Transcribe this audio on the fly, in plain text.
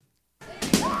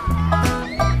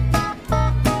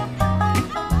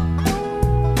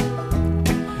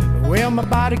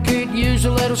body could use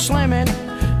a little slimming.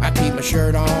 I keep my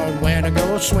shirt on when I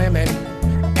go swimming,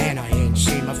 and I ain't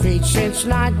seen my feet since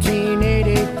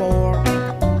 1984.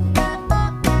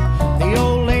 The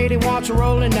old lady wants to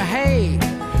roll in the hay.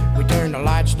 We turn the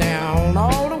lights down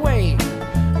all the way,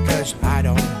 'cause I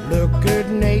don't look good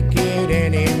naked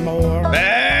anymore.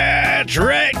 That's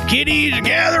right, kiddies,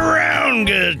 gather around,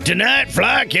 'cause tonight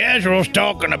Fly Casual's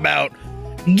talking about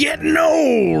getting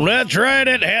old. That's right,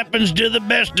 it happens to the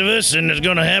best of us, and it's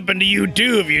going to happen to you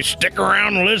too if you stick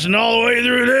around and listen all the way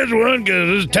through this one,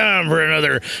 because it's time for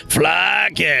another Fly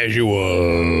Casual.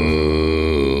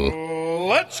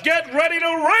 Let's get ready to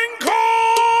wrinkle!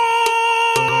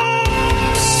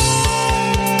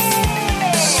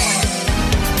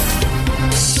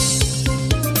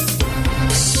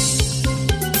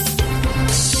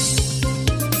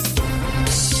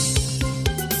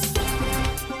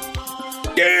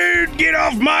 Dude, get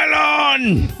off my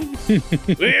lawn!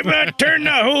 We're about to turn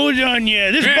the hose on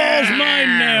you. This ball's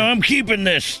mine now. I'm keeping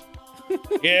this.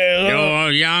 Yeah,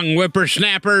 You young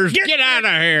whippersnappers, get out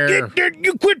of here.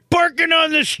 You quit parking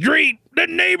on the street. The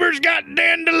neighbor's got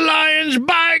dandelions.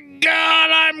 By God,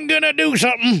 I'm gonna do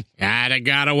something. I'd have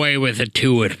got away with it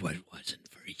too if it wasn't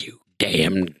for you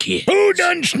damn kid. Who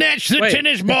done snatched the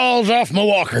tennis balls off my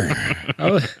walker?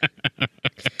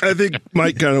 I think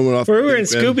Mike kind of went off. We were in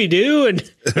Scooby-Doo,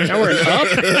 and now we're in Up.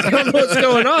 I don't know what's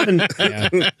going on.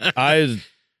 Yeah.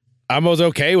 I was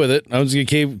okay with it. I was going to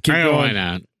keep going. Why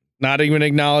not? Not even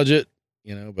acknowledge it,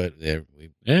 but That's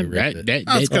kind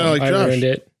of like I Josh. ruined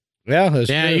it. yeah, that's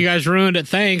Yeah, true. you guys ruined it.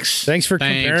 Thanks. Thanks for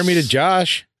comparing me to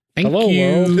Josh. Thank Hello,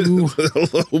 you.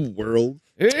 Hello, world.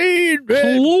 Hey,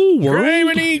 Hello,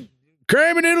 world.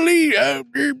 crime in Italy.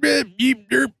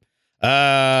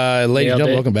 Ladies and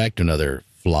gentlemen, welcome back to another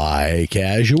Fly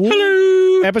Casual.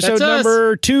 Hello. Episode That's us.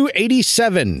 number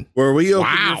 287. Where we open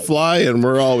Wow. your fly and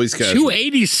we're always casual.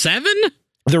 287?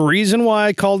 The reason why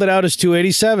I called it out as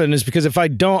 287 is because if I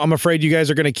don't, I'm afraid you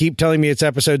guys are going to keep telling me it's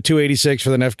episode 286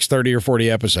 for the next 30 or 40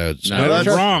 episodes. No, that's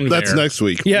wrong. That's there. next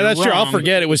week. Yeah, that's true. I'll wrong.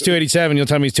 forget it was 287. You'll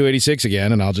tell me it's 286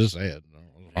 again, and I'll just say it.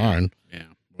 Fine. Yeah.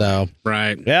 So,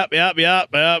 Right. yep.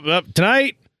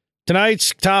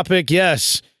 Tonight's topic,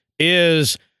 yes,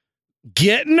 is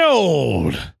getting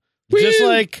old. Just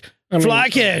like Fly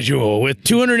Casual with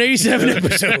 287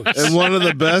 episodes. And one of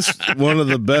the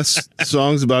best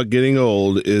songs about getting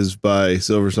old is by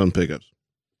Silver Sun Pickups.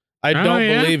 I don't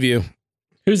yeah? believe you.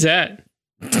 Who's that?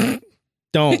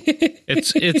 Don't.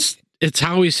 It's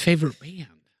Howie's favorite band.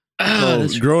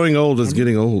 Growing old is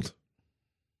getting old.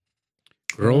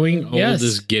 Growing old Yes,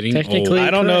 is getting technically. old.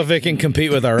 I don't know if it can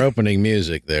compete with our opening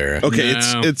music there. Okay,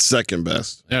 No. it's second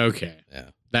best. Okay. Yeah.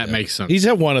 That makes sense. He's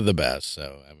had one of the best,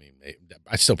 so I mean,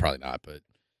 I still probably not, but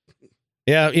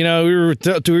yeah,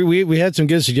 we had some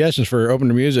good suggestions for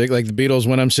opener music, like the Beatles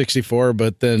when I'm 64,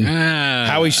 but then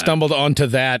Howie stumbled onto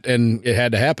that, and it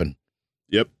had to happen.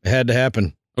 Yep, it had to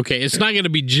happen. Okay, it's not going to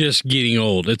be just getting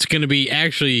old. It's going to be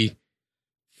actually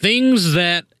things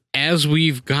that, as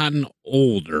we've gotten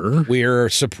older, we're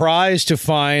surprised to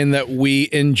find that we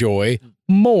enjoy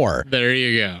more. There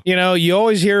you go. You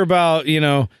always hear about,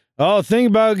 oh, think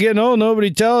about getting old. Nobody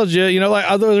tells you.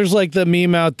 There's like the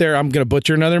meme out there. I'm going to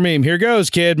butcher another meme. Here goes,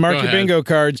 kid. Mark your bingo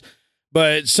cards.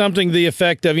 But something to the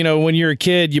effect of, when you're a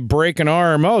kid, you break an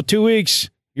arm. Oh, 2 weeks.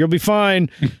 You'll be fine.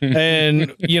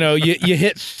 And, you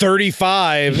hit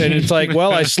 35 and it's like,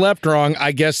 well, I slept wrong.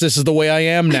 I guess this is the way I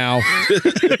am now.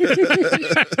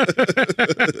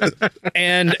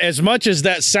 And as much as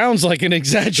that sounds like an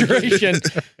exaggeration,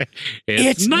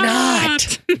 it's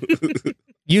not.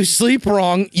 You sleep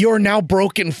wrong. You're now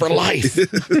broken for life.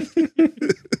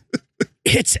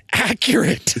 It's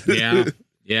accurate. Yeah.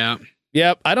 Yeah.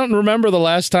 Yep. I don't remember the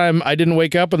last time I didn't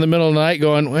wake up in the middle of the night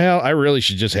going, well, I really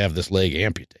should just have this leg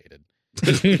amputated.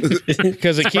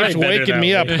 Because it keeps waking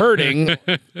me up hurting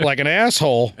like an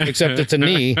asshole, except it's a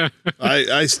knee.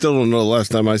 I still don't know the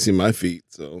last time I see my feet.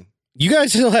 So you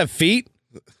guys still have feet?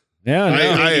 Yeah,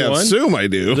 I assume I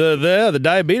do. The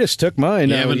diabetes took mine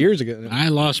years ago. I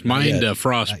lost mine to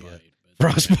frostbite.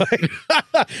 Frostbite.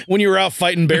 When you were out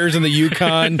fighting bears in the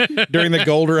Yukon during the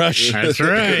gold rush. That's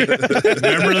right.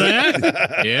 Remember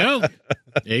that? Yeah,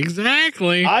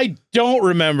 exactly. I don't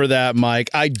remember that,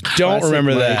 Mike. I don't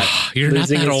remember that. You're not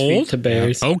that old? To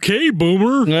bears. Okay,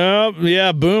 boomer. No,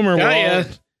 yeah, boomer. Well,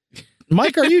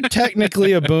 Mike, are you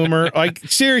technically a boomer? Like,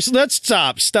 seriously, let's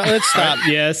stop. Let's stop.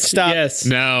 Yes. Stop. Yes.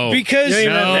 No. Because You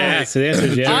don't even have to ask. The answer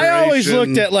is yes. I always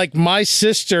looked at like my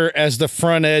sister as the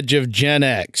front edge of Gen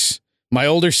X, my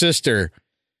older sister.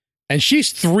 And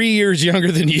she's 3 years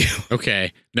younger than you.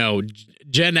 Okay. No,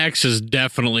 Gen X is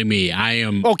definitely me. I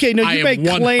am. Okay, no, I you am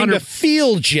may claim to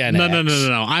feel Gen X.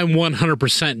 No. I'm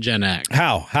 100% Gen X.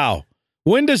 How?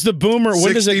 When does the boomer,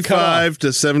 when does it cut off? 65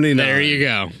 to 79. There you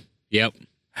go. Yep.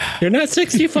 You're not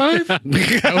 65?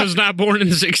 I was not born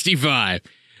in 65.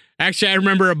 Actually, I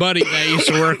remember a buddy that I used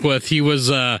to work with. He was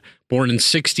born in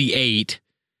 68,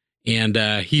 and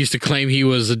he used to claim he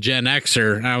was a Gen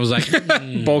Xer. And I was like,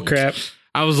 Bullcrap.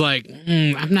 I was like,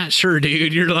 I'm not sure,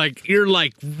 dude. You're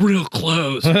like real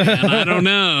close, man. I don't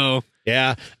know.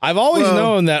 Yeah, I've always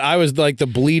known that I was like the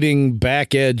bleeding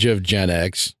back edge of Gen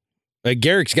X. Like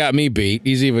Garrick's got me beat.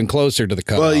 He's even closer to the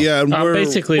cutoff. Well, yeah, and I'm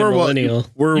basically a millennial.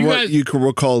 We're You what guys- you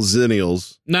could call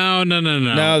zennials. No.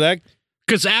 No, that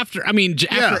Because after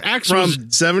X from was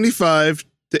 75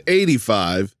 to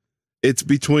 85, it's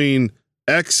between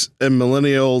X and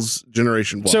millennials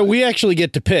generation Y. so we actually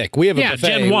get to pick. We have a buffet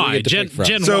Gen we Y, get to Gen pick from.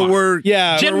 Gen so Y. we're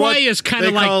Gen we're Y what is kind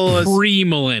of they call like us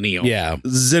pre-millennial. Yeah.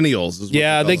 zennials. Is what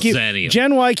Yeah, they call keep us. Zennial.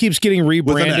 Gen Y keeps getting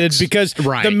rebranded X. because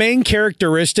Right. the main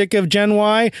characteristic of Gen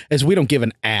Y is we don't give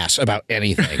an ass about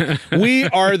anything. We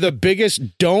are the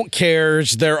biggest don't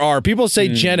cares there are. People say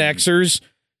Gen Xers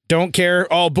don't care.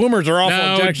 Oh, boomers are awful.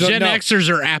 No, and Gen no. Xers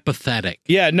are apathetic.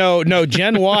 Yeah, no,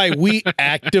 Gen Y, we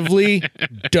actively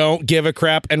don't give a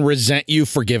crap and resent you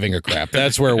for giving a crap.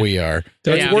 That's where we are.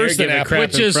 Don't It's dare worse than give a apathy. crap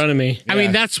Which in is- front of me. I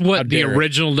mean, that's How what the dare it.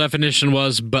 original definition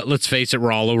was, but let's face it,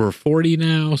 we're all over 40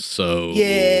 now, so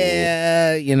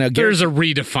Yeah, there's a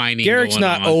redefining. Garrick's going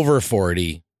not on. over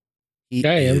 40. He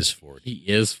I am. is 40.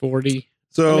 He is 40.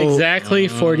 So I'm exactly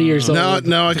 40 years old.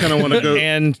 now I kind of want to go.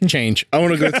 And change. I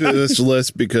want to go through this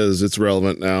list because it's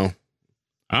relevant now.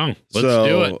 Oh, let's so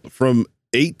do it. from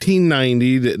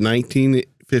 1890 to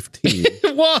 1915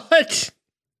 What?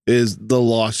 is the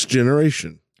lost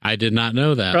generation. I did not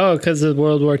know that. Oh, because of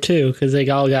World War II, because they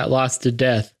all got lost to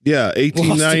death. Yeah,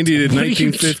 1890 to What are you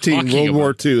 1915, talking World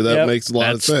War II. That Yep. makes a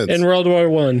lot of sense. And World War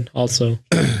I also.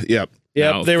 Yep.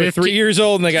 Yep, No, they were 50 3 years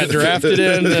old and they got drafted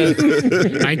in.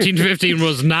 1915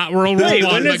 was not World War Wait,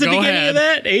 I, when but is the go beginning ahead. of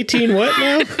that? 18 what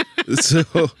now? So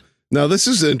now this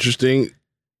is interesting.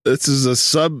 This is a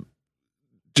sub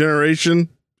generation.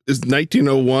 Is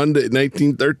 1901 to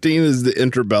 1913 is the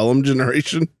interbellum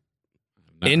generation.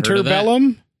 Not heard of that.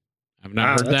 Interbellum? I've not Wow,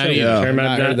 heard that's that a either. Yeah. term I've I'm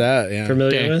not not heard that, yeah.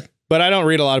 familiar Okay. with. But I don't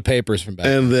read a lot of papers from back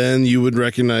then. And then you would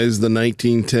recognize the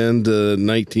 1910 to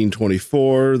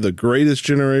 1924, the greatest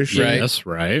generation. Right. Yes,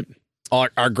 right.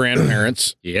 Our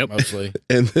grandparents, Yep. mostly.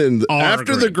 And then Our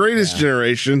after the great- greatest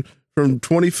generation, from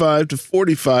 25 to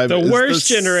 45, The is worst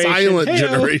generation. silent Hey-o.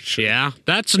 generation. Yeah,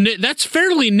 that's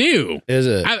fairly new. Is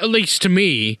it? At least to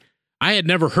me. I had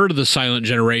never heard of the silent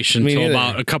generation Me until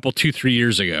neither. about 2-3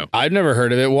 years ago. I've never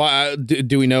heard of it. Why?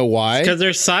 Do we know why? Because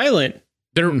they're silent.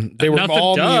 They They were nothing,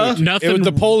 all duh. mute. Nothing. It was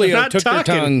the polio not took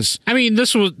talking. their tongues. I mean,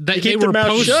 this was they keep were their mouth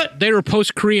post. shut. They were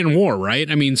post Korean War, right?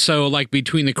 I mean, so like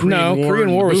between the Korean No, War, Korean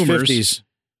and War the was boomers, 50s.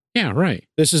 Yeah, right.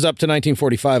 This is up to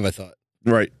 1945, I thought.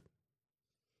 Right.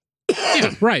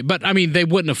 Yeah, right. But I mean, they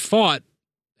wouldn't have fought.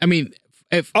 I mean,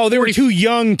 if Oh, they were too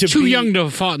young to too be- young to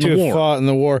have fought in to the have war, fought in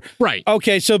the war. right?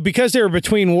 Okay, so because they were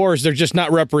between wars, they're just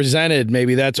not represented.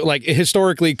 Maybe that's like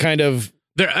historically kind of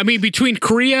I mean, between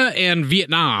Korea and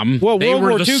Vietnam, Well, they World were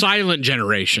War the II silent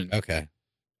generation. okay.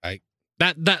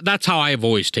 That's how I've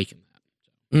always taken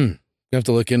that. You have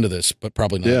to look into this, but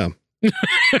probably not. Yeah.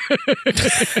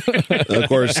 And of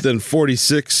course, then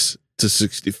 46 to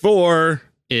 64,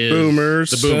 Is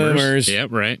boomers. the boomers? Boomers.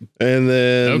 Yep, right. And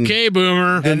then Okay,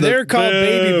 boomer. And the they're called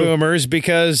baby boo. boomers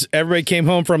because everybody came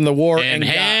home from the war And and,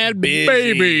 had got busy.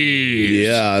 babies.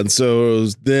 Yeah, and so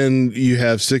then you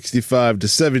have 65 to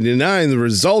 79. The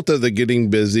result of the getting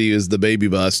busy is the baby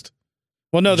bust.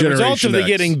 Well, no, the result of Generation the X.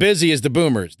 getting busy is the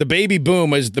boomers. The baby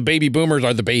boom is the baby boomers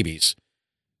are the babies.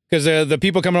 Because the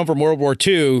people coming home from World War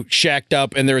II shacked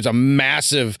up, and there was a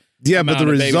massive Yeah, but amount the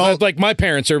of babies. result, like my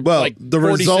parents are well, like the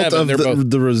result 47, of they're both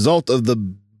the result of the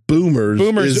boomers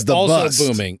is the also bust,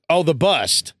 booming. Oh, the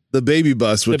bust. the baby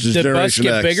bust, which is Did busts Generation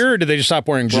get X. bigger, or did they just stop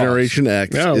wearing bras? Generation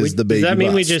X No, is the baby does that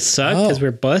mean we bust. just suck because Oh.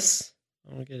 we're busts?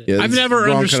 I don't get it. Yeah, I've it's never wrong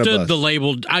kind of understood bust. the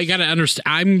label. I gotta understand.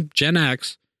 I'm Gen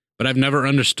X, but I've never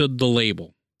understood the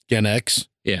label. Gen X.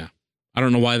 Yeah, I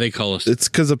don't know why they call us. It's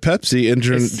because of Pepsi and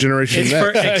It's- Generation it's X.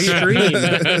 for extreme.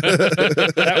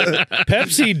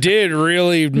 Pepsi did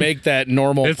really make that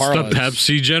normal It's the parlance.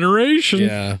 Pepsi generation.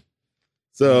 Yeah.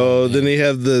 So then you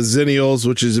have the Zennials,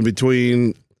 which is in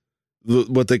between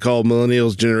what they call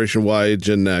Millennials, Generation Y,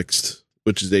 Gen Next,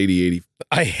 which is 80.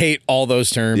 I hate all those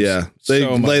terms. Yeah, they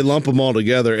so much. they lump them all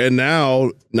together, and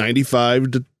now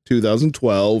 95 to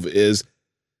 2012 is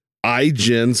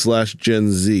iGen /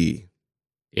 Gen Z.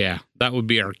 Yeah, that would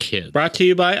be our kid. Brought to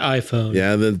you by iPhone.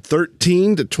 Yeah, and then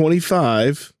 13 to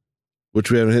 25, which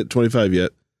we haven't hit 25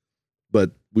 yet,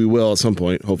 but we will at some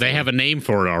point. Hopefully, They have a name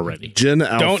for it already. Gen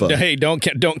Alpha.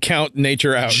 Don't count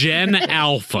nature out. Gen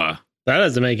Alpha. That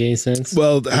doesn't make any sense.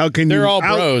 Well, how can They're you? all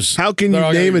bros. How can They're you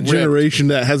all name a gonna be ripped. generation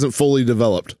that hasn't fully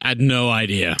developed? I had no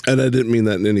idea. And I didn't mean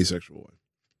that in any sexual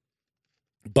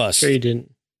way. Bust. Sure you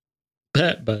didn't.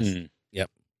 Bust.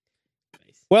 Yep.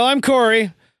 Well, I'm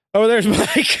Corey. Oh, there's Mike.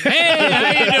 Hey,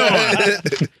 how you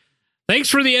doing? Thanks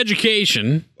for the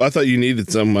education. I thought you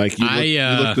needed some, Mike. You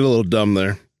looked a little dumb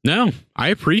there. No, I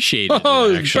appreciate it.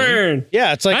 Oh, actually. burn.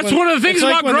 Yeah, it's like That's when- one of the things it's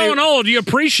like about when growing old. You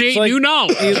appreciate it's like- new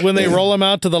knowledge. when they roll him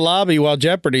out to the lobby while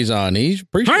Jeopardy's on. He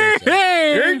appreciates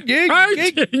it.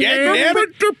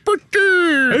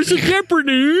 It's a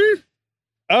Jeopardy.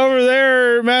 Over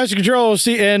there, Master Control.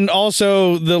 See, and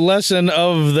also the lesson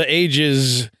of the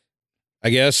ages, I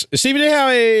guess. Stephen D.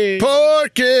 Howie. Poor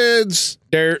kids.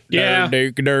 Dirk, Yeah.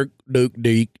 Dirk.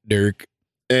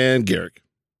 And Garrick.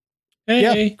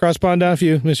 Hey, Yeah, cross pond down for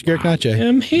you, Mr. Garrick Nache.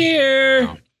 I'm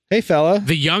here. Hey, fella.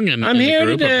 The youngin' I'm in here the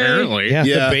group, today. apparently. Yeah,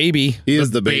 Yeah. the baby. He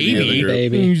is the baby. of the group.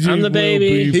 Baby. I'm the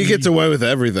baby. He gets away with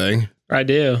everything. I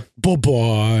do.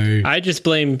 Bye-bye. I just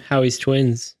blame Howie's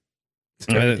twins.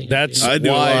 That's I do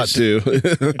a lot wise. too.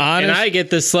 And I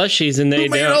get the slushies and they Who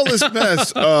made all don't. this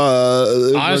mess?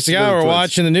 Honestly, we're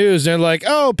watching the news. They're like,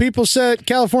 "Oh, people set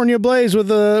California ablaze with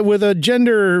a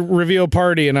gender reveal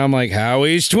party," and I'm like,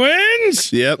 "Howie's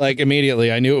twins!" Yep. Like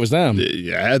immediately, I knew it was them.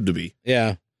 It had to be.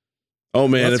 Yeah. Oh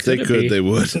man, What if they could it could, be? they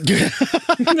would.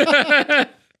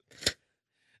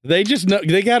 They just know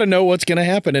they got to know what's going to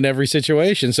happen in every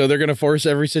situation, so they're going to force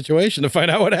every situation to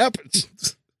find out what happens.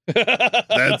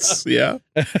 That's yeah.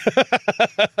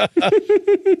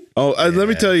 Let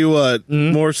me tell you what.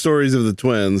 More stories of the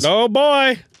twins. Oh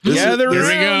boy! Gather Here we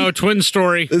around. go. Twin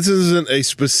story. This isn't a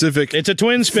specific It's a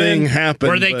twin thing spin.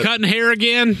 happened. Were they but, cutting hair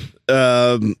again?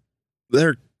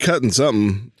 They're cutting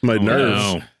something. My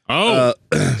nerves. No. Oh,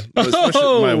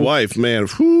 Especially my wife, man.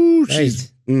 Whew,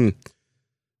 she's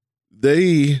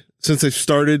they since they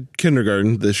started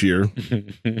kindergarten this year,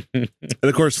 and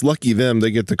of course, lucky them, they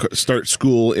get to start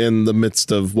school in the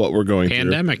midst of what we're going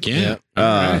pandemic. Yeah. through.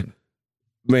 All right.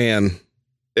 Man,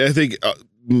 I think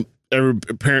every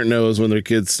parent knows when their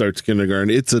kid starts kindergarten,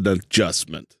 it's an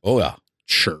adjustment, Oh yeah.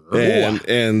 Sure.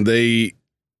 and they're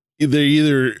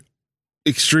either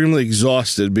extremely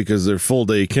exhausted because they're full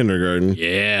day kindergarten.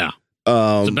 Yeah.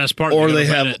 The best part. or you go they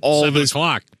to bed have at all 7 this-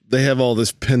 o'clock. They have all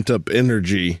this pent up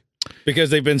energy, Because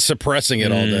they've been suppressing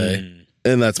it all day.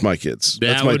 and that's my kids.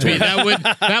 That's That my would be twins.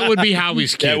 that would be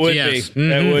Howie's kids. That would yes. be.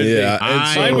 That Mhm. would Yeah, be. and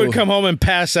I so- would come home and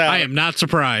pass out. I am not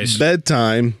surprised.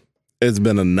 Bedtime has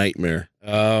been a nightmare.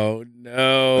 Oh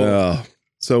no.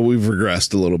 So we've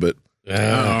regressed a little bit,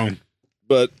 Oh.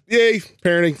 but yay,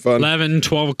 parenting fun. 11,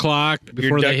 12 o'clock You're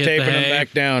before duct they hit taping the them hay.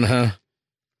 back down, huh?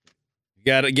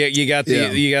 You got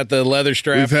the leather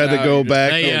strap. We've had to go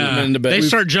back. They, them into bed. they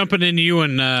start jumping into you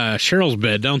and Cheryl's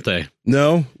bed, don't they?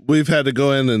 No, we've had to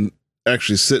go in and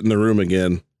actually sit in the room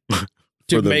again to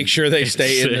for the- make sure they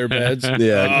stay in their beds.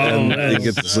 Yeah, and Oh,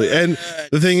 get to sleep. And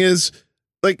the thing is,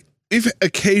 like, we've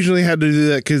occasionally had to do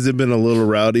that because they've been a little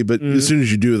rowdy. But as soon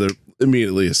as you do, they're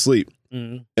immediately asleep.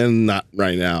 Mm. And not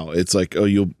right now. It's like, oh,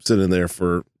 you'll sit in there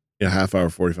for a half hour,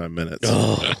 45 minutes,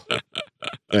 Oh.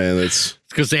 and it's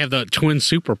Because they have the twin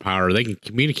superpower. They can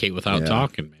communicate without Yeah.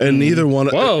 talking. Man. and neither one.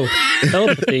 Whoa.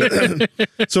 Telepathy.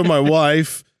 So my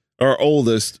wife, our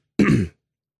oldest,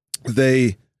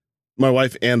 my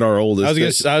wife and our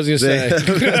oldest, I was gonna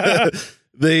say.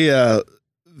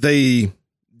 they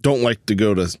don't like to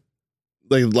go to,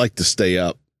 they like to stay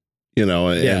up, and,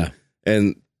 Yeah.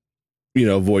 and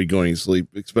avoid going to sleep,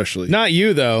 especially. Not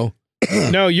you though.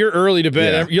 No, you're early to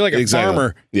bed. Yeah, You're like a exactly.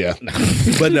 farmer. Yeah,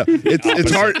 but no,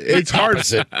 it's hard. It's hard.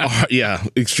 Opposite. Yeah,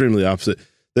 extremely opposite.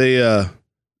 They have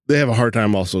a hard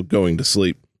time also going to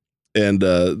sleep, and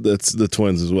that's the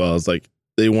twins as well. It's like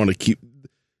they want to keep.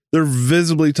 They're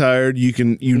visibly tired.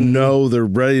 You know they're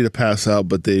ready to pass out,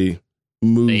 but they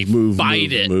move,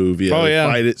 fight it. Yeah, Oh, they yeah.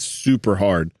 fight it super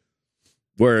hard.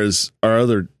 Whereas our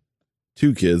other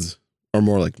two kids are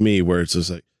more like me, where it's just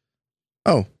like,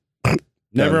 oh.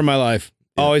 Never in my life.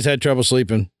 Yeah. Always had trouble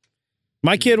sleeping.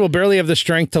 My kid will barely have the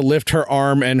strength to lift her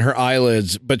arm and her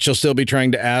eyelids, but she'll still be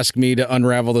trying to ask me to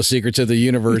unravel the secrets of the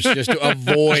universe just to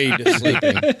avoid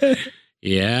sleeping.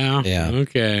 Yeah. Yeah.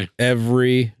 Okay.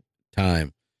 Every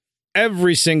time.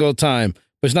 Every single time.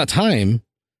 But it's not time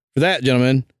for that,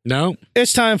 gentlemen. No.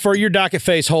 It's time for your docket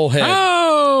face whole head.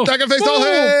 Oh. Second face all Whoa,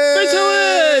 head. face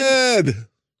all head.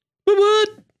 What?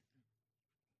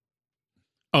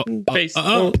 face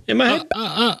in my head.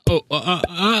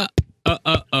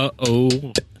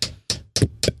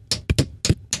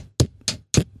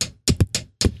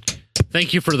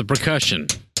 Thank you for the percussion.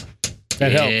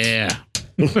 That helps. Yeah.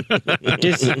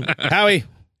 Just, Howie,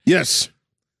 Yes.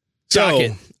 Dock So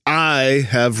it. I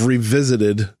have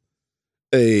revisited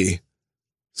a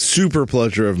super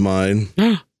pleasure of mine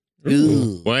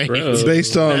Wait. Gross.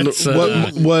 based on That's,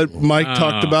 what Mike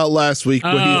talked about last week,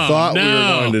 what he thought we were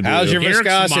no. going to do. How's your Eric's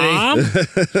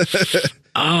viscosity?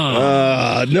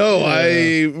 mom? No,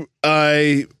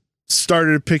 I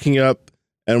started picking up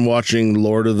and watching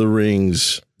Lord of the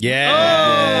Rings.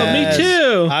 Yeah. Oh, me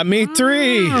too. Me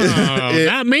three. Oh,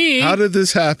 not me. How did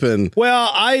this happen?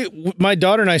 Well, my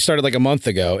daughter and I started like a month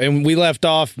ago, and we left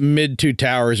off mid Two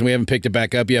Towers, and we haven't picked it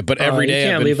back up yet. But every day you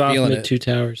can't I've been leave off feeling mid it. Two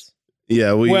Towers.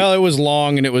 Yeah, Well, it was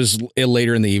long, and it was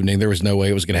later in the evening. There was no way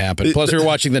it was going to happen. Plus, we were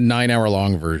watching the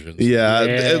 9-hour-long version. Yeah,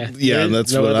 Yeah. yeah, and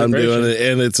that's No what other I'm doing,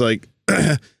 version. and it's like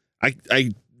I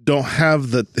don't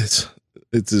have the.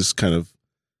 It's just kind of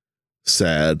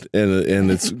sad,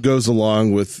 and it goes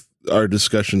along with our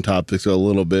discussion topics a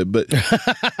little bit, but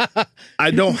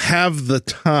I don't have the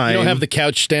time. You don't have the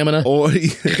couch stamina. Or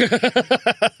it's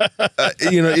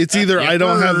either I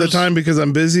don't have the time because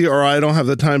I'm busy, or I don't have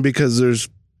the time because there's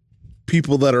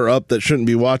people that are up that shouldn't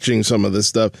be watching some of this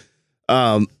stuff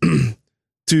to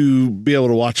be able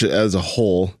to watch it as a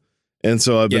whole. And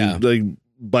so I've been like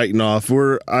biting off.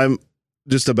 I'm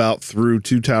just about through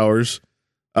Two Towers.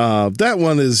 That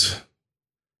one is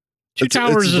Two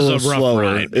Towers is a rough slower.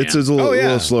 ride, man. It's a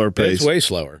little slower pace. It's way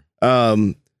slower.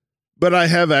 But I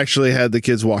have actually had the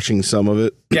kids watching some of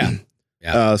it. Yeah.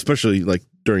 Especially like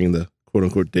during the quote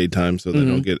unquote daytime, so they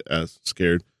don't get as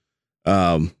scared.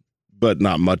 But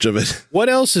not much of it. What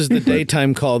else is the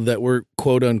daytime called that we're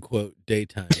quote unquote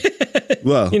daytime?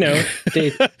 Well,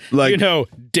 like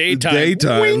daytime.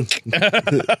 daytime.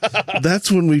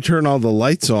 That's when we turn all the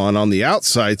lights on the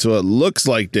outside, so it looks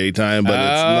like daytime, but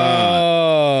it's not.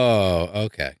 Oh,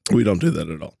 okay. We don't do that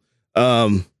at all.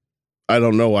 I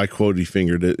don't know why Quody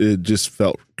fingered it. It just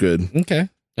felt good. Okay.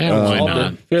 Yeah, why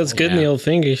not? Feels good in the old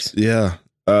fingers. Yeah.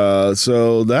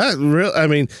 So that real. I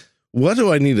mean, what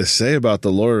do I need to say about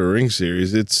the Lord of the Rings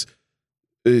series? It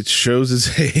shows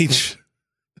his age.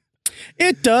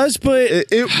 It does, but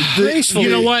gracefully.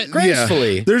 You know what?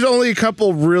 Gracefully. Yeah. There's only a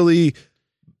couple really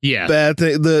bad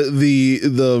things.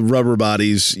 The rubber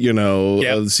bodies, the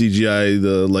CGI,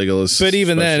 the Legolas. But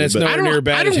even then, it's nowhere near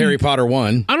bad as Harry Potter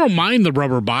 1. I don't mind the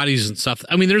rubber bodies and stuff.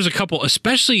 I mean, there's a couple,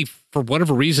 especially for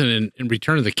whatever reason in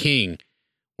Return of the King,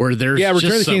 where there's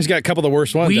Return of the King's got a couple of the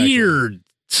worst ones. Weird.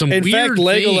 In fact,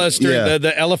 Legolas,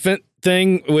 the elephant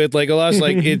thing with Legolas,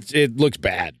 like it looks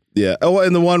bad. Yeah. Oh,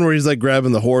 and the one where he's like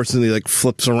grabbing the horse and he like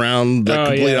flips around the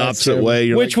complete opposite way.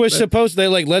 You're Which was supposed they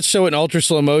like, let's show it in ultra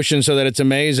slow motion so that it's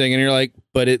amazing. And you're like,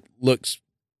 but it looks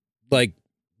like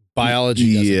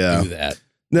biology doesn't do that.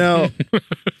 Now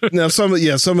some of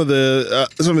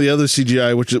the other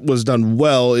CGI, which it was done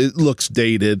well, it looks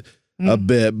dated a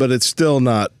bit, but it's still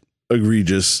not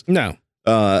egregious. No.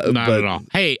 Not at all.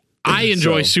 Hey, I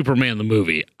enjoy Superman the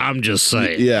movie. I'm just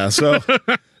saying. Yeah, so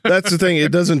that's the thing.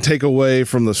 It doesn't take away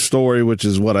from the story, which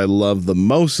is what I love the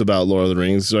most about Lord of the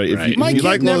Rings. Right? If My you kid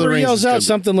like Lord of the never Rings, yells out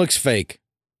something looks fake.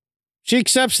 She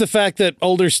accepts the fact that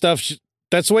older stuff,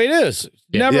 that's the way it is.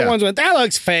 Never once went, that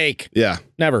looks fake. Yeah.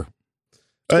 Never.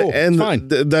 Cool. And it's fine.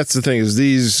 That's the thing is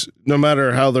these, no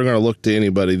matter how they're going to look to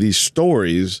anybody, these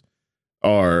stories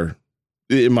are,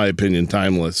 in my opinion,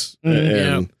 timeless.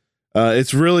 And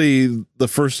it's really the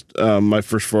first, my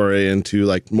first foray into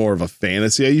like more of a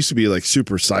fantasy. I used to be like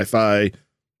super sci-fi.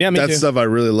 Yeah, me that too. stuff I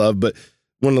really love. But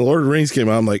when the Lord of the Rings came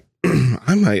out, I'm like,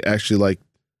 I might actually like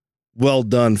well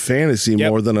done fantasy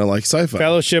more than I like sci-fi.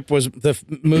 Fellowship was the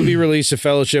movie release of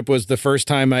Fellowship was the first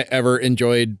time I ever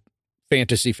enjoyed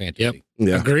fantasy. Yep.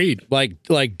 Yeah. Agreed.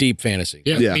 Like deep fantasy.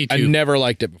 Yeah, me too. I never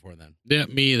liked it before then. Yeah,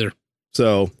 me either.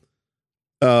 So,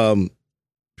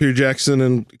 Peter Jackson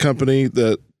and company,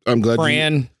 that I'm glad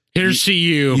Fran. Here's to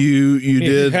you. You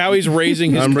did. How he's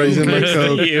raising his I'm raising my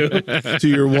Coke. Coke to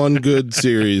your one good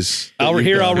series. I'll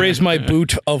raise my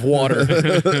boot of water.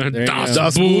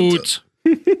 Das Boot.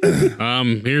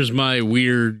 Here's my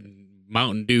weird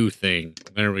Mountain Dew thing.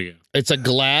 There we go. It's a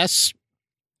glass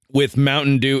with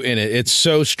Mountain Dew in it. It's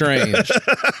so strange.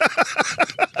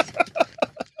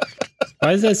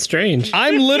 Why is that strange?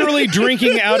 I'm literally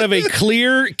drinking out of a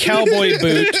clear cowboy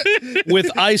boot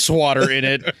with ice water in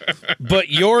it, but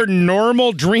your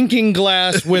normal drinking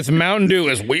glass with Mountain Dew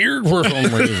is weird for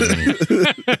some reason.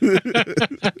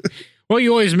 Well, you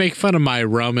always make fun of my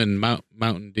rum and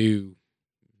Mountain Dew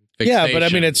fixation. Yeah, but I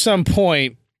mean, at some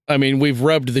point, I mean, we've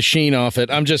rubbed the sheen off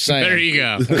it. I'm just saying. There you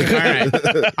go. All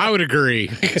right. I would agree.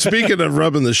 Speaking of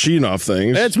rubbing the sheen off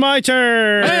things, It's my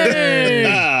turn. Hey!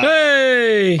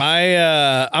 Hey!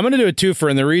 I'm going to do a twofer,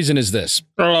 and the reason is this.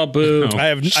 Oh, boo.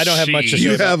 I don't have much to say.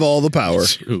 you about have all the power.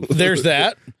 There's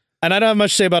that, and I don't have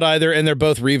much to say about either, and they're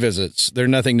both revisits. They're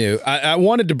nothing new. I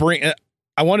wanted to bring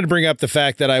up the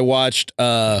fact that I watched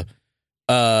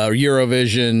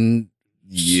Eurovision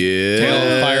Yeah.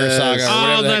 Tale of Fire Saga. Or Oh,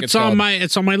 whatever the heck that's on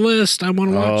it's on my list. I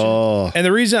want to watch it. Oh, And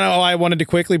the reason I wanted to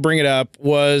quickly bring it up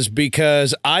was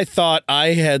because I thought I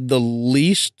had the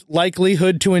least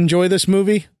likelihood to enjoy this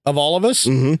movie of all of us,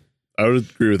 I would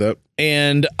agree with that.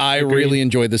 and I really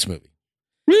enjoyed this movie.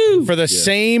 Woo! For the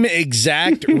same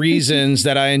exact reasons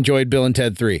that I enjoyed Bill and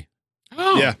Ted 3.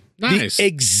 Oh, Yeah. nice. The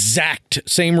exact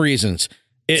same reasons.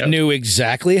 It knew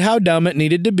exactly how dumb it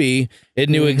needed to be. It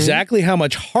knew exactly how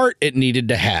much heart it needed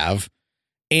to have.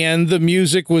 And the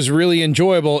music was really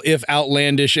enjoyable, if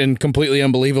outlandish and completely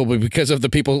unbelievable, because of the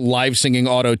people live singing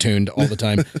auto-tuned all the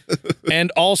time. And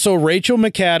also, Rachel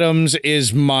McAdams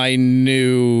is my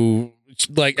new,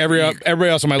 like everybody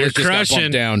else on my You're list just got crushing.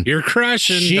 bumped down. You're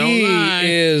crushing. She Don't lie.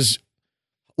 is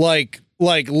like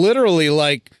literally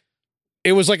like,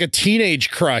 it was like a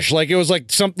teenage crush. Like it was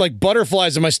like some like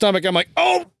butterflies in my stomach. I'm like,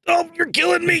 oh, you're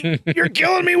killing me. You're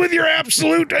killing me with your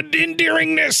absolute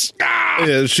endearingness. Ah!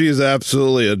 Yeah, she's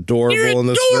absolutely adorable in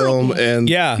this film, and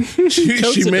Yeah.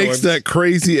 she makes that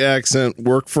crazy accent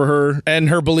work for her. And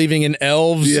her believing in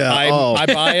elves. Yeah, I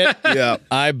buy it. Yeah,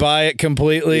 I buy it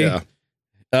completely. yeah.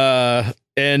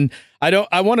 And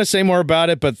I want to say more about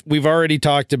it, but we've already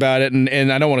talked about it, and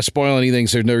I don't want to spoil anything,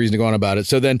 so there's no reason to go on about it.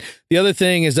 So then the other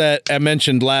thing is that I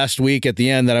mentioned last week at the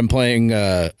end that I'm playing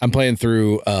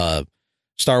through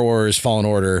Star Wars Fallen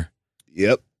Order.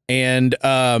 Yep. And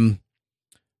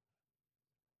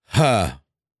Oh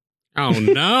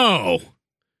no.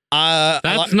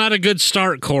 That's not a good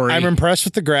start, Corey. I'm impressed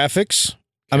with the graphics.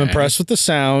 I'm Okay. impressed with the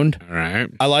sound. All right.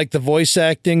 I like the voice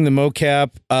acting, the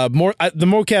mocap. The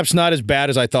mocap's not as bad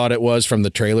as I thought it was from the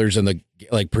trailers and the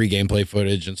like pre-gameplay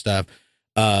footage and stuff.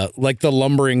 Like the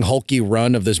lumbering, hulky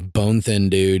run of this bone-thin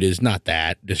dude is not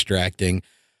that distracting.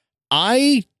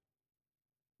 I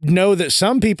know that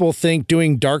some people think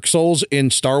doing Dark Souls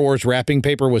in Star Wars wrapping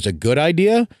paper was a good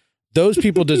idea. Those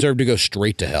people deserve to go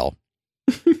straight to hell.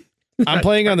 I'm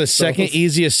playing on the second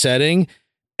easiest setting,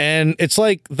 and it's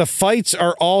like the fights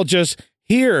are all just,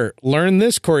 here, learn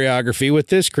this choreography with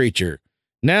this creature.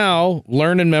 Now,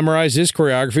 learn and memorize this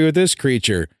choreography with this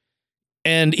creature.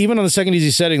 And even on the second easy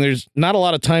setting, there's not a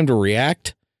lot of time to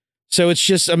react. So it's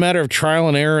just a matter of trial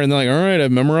and error. And they're like, all right,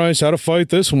 I've memorized how to fight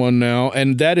this one now.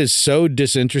 And that is so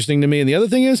disinteresting to me. And the other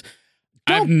thing is,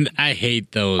 I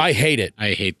hate those. I hate it.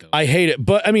 I hate those. I hate it.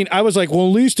 But I mean, I was like, well,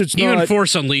 at least it's Even not.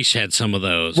 Force Unleashed had some of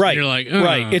those. Right. You're like,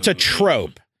 Right. It's a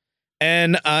trope.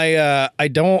 And the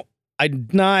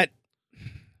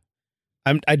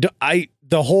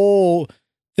whole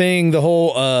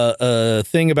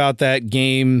thing about that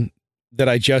game that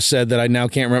I just said that I now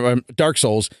can't remember, Dark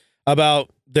Souls,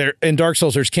 in Dark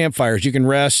Souls, there's campfires. You can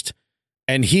rest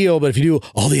and heal, but if you do,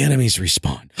 all the enemies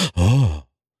respawn. Oh.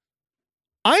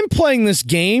 I'm playing this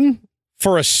game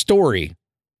for a story.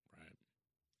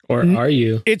 Or are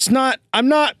you? I'm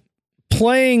not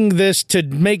playing this to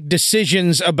make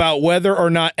decisions about whether or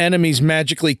not enemies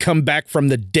magically come back from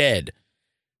the dead.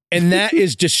 And that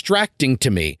is distracting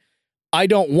to me. I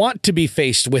don't want to be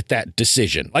faced with that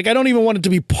decision. Like, I don't even want it to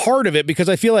be part of it because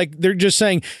I feel like they're just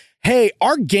saying, hey,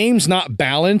 our game's not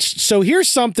balanced, so here's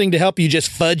something to help you just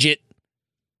fudge it.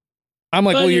 I'm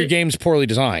like, well, your game's poorly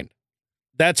designed.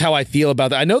 That's how I feel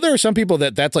about that. I know there are some people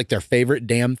that's like their favorite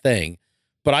damn thing,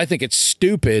 but I think it's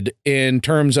stupid in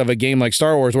terms of a game like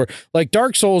Star Wars, where like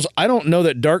Dark Souls, I don't know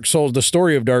that the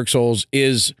story of Dark Souls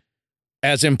is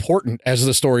as important as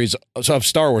the stories of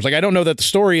Star Wars. Like, I don't know that the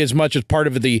story is much as part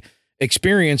of the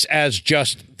experience as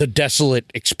just the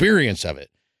desolate experience of it.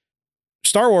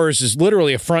 Star Wars is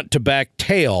literally a front to back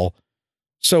tale.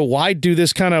 So why do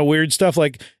this kind of weird stuff?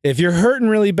 Like, if you're hurting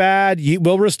really bad,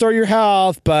 we'll restore your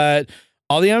health, but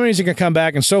all the enemies are going to come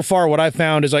back. And so far what I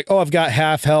found is like, oh, I've got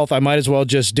half health. I might as well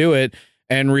just do it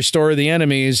and restore the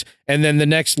enemies. And then the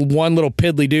next one little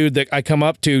piddly dude that I come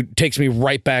up to takes me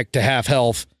right back to half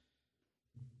health.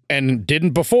 And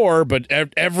didn't before, but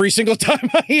every single time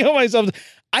I heal myself,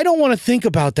 I don't want to think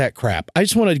about that crap. I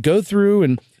just want to go through,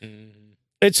 and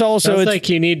it's also Sounds like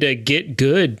you need to get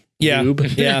good. yeah,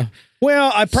 noob. yeah.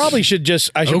 Well, I probably should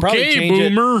probably change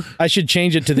boomer. I should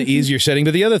change it to the easier setting.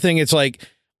 But the other thing, it's like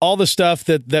all the stuff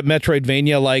that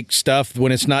Metroidvania like stuff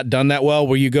when it's not done that well,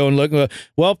 where you go and look,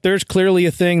 well, there's clearly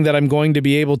a thing that I'm going to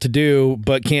be able to do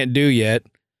but can't do yet.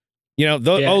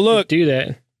 Oh, look, do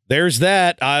that. there's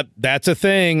that. That's a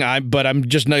thing. But I'm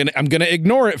just not I'm going to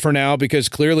ignore it for now because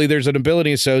clearly there's an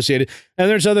ability associated. And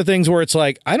there's other things where it's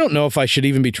like, I don't know if I should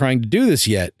even be trying to do this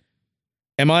yet.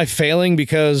 Am I failing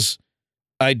because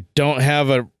I don't have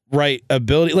a right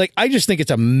ability? Like, I just think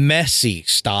it's a messy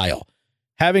style.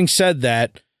 Having said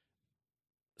that,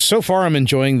 so far I'm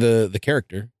enjoying the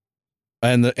character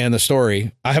and the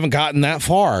story. I haven't gotten that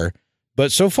far,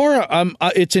 but so far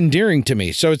it's endearing to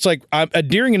me. So it's like I'm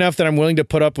endearing enough that I'm willing to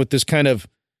put up with this kind of,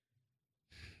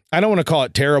 I don't want to call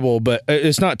it terrible, but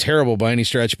it's not terrible by any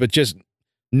stretch, but just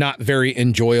not very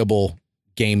enjoyable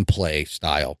gameplay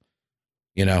style.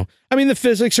 I mean, the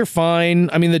physics are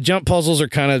fine. I mean, the jump puzzles are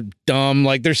kind of dumb.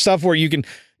 Like, there's stuff where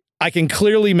I can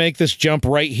clearly make this jump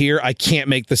right here. I can't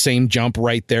make the same jump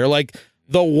right there. Like,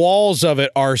 the walls of it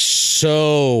are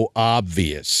so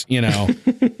obvious,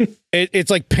 it's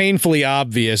like painfully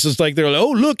obvious. It's like, they're like,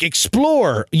 oh, look,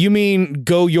 explore. You mean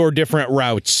go your different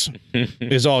routes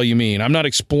is all you mean. I'm not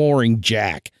exploring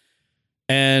jack.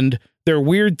 And their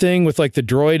weird thing with like the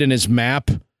droid and his map,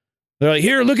 they're like,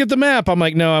 here, look at the map. I'm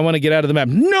like, no, I want to get out of the map.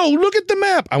 No, look at the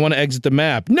map. I want to exit the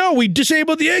map. No, we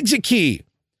disabled the exit key.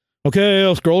 Okay,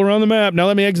 I'll scroll around the map. Now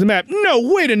let me exit the map. No,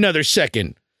 wait another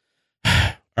second.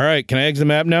 All right, can I exit the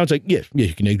map now? It's like, yeah,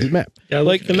 you can exit the map. Yeah,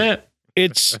 like the map.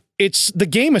 It's the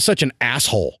game is such an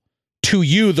asshole to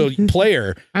you, the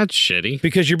player. That's shitty.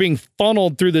 Because you're being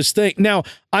funneled through this thing. Now,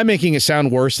 I'm making it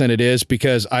sound worse than it is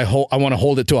because I want to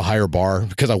hold it to a higher bar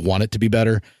because I want it to be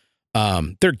better.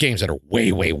 There are games that are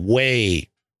way, way, way.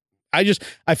 I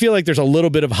feel like there's a little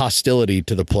bit of hostility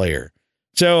to the player.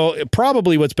 So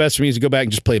probably what's best for me is to go back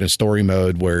and just play it in story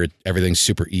mode where everything's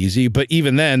super easy. But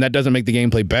even then, that doesn't make the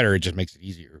gameplay better. It just makes it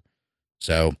easier.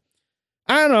 So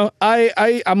I don't know.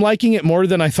 I'm liking it more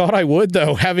than I thought I would,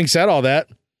 though. Having said all that,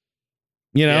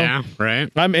 Yeah, right.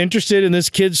 I'm interested in this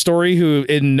kid's story who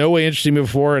in no way interested me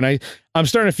before. And I'm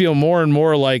starting to feel more and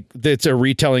more like it's a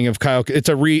retelling of Kyle. It's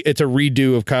a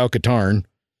redo of Kyle Katarn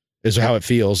is how it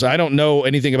feels. I don't know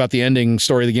anything about the ending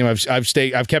story of the game.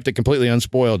 I've kept it completely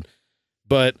unspoiled.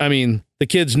 But I mean, the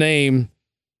kid's name,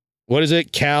 what is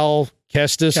it? Cal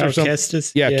Kestis or something?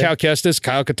 Kestis. Yeah, Cal Kestis,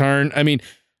 Kyle Katarn. I mean,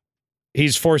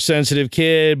 he's force sensitive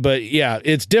kid, but yeah,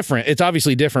 it's different. It's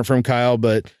obviously different from Kyle,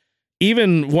 but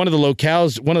even one of the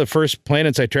locales, one of the first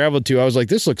planets I traveled to, I was like,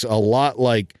 this looks a lot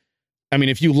like, I mean,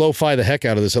 if you lo-fi the heck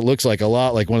out of this, it looks like a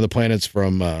lot like one of the planets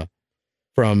from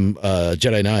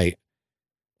Jedi Knight,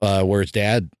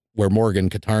 where Morgan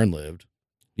Katarn lived.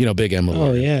 Big M.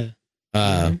 Oh, yeah.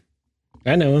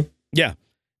 I know him. Yeah.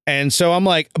 And so I'm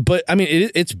like, but I mean,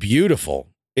 it's beautiful.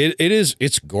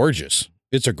 It's gorgeous.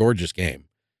 It's a gorgeous game.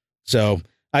 So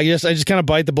I guess I just kind of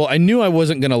bite the bullet. I knew I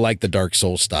wasn't going to like the Dark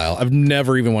Souls style. I've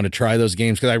never even wanted to try those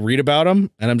games because I read about them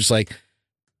and I'm just like,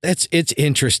 it's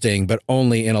interesting, but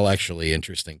only intellectually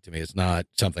interesting to me. It's not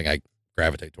something I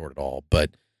gravitate toward at all,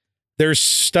 but there's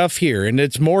stuff here and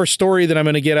it's more story than I'm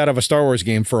going to get out of a Star Wars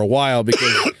game for a while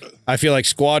because I feel like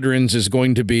Squadrons is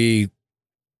going to be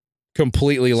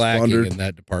completely lacking in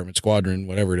that department. Squadron,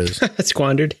 whatever it is.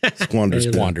 Squandered.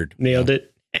 Squandered. Nailed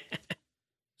it.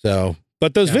 So,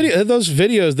 but those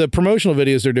videos, the promotional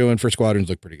videos they're doing for Squadrons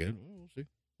look pretty good.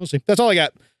 We'll see. That's all I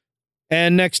got.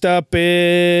 And next up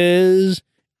is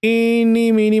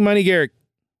Eeny, Meeny, Miny, Garrick.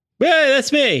 Hey,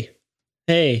 that's me.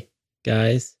 Hey,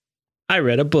 guys. I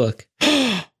read a book.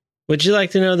 Would you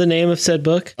like to know the name of said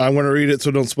book? I want to read it,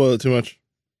 so don't spoil it too much.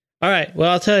 All right. Well,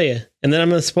 I'll tell you. And then I'm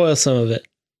going to spoil some of it.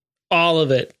 All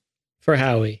of it for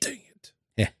Howie. Dang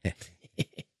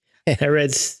it. I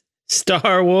read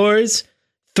Star Wars,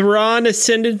 Thrawn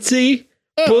Ascendancy,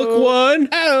 Book 1,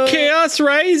 Chaos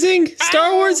Rising,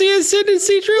 Star Wars The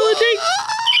Ascendancy Trilogy.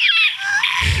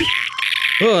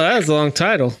 Oh, that was a long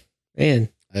title. Man.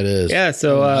 It is. Yeah,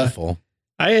 so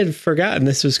I had forgotten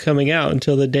this was coming out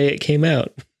until the day it came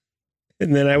out.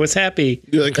 And then I was happy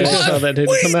You're like, I saw that it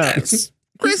didn't come out.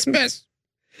 Christmas.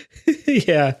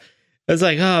 Yeah. I was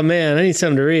like, oh, man, I need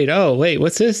something to read. Oh, wait,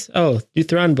 what's this? Oh, you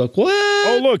Thrawn book. What?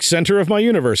 Oh, look, center of my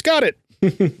universe. Got it.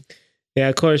 Yeah,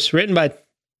 of course, written by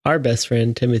our best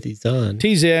friend, Timothy Zahn.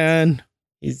 T-Zan.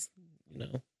 He's,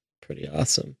 pretty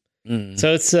awesome.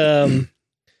 So it's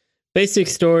basic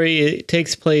story. It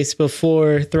takes place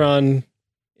before Thrawn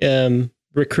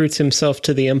recruits himself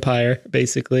to the Empire,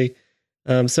 basically.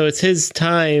 So it's his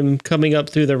time coming up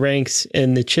through the ranks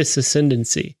in the Chiss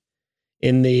Ascendancy,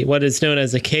 in the what is known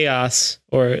as the Chaos,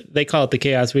 or they call it the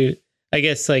Chaos. I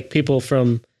guess like people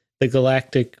from the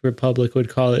Galactic Republic would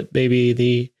call it maybe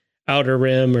the Outer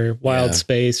Rim or Wild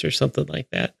Space or something like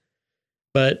that.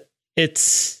 But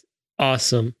it's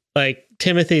awesome. Like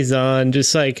Timothy Zahn,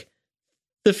 just like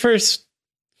the first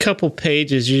couple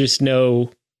pages, you just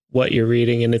know what you're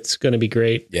reading, and it's going to be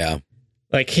great. Yeah.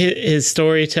 Like his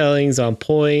storytelling's on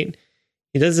point.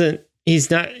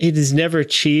 He's never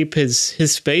cheap.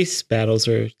 His space battles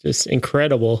are just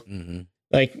incredible. Mm-hmm.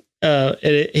 Like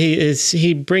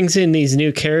he brings in these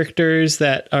new characters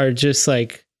that are just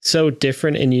like so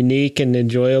different and unique and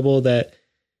enjoyable that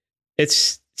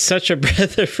it's such a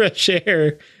breath of fresh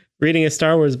air reading a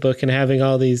Star Wars book and having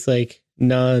all these like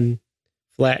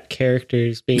non-flat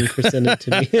characters being presented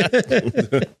to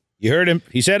me. You heard him.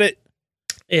 He said it.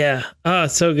 Yeah. Oh,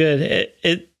 so good.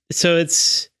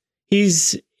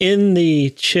 He's in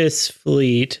the Chiss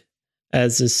fleet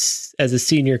as a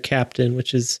senior captain,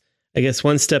 which is, I guess,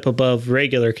 one step above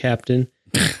regular captain.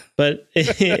 But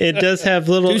it does have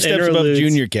little 2 steps interludes. above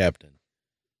junior captain.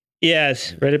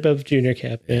 Yes, right above junior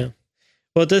captain. Yeah.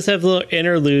 Well, it does have little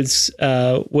interludes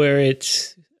where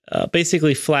it's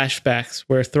basically flashbacks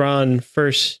where Thrawn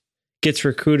first gets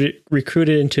recruited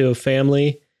into a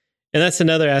family. And that's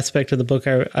another aspect of the book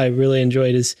I really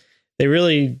enjoyed is they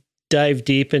really dive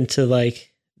deep into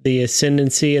like the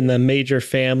ascendancy and the major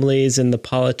families and the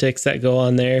politics that go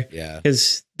on there. Yeah.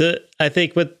 Because I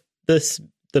think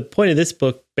the point of this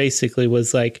book basically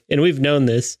was like, and we've known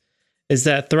this, is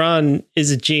that Thrawn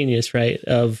is a genius, right?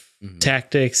 Of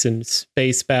tactics and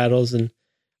space battles and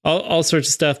all sorts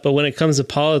of stuff. But when it comes to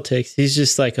politics, he's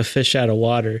just like a fish out of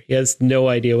water. He has no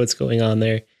idea what's going on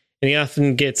there. And he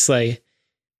often gets like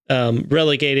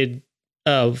relegated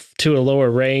to a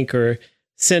lower rank or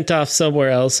sent off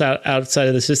somewhere else outside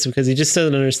of the system because he just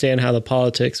doesn't understand how the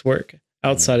politics work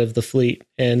outside of the fleet.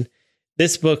 And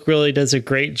this book really does a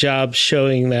great job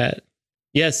showing that,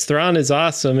 yes, Thrawn is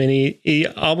awesome. And he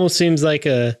almost seems like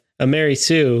a Mary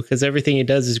Sue because everything he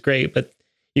does is great, but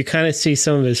you kind of see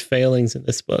some of his failings in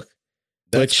this book,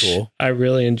 That's which cool. I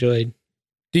really enjoyed.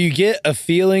 Do you get a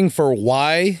feeling for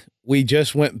why we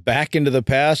just went back into the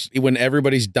past when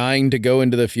everybody's dying to go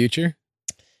into the future?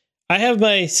 I have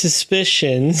my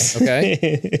suspicions.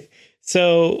 Okay.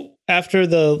 So after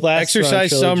the last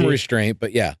Exercise Thrawn some trilogy- restraint,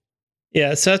 but yeah.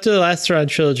 Yeah, so after the last Thrawn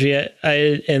trilogy,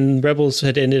 and Rebels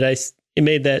had ended, I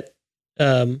made that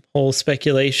whole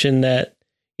speculation that,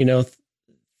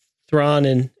 Thrawn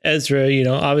and Ezra,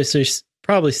 obviously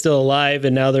probably still alive,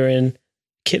 and now they're in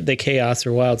the chaos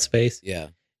or wild space. Yeah.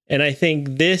 And I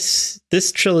think this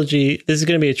trilogy, this is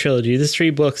going to be a trilogy. These 3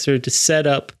 books are to set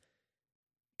up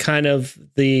kind of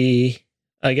the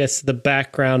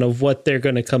background of what they're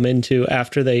going to come into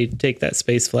after they take that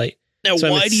space flight. Now,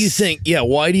 So why do you think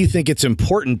it's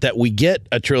important that we get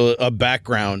a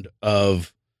background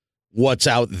of what's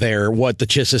out there, what the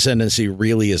Chiss Ascendancy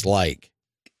really is like?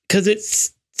 Because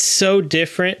it's so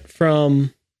different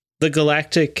from the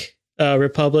Galactic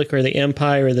Republic or the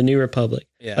Empire or the New Republic.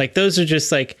 Yeah. Like those are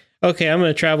just like, okay, I'm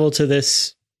going to travel to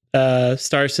this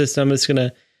star system. I'm just going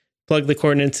to plug the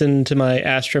coordinates into my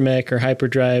astromech or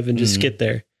hyperdrive and just get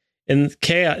there. In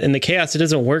the chaos, it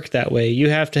doesn't work that way. You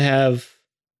have to have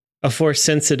a force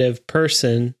sensitive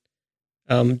person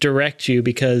direct you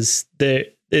because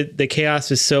the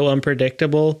chaos is so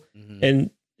unpredictable. And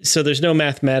so there's no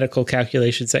mathematical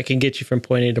calculations that can get you from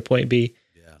point A to point B.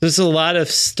 Yeah. There's a lot of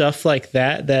stuff like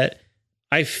that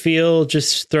I feel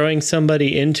just throwing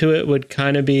somebody into it would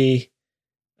kind of be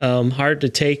hard to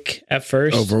take at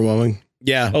first. Overwhelming.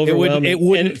 Yeah, Overwhelming. It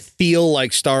wouldn't feel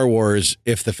like Star Wars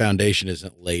if the foundation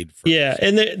isn't laid first. Yeah,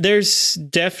 and there's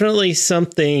definitely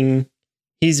something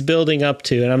he's building up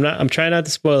to, and I'm trying not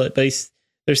to spoil it, but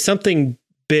there's something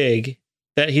big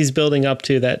that he's building up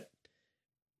to that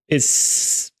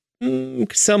is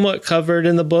somewhat covered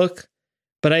in the book,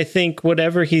 but I think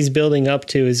whatever he's building up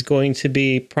to is going to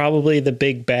be probably the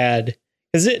big bad.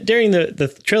 Because during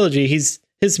the trilogy, his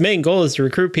main goal is to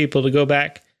recruit people to go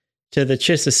back to the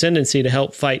Chiss Ascendancy to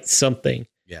help fight something,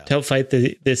 to help fight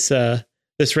this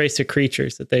race of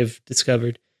creatures that they've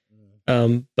discovered.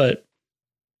 But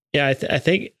yeah, I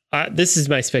think this is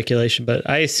my speculation, but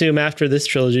I assume after this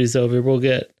trilogy is over, we'll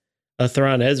get a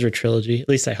Thrawn Ezra trilogy. At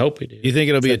least I hope we do. Do you think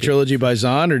it'll be a trilogy by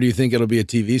Zahn, or do you think it'll be a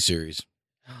TV series?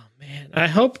 Oh man, I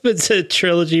hope it's a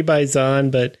trilogy by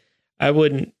Zahn, but I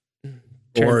wouldn't.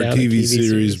 Or a TV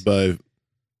series by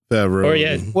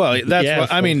Favreau. Or Well,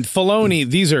 that's I mean, Filoni.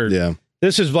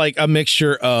 This is like a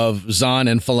mixture of Zahn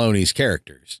and Filoni's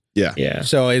characters. Yeah.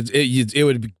 So it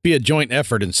would be a joint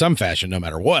effort in some fashion, no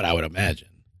matter what, I would imagine.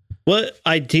 What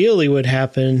ideally would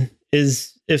happen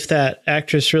is if that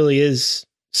actress really is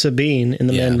Sabine in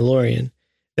The Mandalorian,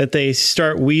 that they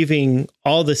start weaving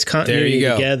all this continuity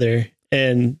together,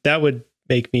 and that would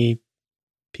make me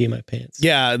pee my pants.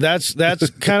 Yeah, that's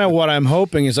kind of what I'm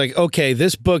hoping is like, okay,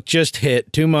 this book just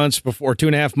hit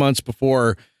 2.5 months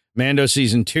before Mando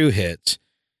season 2 hits.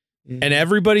 and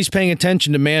everybody's paying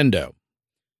attention to Mando.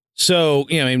 So,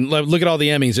 I mean, look at all the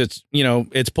Emmys. It's,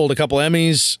 it's pulled a couple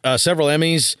Emmys, several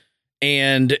Emmys,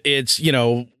 and it's,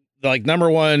 like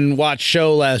 #1 watch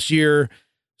show last year.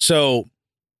 So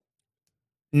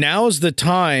now's the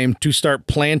time to start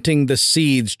planting the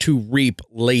seeds to reap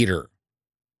later.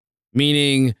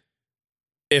 Meaning,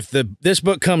 if this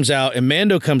book comes out and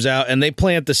Mando comes out and they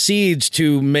plant the seeds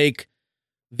to make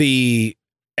the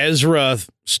Ezra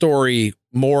story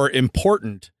more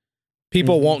important,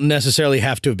 people won't necessarily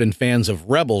have to have been fans of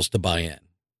Rebels to buy in.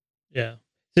 Yeah.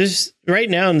 There's right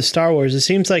now in the Star Wars, it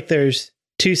seems like there's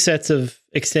 2 sets of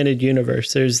extended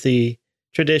universe. There's the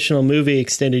traditional movie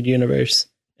extended universe,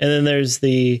 and then there's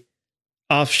the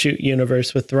offshoot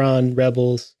universe with Thrawn,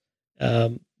 Rebels,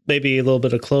 maybe a little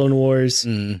bit of Clone Wars,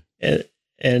 and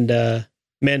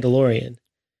Mandalorian.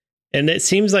 And it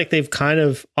seems like they've kind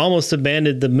of almost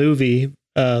abandoned the movie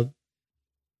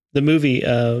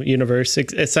universe,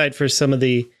 aside for some of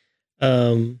the,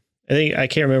 I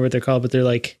can't remember what they're called, but they're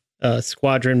like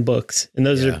Squadron books. And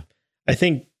those are, I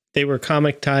think they were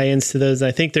comic tie-ins to those. And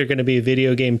I think they're going to be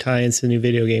video game tie-ins to the new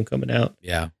video game coming out.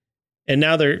 Yeah. And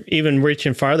now they're even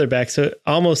reaching farther back. So it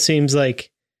almost seems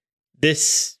like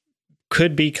this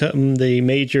could become the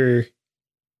major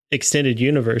extended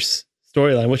universe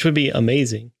storyline, which would be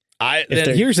amazing.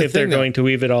 Here's the thing, they're going to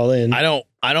weave it all in. I don't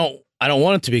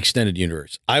want it to be extended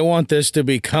universe. I want this to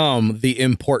become the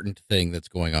important thing that's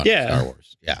going on in Star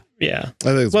Wars. Yeah.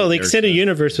 I think the extended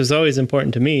universe was always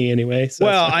important to me anyway. So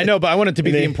I know, but I want it to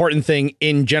be the important thing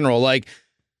in general. Like,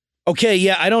 okay,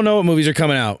 I don't know what movies are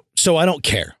coming out, so I don't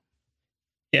care.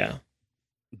 Yeah.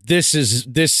 This is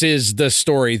the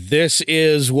story. This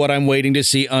is what I'm waiting to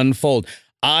see unfold.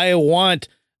 I want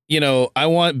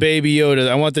Baby Yoda.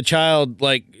 I want the child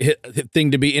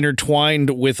thing to be intertwined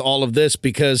with all of this,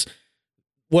 because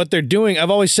what they're doing,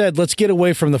 I've always said, let's get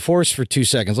away from the Force for 2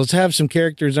 seconds. Let's have some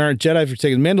characters that aren't Jedi for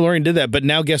seconds. Mandalorian did that, but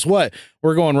now guess what?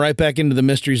 We're going right back into the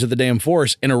mysteries of the damn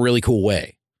Force in a really cool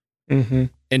way, and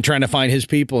trying to find his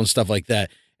people and stuff like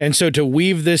that. And so to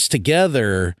weave this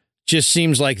together just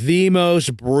seems like the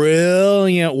most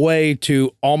brilliant way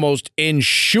to almost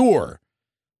ensure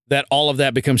that all of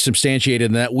that becomes substantiated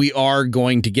and that we are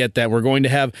going to get that. We're going to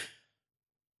have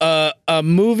a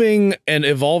moving and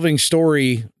evolving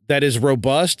story that is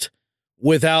robust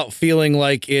without feeling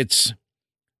like it's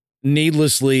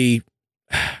needlessly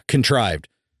contrived.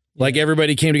 Like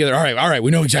everybody came together. All right,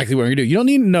 we know exactly what we're going to do. You don't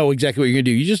need to know exactly what you're going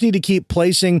to do. You just need to keep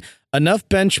placing enough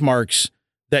benchmarks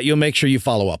that you'll make sure you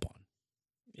follow up on.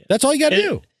 Yeah. That's all you got to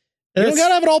do. You don't got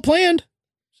to have it all planned.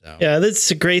 So. Yeah,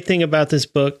 that's a great thing about this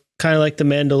book. Kind of like the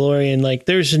Mandalorian, like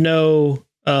there's no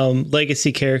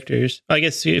legacy characters. I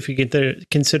guess if you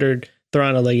consider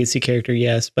Thrawn a legacy character,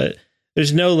 yes, but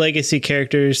there's no legacy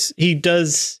characters. There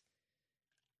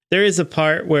is a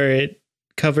part where it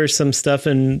covers some stuff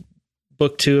in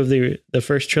book 2 of the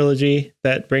first trilogy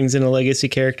that brings in a legacy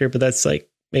character, but that's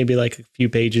maybe a few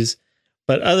pages.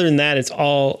 But other than that, it's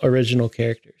all original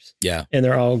characters. Yeah. And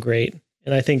they're all great.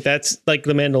 And I think that's like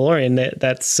the Mandalorian,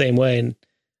 that's the same way. And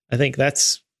I think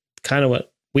that's kind of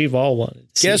what we've all wanted.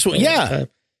 Guess what? Yeah.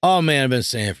 Oh man, I've been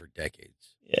saying it for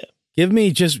decades. Yeah. Give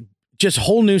me just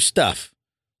whole new stuff.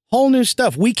 Whole new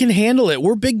stuff. We can handle it.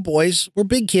 We're big boys. We're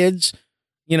big kids.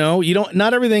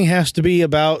 Not everything has to be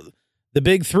about the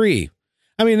big 3.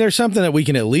 I mean, there's something that we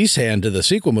can at least hand to the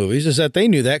sequel movies is that they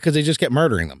knew that because they just kept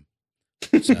murdering them.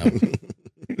 So.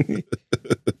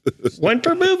 One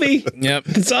per movie. Yep.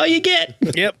 That's all you get.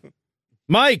 Yep.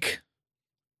 Mike.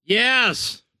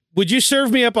 Yes. Would you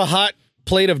serve me up a hot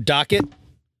plate of docket?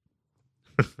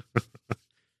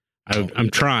 I'm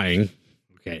trying.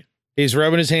 Okay. He's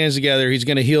rubbing his hands together. He's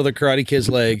going to heal the Karate Kid's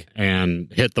leg.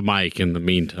 And hit the mic in the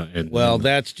meantime. Well,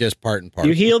 that's just part and parcel.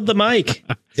 You healed the mic.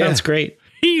 Sounds great.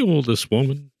 Heal this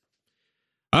woman.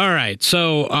 All right.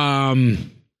 So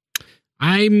I'm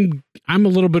a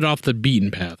little bit off the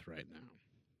beaten path right now.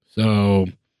 So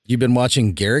you've been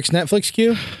watching Garrick's Netflix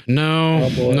queue? No,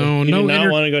 no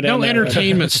want to go down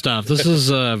entertainment stuff. This is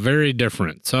very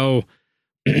different. So,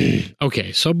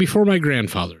 okay. So before my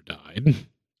grandfather died.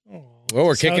 Well,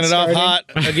 we're kicking it off hot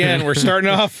again. We're starting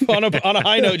off on a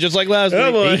high note, just like last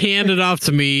week. He handed off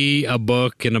to me a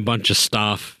book and a bunch of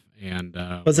stuff. And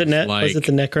was it the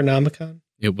Necronomicon?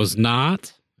 It was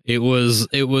not. It was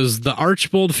the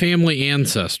Archbold family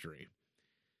ancestry.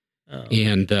 Oh.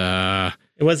 And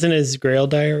it wasn't his Grail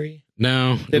diary.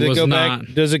 No, Did it go not.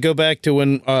 Back? Does it go back to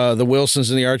when the Wilsons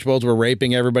and the Archbolds were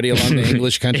raping everybody along the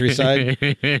English countryside?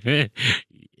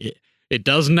 It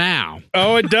does now.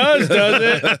 Oh, it does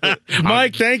it?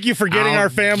 Mike, thank you for getting our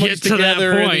families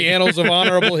together in the annals of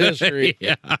honorable history.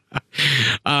 Yeah.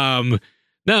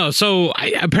 No, so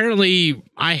apparently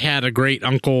I had a great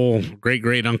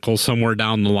great uncle somewhere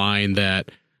down the line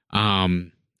that, I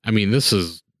mean, this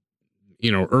is,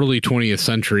 early 20th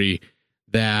century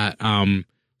that,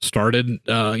 started,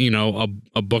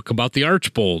 a book about the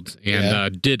Archbolds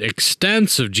and did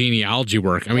extensive genealogy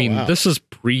work. I mean, this is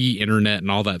pre-internet and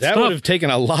all that stuff. That would have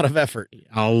taken a lot of effort.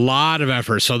 A lot of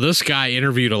effort. So this guy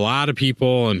interviewed a lot of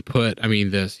people and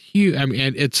this huge, and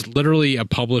it's literally a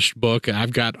published book.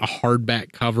 I've got a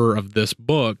hardback cover of this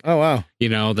book. Oh, wow.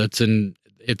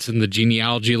 It's in the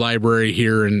genealogy library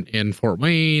here in Fort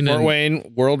Wayne. Fort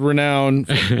Wayne, world-renowned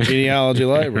genealogy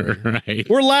library. Right.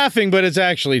 We're laughing, but it's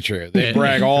actually true. They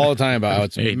brag all the time about how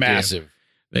it's massive.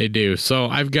 They do. So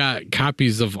I've got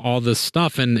copies of all this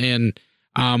stuff, and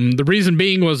the reason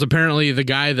being was apparently the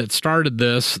guy that started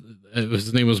this,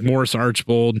 his name was Morris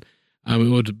Archbold. It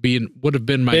would have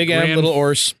been my big M, little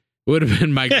Orse. Would have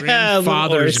been my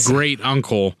grandfather's great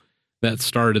uncle that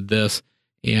started this,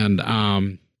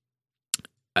 and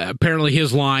apparently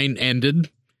his line ended.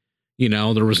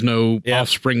 There was no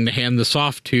offspring to hand this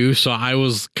off to, so I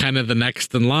was kind of the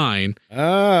next in line.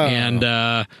 Oh.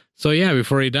 And so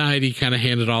before he died, he kind of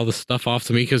handed all this stuff off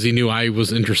to me because he knew I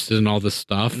was interested in all this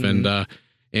stuff and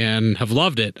have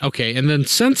loved it. Okay, and then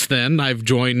since then, I've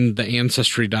joined the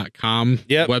Ancestry.com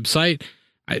website.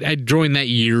 I joined that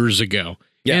years ago.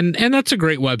 Yep. And that's a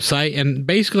great website. And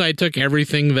basically, I took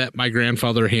everything that my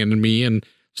grandfather handed me and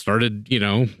started,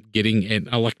 getting an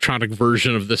electronic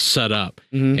version of this set up.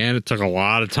 Mm-hmm. And it took a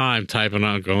lot of time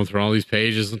going through all these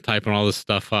pages and typing all this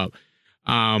stuff up.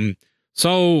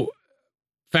 So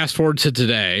fast forward to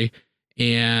today,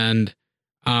 and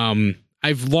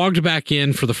I've logged back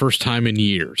in for the first time in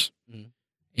years.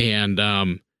 Mm-hmm.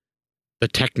 And the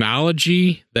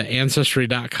technology that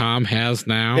Ancestry.com has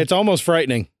now, it's almost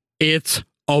frightening. It's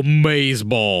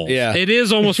amazeballs. Yeah. It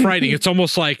is almost frightening. It's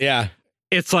almost like,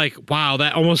 it's like, wow,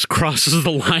 that almost crosses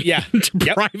the line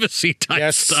into privacy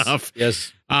type stuff.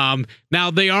 Yes.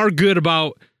 Now they are good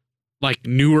about like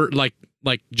newer, like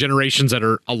generations that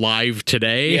are alive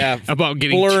today. Yeah. About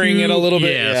getting blurring it a little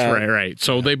bit. Yes, right.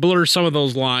 So they blur some of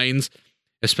those lines,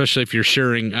 especially if you're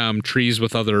sharing trees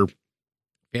with other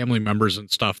family members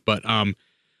and stuff. But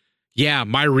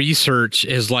my research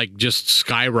is like just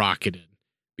skyrocketed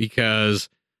because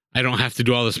I don't have to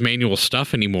do all this manual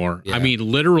stuff anymore. Yeah. I mean,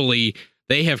 literally,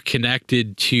 they have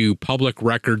connected to public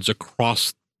records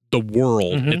across the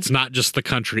world. Mm-hmm. It's not just the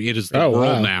country. It is the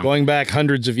world now. Going back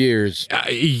hundreds of years.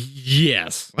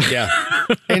 Yes. Yeah.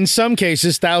 In some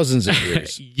cases, thousands of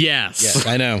years. Yes,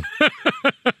 I know.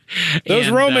 Those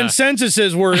Roman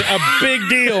censuses were a big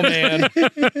deal, man.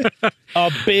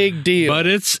 A big deal. But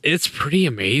it's pretty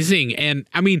amazing. And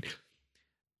I mean,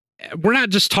 we're not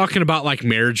just talking about like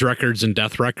marriage records and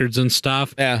death records and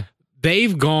stuff. Yeah.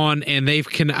 They've gone and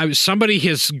somebody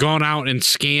has gone out and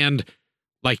scanned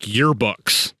like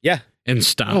yearbooks. Yeah. And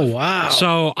stuff. Oh, wow.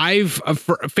 So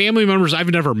for family members I've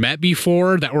never met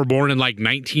before that were born in like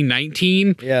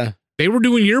 1919. Yeah. They were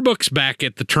doing yearbooks back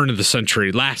at the turn of the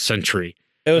century, last century.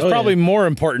 It was probably more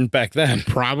important back then.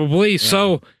 Probably. Yeah.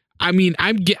 So, I mean,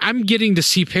 I'm getting to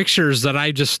see pictures that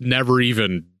I just never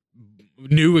even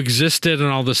knew existed and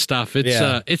all this stuff.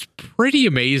 It's pretty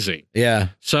amazing. Yeah.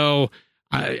 So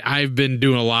I've been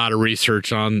doing a lot of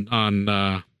research on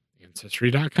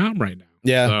Ancestry.com right now.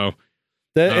 Yeah. So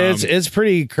it's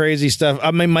pretty crazy stuff.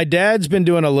 I mean, my dad's been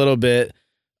doing a little bit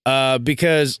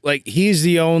because like he's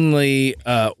the only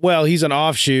he's an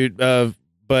offshoot of,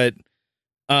 but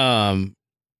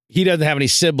he doesn't have any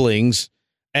siblings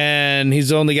and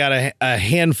he's only got a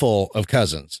handful of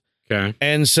cousins. Okay.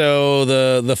 And so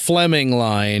the Fleming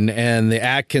line and the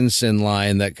Atkinson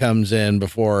line that comes in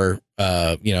before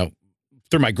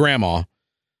through my grandma,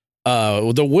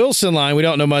 the Wilson line we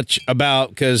don't know much about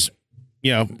because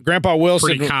Grandpa Wilson,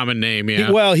 pretty common name.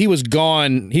 Yeah. He was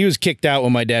gone. He was kicked out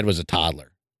when my dad was a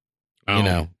toddler.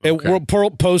 Oh,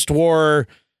 Post-war,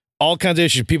 all kinds of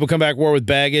issues. People come back war with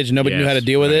baggage. Nobody knew how to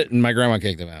deal with it, and my grandma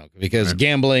kicked him out because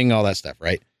gambling, all that stuff,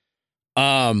 right?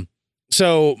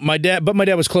 So my dad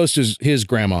was close to his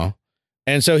grandma,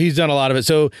 and so he's done a lot of it.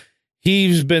 So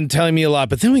he's been telling me a lot.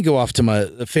 But then we go off to my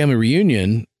family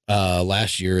reunion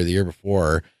last year or the year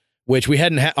before, which we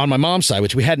hadn't had on my mom's side,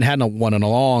 which we hadn't had one in a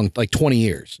long, like 20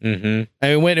 years. Mm-hmm.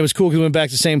 And we went, it was cool because we went back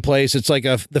to the same place. It's like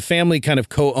the family kind of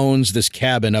co-owns this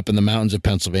cabin up in the mountains of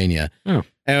Pennsylvania. Oh.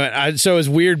 And so it was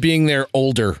weird being there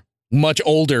much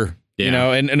older,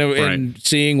 and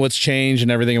seeing what's changed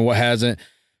and everything and what hasn't.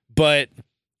 But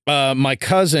my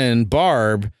cousin,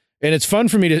 Barb, and it's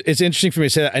interesting for me to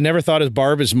say that. I never thought of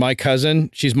Barb as my cousin.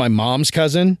 She's my mom's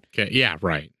cousin. Okay. Yeah,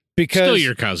 right. Because still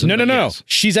your cousin. No. Yes.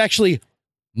 She's actually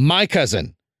my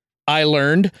cousin. I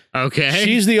learned. Okay.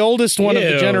 She's the oldest one of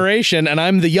the Ew. generation, and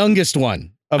I'm the youngest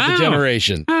one of the Oh.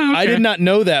 generation. Oh, okay. I did not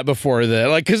know that before that.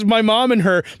 Like, because my mom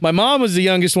was the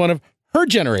youngest one of her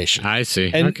generation. I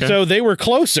see. And okay. so they were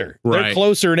closer. They're Right.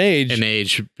 closer in age. in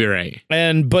age, you're right.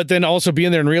 But then also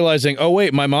being there and realizing, oh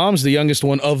wait, my mom's the youngest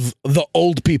one of the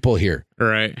old people here.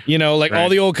 Right. You know, like all Right.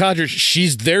 the old codgers,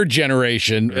 she's their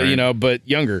generation, Right. but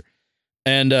younger.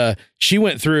 And she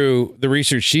went through the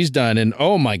research she's done, and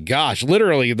oh my gosh,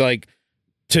 literally like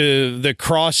to the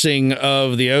crossing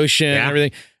of the ocean and Yeah.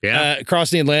 everything, Yeah. across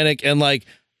the Atlantic, and like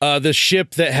the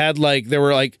ship that had like there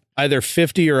were like either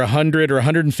 50 or 100 or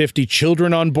 150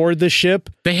 children on board the ship,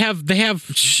 They have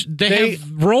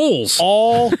roles.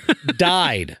 all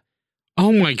died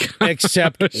Oh my god.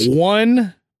 except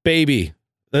one baby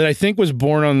that I think was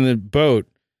born on the boat.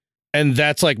 And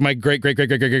that's like my great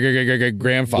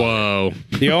grandfather. Whoa.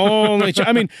 The only,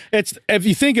 I mean, it's if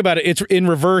you think about it, it's in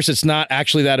reverse. It's not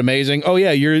actually that amazing. Oh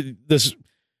yeah,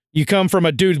 you come from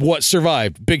a dude what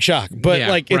survived, big shock. But Yeah,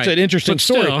 like it's right. an interesting But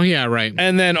story. still, yeah, right.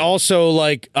 And then also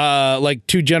like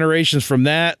 2 generations from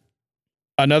that,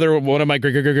 another one of my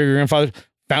great grandfathers,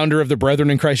 founder of the Brethren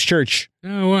in Christ Church.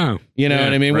 Oh wow. You know Yeah,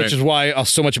 what I mean? right. Which is why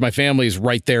so much of my family is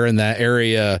right there in that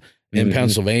area in Mhm.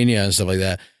 Pennsylvania and stuff like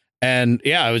that. And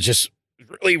yeah, it was just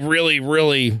really, really,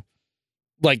 really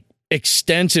like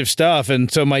extensive stuff. And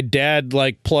so my dad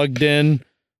like plugged in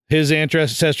his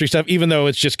ancestry stuff, even though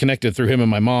it's just connected through him and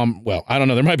my mom. Well, I don't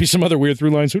know. There might be some other weird through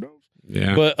lines. Who knows?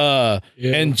 Yeah. But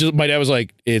Yeah. and just, my dad was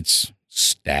like, it's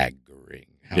staggering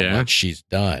how Yeah. much she's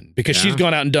done because Yeah. she's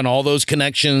gone out and done all those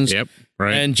connections. Yep.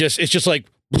 Right. And it's just like,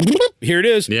 here it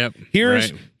is. Yep.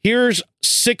 Here's right. here's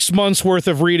 6 months worth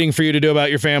of reading for you to do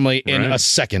about your family in Right. a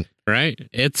second. Right.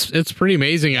 It's pretty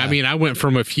amazing. I mean, I went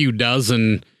from a few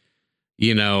dozen,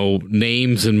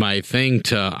 names in my thing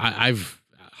to I've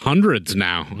hundreds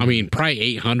now. I mean, probably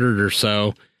 800 or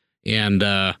so. And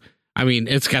I mean,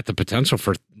 it's got the potential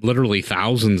for literally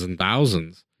thousands and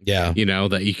thousands, Yeah.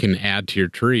 that you can add to your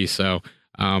tree. So,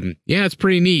 yeah, it's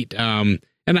pretty neat. And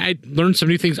I learned some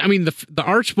new things. I mean, the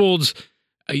Archbolds,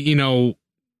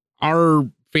 our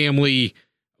family,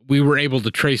 we were able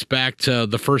to trace back to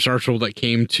the first Archbold that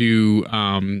came to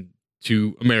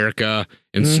America,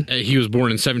 and he was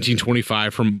born in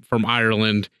 1725 from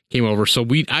Ireland. Came over, so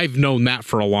I've known that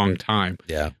for a long time.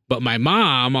 Yeah. But my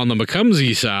mom on the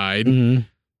Macumsey side,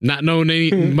 not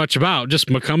knowing much about, just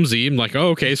Macumsey. I'm like, oh,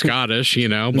 okay, Scottish,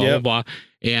 blah blah blah,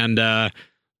 and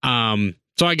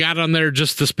so I got on there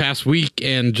just this past week,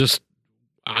 and just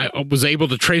I was able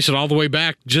to trace it all the way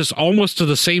back, just almost to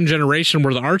the same generation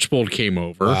where the Archbold came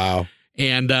over. Wow.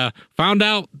 And found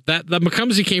out that the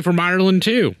Macumsey came from Ireland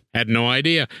too. Had no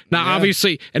idea. Now,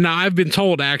 obviously, and now I've been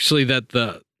told actually that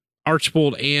the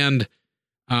Archbold and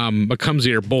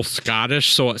Macumsey are both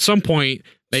Scottish. So at some point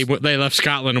they left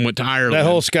Scotland and went to Ireland. That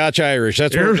whole Scotch Irish.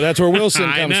 That's where Wilson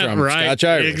I comes know, from. right? Scotch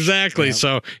Irish. Exactly. Yeah.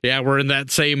 So yeah, we're in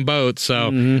that same boat.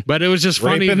 So, but it was just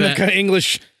funny Raping that the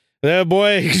English. That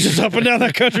boy, he's just up and down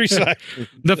that countryside.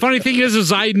 the funny thing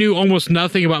is I knew almost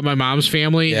nothing about my mom's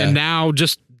family, and now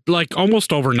just like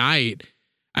almost overnight,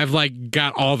 I've like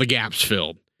got all the gaps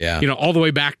filled. Yeah. All the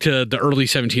way back to the early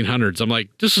 1700s. I'm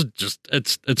like, this is just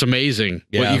it's amazing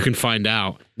what you can find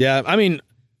out. Yeah, I mean,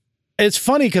 it's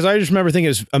funny because I just remember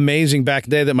thinking it's amazing back in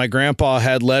the day that my grandpa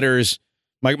had letters.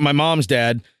 My mom's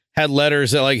dad had letters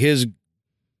that like his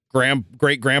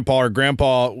great grandpa or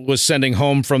grandpa was sending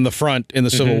home from the front in the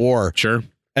Civil War. Sure.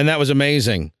 And that was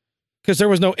amazing because there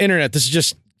was no internet. This is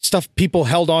just stuff people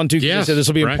held on to because they said this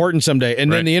will be important someday. And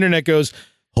then the internet goes,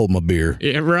 hold my beer.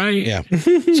 Yeah, right. Yeah.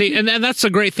 See, and that's the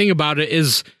great thing about it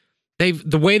is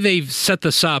the way they've set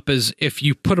this up is if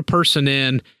you put a person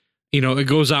in, it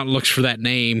goes out and looks for that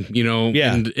name,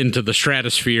 into the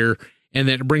stratosphere, and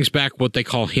then it brings back what they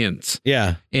call hints.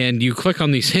 Yeah. And you click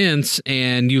on these hints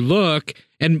and you look,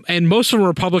 and most of them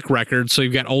are public records. So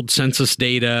you've got old census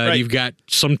data, you've got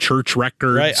some church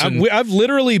records. Right. And, I've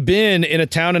literally been in a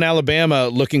town in Alabama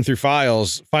looking through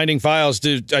files, finding files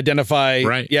to identify.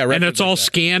 right. Yeah. And it's all that.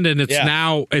 scanned, and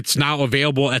it's now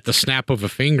available at the snap of a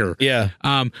finger. Yeah.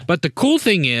 But the cool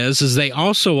thing is they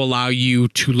also allow you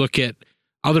to look at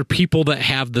other people that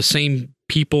have the same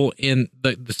people in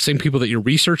the same people that you're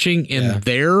researching in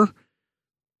their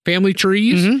family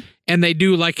trees. And they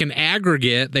do like an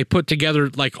aggregate. They put together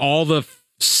like all the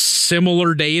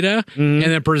similar data and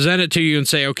then present it to you and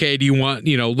say, okay, do you want,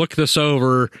 look this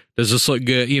over. Does this look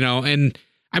good? And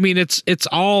I mean, it's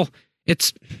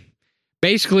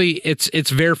basically it's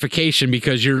verification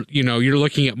because you're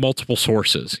looking at multiple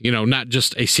sources, not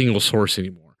just a single source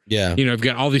anymore. Yeah. You've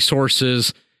got all these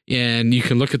sources and you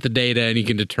can look at the data and you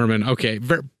can determine, okay,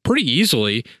 pretty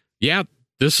easily. Yeah.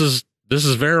 this is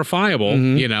verifiable,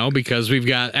 Mhm. you know, because we've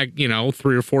got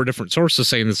 3 or 4 different sources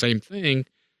saying the same thing.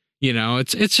 You know,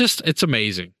 it's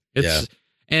amazing.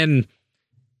 And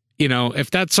you know, if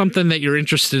that's something that you're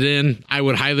interested in, I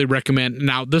would highly recommend.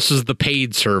 Now, this is the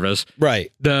paid service.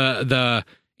 Right. The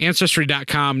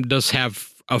Ancestry.com does have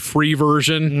a free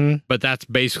version, but that's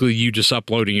basically you just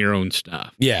uploading your own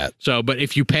stuff. Yeah. So, but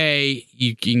if you pay,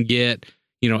 you can get,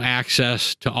 you know,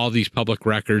 access to all these public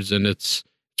records, and it's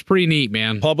pretty neat,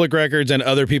 man. Public records and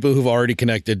other people who've already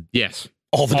connected Yes.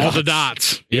 all the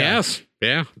dots. Yeah. Yes.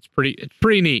 Yeah. It's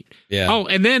pretty neat. Yeah. Oh,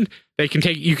 and then you can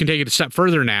take it a step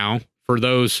further now. For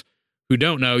those who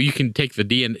don't know, you can take the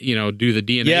DNA, you know, do the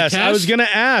DNA Yes, test. I was going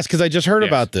to ask because I just heard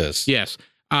about this. Yes.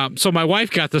 So my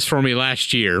wife got this for me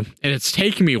last year, and it's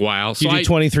taken me a while. So You do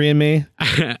 23andMe?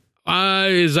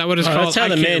 Is that what it's called? That's how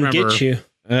the man gets you.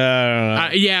 I don't know.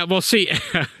 Yeah, well, see,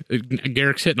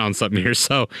 Garrick's hitting on something here.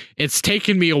 So it's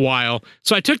taken me a while.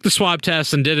 So I took the swab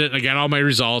test and did it. I got all my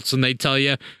results, and they tell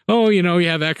you, oh, you know, you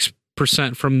have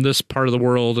X% from this part of the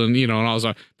world, and you know, and I was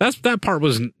like, that part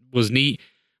was neat.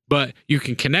 But you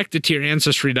can connect it to your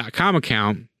Ancestry.com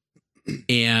account,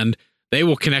 and they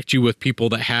will connect you with people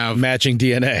that have matching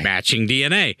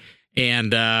DNA.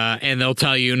 And they'll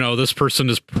tell you, no, this person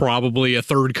is probably a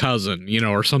third cousin, you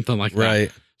know, or something like that.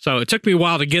 Right. So it took me a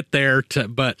while to get there,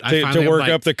 but I To finally work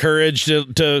up the courage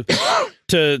to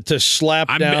slap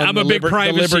down I'm a big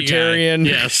privacy the libertarian. guy.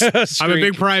 Yes, I'm a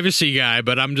big privacy guy,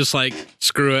 but I'm just like,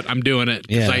 screw it, I'm doing it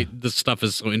because this stuff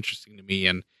is so interesting to me,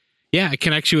 and yeah, it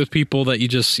connects you with people that you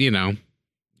just, you know,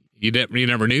 you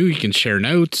never knew. You can share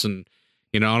notes and,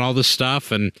 you know, and all this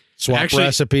stuff, and swap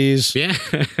recipes. Yeah.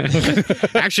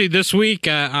 Actually, this week,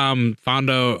 found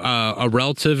a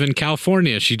relative in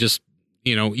California. She just,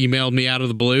 you know, emailed me out of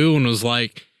the blue and was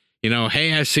like, you know,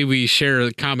 hey, I see we share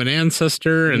a common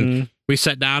ancestor, and we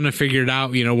sat down and figured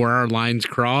out, you know, where our lines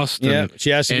crossed. Yeah.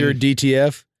 She asked if you're a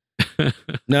DTF.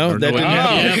 No, that didn't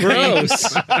happen.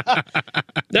 Gross.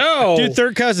 No. Dude,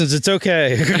 third cousins. It's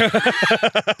okay.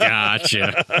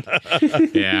 Gotcha.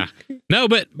 Yeah. No,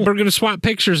 but we're going to swap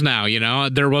pictures now. You know,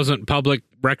 there wasn't public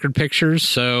record pictures.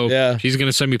 So she's going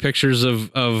to send me pictures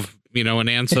of, you know, an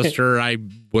ancestor I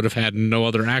would have had no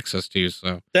other access to.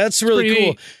 So that's really cool.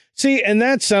 neat. See, and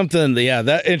that's something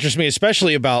that interests me,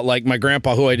 especially about like my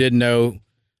grandpa, who I didn't know.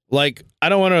 Like, I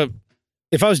don't want to,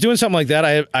 if I was doing something like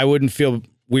that, I wouldn't feel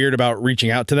weird about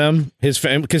reaching out to them, his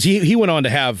family, because he went on to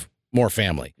have more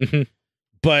family.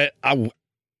 But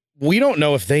we don't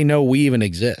know if they know we even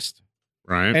exist.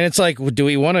 Right. And it's like, do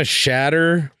we want to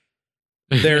shatter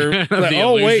their, like,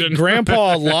 oh, illusion. wait,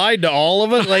 grandpa lied to all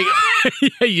of us? Like,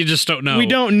 yeah, you just don't know. we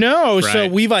don't know. Right. So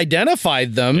we've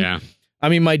identified them. Yeah. I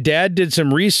mean, my dad did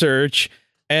some research,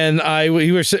 and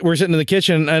we're sitting in the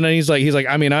kitchen, and he's like,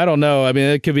 I mean, I don't know. I mean,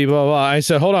 it could be blah, blah. I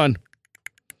said, hold on.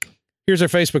 Here's their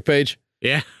Facebook page.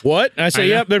 Yeah. What? And I say,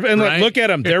 yep. And right. look at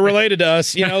them. They're related to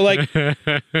us. You know, like,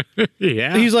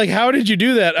 yeah. He's like, how did you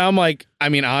do that? I'm like, I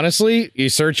mean, honestly, you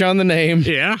search on the name.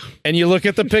 Yeah. And you look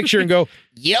at the picture and go,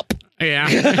 yep. Yeah.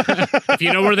 If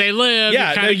you know where they live, you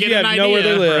kind of get an idea. Know where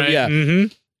they live. Right? Yeah. Mm-hmm.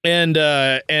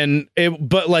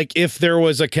 But like, if there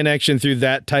was a connection through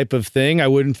that type of thing, I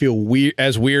wouldn't feel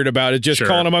weird about it. Just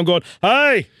calling him, I'm going,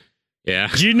 hey. Yeah.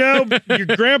 Do you know your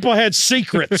grandpa had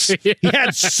secrets? He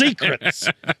had secrets.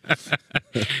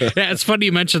 Yeah, it's funny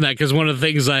you mentioned that, because one of the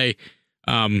things I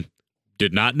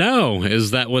did not know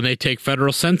is that when they take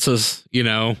federal census, you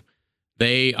know,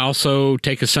 they also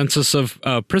take a census of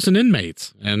prison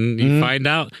inmates, and you find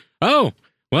out, oh,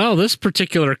 well, this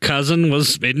particular cousin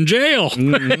was in jail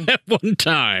at one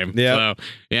time. Yeah. So,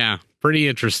 yeah, pretty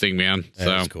interesting, man.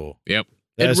 That's so cool. Yep.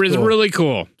 That's It was cool. really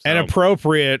cool. And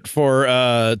appropriate for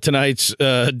tonight's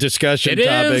discussion It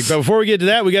topic. is. But before we get to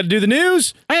that, we got to do the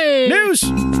news. Hey! News!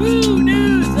 Woo,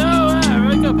 news. Oh,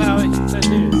 wake up, Howie. That's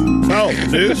news. Oh,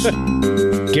 news.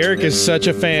 Garrick is such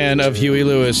a fan of Huey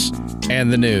Lewis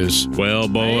and the news. Well,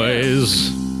 boys.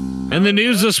 And the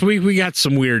news this week, we got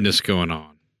some weirdness going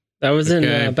on. That was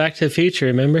in Back to the Future,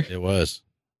 remember? It was.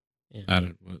 I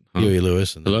don't, huh? Huey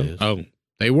Lewis and the Hello? news. Oh,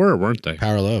 they were, weren't they?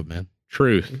 Power of Love, man.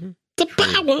 Truth. The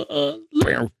power of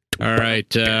love. All right.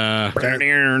 Gina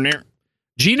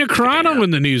Carano in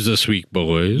the news this week,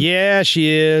 boys. Yeah, she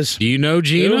is. Do you know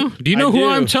Gina? Who? Do you know I who do.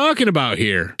 I'm talking about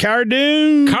here? Cara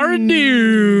Dune. Cara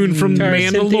Dune from Cara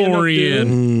Cynthia Mandalorian.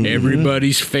 Dune.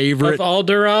 Everybody's favorite Of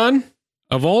Alderaan.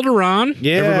 of Alderaan.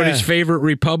 Yeah. Everybody's favorite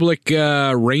Republic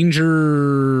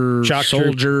Ranger, Shock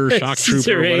soldier, shock She's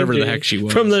a trooper, whatever the ranger heck she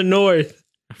was. From the north.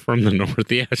 From the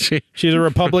north, yeah. She's a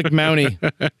Republic Mountie.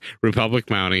 Republic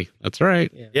Mountie. That's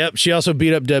right. Yep. She also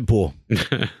beat up Deadpool.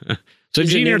 So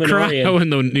She's a Gina Numenorian. Carano in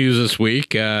the news this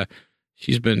week.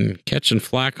 she's been catching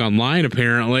flack online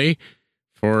apparently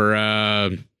for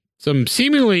some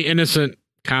seemingly innocent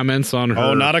comments on her.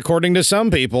 Oh, not according to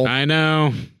some people. I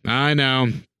know.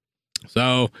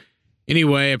 So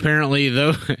anyway, apparently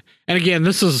though, and again,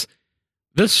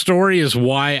 this story is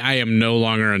why I am no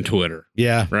longer on Twitter.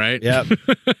 Yeah. Right. Yep.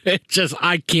 It just,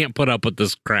 I can't put up with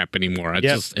this crap anymore.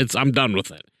 I'm done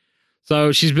with it.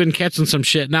 So she's been catching some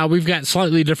shit. Now we've got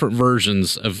slightly different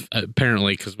versions of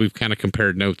apparently, because we've kind of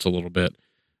compared notes a little bit.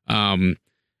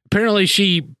 Apparently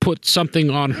she put something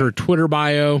on her Twitter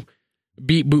bio,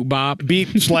 beep boop bop,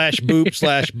 Beep slash boop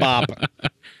slash bop.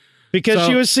 Because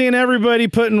she was seeing everybody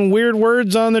putting weird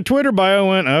words on their Twitter bio,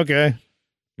 went, okay.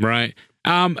 Right.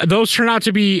 Those turn out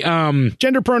to be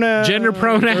gender pronouns. Or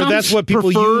that's what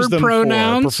people use them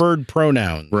for. Preferred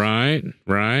pronouns.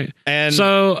 Right. And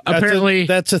so apparently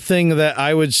that's a thing that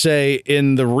I would say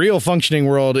in the real functioning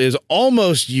world is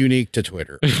almost unique to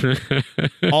Twitter.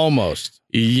 Almost.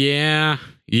 Yeah.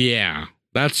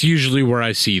 That's usually where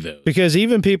I see those. Because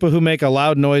even people who make a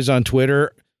loud noise on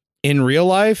Twitter in real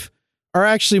life are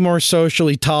actually more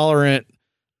socially tolerant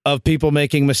of people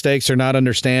making mistakes or not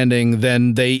understanding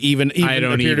than they even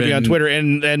appear to be on Twitter,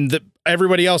 and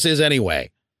everybody else is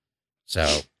anyway.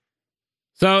 So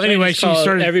anyway, she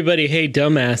started everybody, hey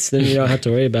dumbass, then you don't have to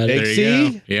worry about it.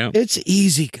 See, yeah, it's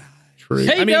easy, guys. True.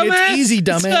 Hey, it's easy,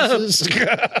 dumbasses.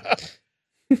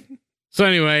 So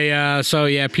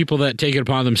anyway, people that take it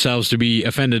upon themselves to be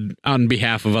offended on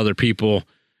behalf of other people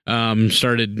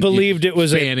believed it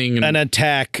was an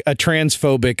attack, a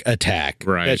transphobic attack,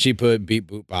 right? That she put beep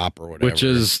boop bop or whatever,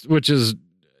 which is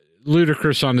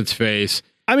ludicrous on its face.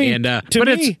 I mean, to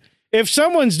me, if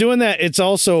someone's doing that, it's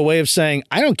also a way of saying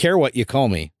I don't care what you call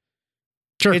me.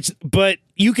 Sure, but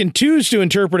you can choose to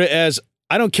interpret it as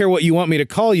I don't care what you want me to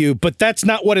call you, but that's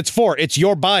not what it's for. It's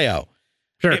your bio.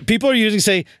 Sure, people are using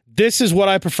say this is what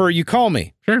I prefer you call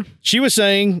me. Sure, she was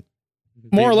saying.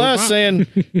 More or less saying,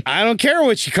 I don't care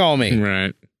what you call me.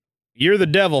 Right. You're the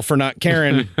devil for not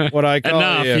caring what I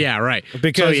call you. Yeah, right.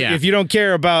 Because if you don't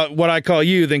care about what I call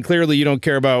you, then clearly you don't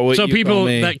care about what you call me. So people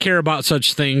that care about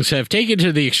such things have taken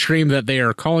to the extreme that they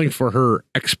are calling for her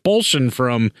expulsion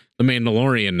from The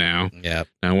Mandalorian now. Yeah.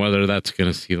 Now, whether that's going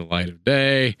to see the light of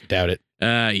day. Doubt it.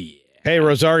 Yeah. Hey,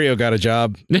 Rosario got a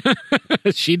job.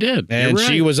 She did. And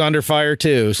she was under fire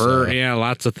too. Yeah,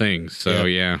 lots of things. So,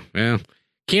 yeah.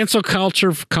 Cancel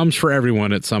culture comes for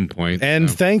everyone at some point. And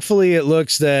thankfully it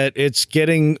looks that it's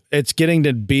getting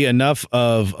to be enough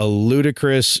of a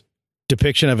ludicrous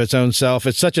depiction of its own self.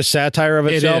 It's such a satire of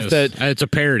itself that it's a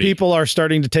parody. People are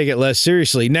starting to take it less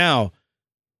seriously. Now,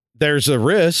 there's a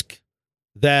risk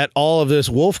that all of this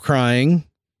wolf crying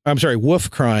is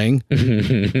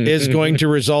going to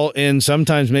result in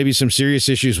sometimes maybe some serious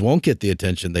issues won't get the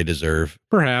attention they deserve.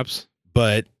 Perhaps.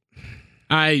 But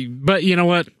you know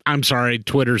what? I'm sorry.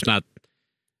 Twitter's not.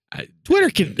 Twitter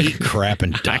can eat crap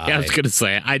and die. I was going to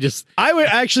say, I would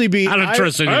actually be. I don't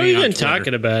trust anything. Are we even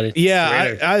talking about it?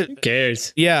 Yeah. Who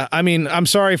cares? Yeah. I mean, I'm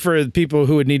sorry for people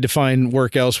who would need to find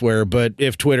work elsewhere, but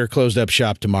if Twitter closed up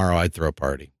shop tomorrow, I'd throw a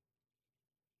party.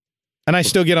 And I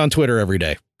still get on Twitter every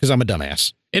day because I'm a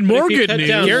dumbass. And more good news.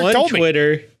 If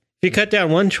you cut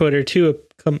down one Twitter, two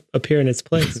appear in its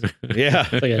place. Yeah.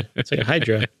 It's like a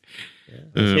Hydra.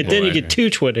 And then you get two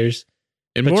Twitters.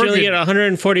 And but you only get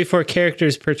 144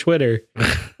 characters per Twitter.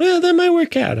 Well, that might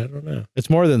work out. I don't know. It's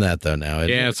more than that, though, now.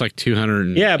 Yeah, it's like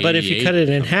 200. Yeah, but if you cut it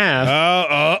in half.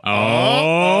 Yeah.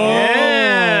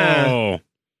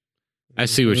 I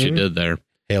see what you did there.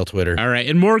 Hail Twitter. All right.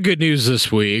 And more good news this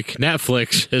week.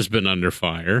 Netflix has been under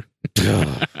fire.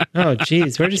 Oh,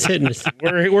 geez. We're just hitting this.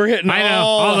 We're hitting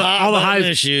all the high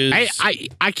issues.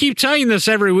 I keep telling you this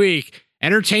every week.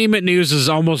 Entertainment news is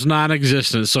almost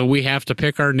non-existent, so we have to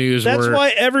pick our news. That's why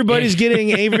everybody's getting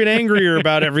even angrier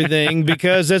about everything,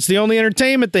 because that's the only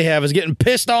entertainment they have is getting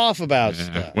pissed off about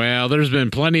stuff. Well, there's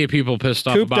been plenty of people pissed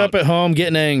off cooped up at home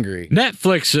getting angry.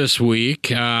 Netflix this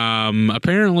week.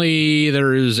 Apparently,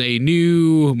 there is a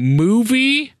new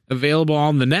movie available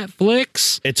on the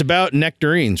Netflix. It's about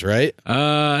nectarines, right?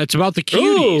 It's about the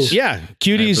Cuties. Ooh. Yeah,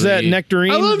 Cuties. That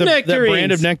nectarine. I love nectarines. That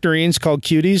brand of nectarines called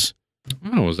Cuties.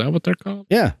 Oh, is that what they're called?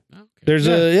 Yeah. Okay. There's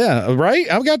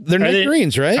right? I've got they're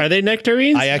nectarines, right? Are they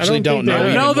nectarines? I actually don't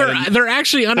know. No, they're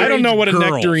actually underage. I don't know what girls. A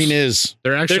nectarine is.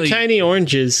 They're tiny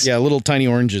oranges. Yeah, little tiny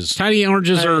oranges. Tiny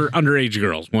oranges are underage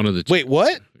girls. One of the two. Wait,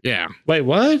 what? Yeah. Wait,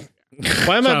 what?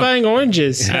 Why am I buying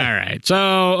oranges? All right.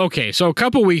 So a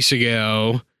couple weeks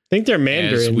ago, I think they're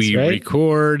mandarins, as we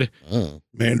record,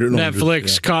 Mandarin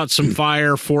Netflix caught some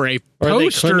fire for a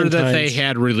poster that they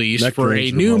had released for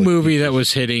a new movie that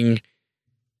was hitting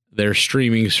their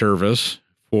streaming service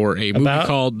for a movie About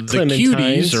called The Clementines.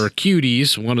 Cuties or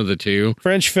Cuties, one of the two.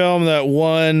 French film that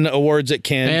won awards at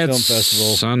Cannes Film It's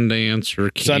Festival. Sundance or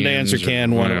Cannes. Sundance or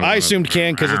Cannes won. I assumed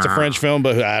Cannes because it's a French film,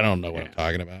 but I don't know what I'm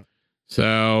talking about.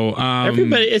 So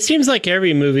Everybody, it seems like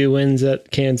every movie wins at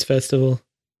Cannes Festival.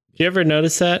 Do you ever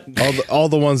notice that? All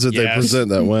the ones that they Yes. present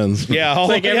that wins. Yeah, It's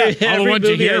like every all the ones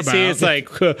you movie hear I see, about. it's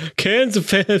like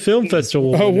Cannes Film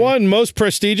Festival. One most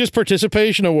prestigious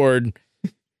participation award.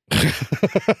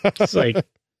 It's like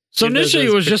So Give those initially,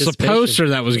 it was just a participation. poster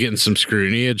that was getting some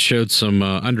scrutiny. It showed some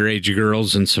underage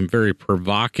girls in some very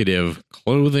provocative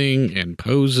clothing and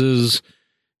poses,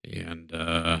 and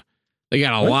they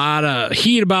got a lot of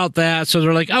heat about that. So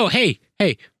they're like, "Oh, hey,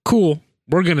 cool,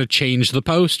 we're gonna change the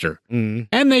poster," Mm-hmm.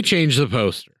 and they changed the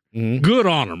poster. Good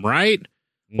on them, right?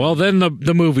 Well, then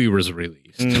the movie was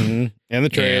released. Mm-hmm. And the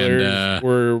trailers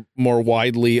were more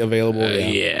widely available.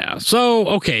 Yeah. So,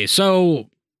 okay. So,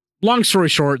 long story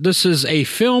short, this is a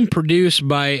film produced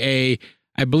by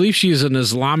I believe she is an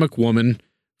Islamic woman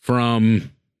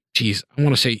from, I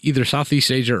want to say either Southeast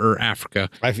Asia or Africa.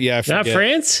 I not forget.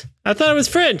 France. I thought it was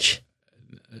French.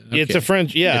 It's a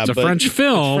French, yeah. It's a but French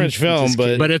film. It's a French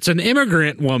film, But it's an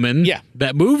immigrant woman Yeah.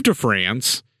 that moved to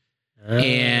France.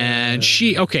 And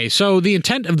so the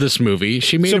intent of this movie,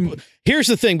 she made So here's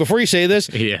the thing. Before you say this,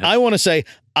 Yeah. I want to say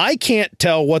I can't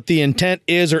tell what the intent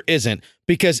is or isn't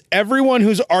because everyone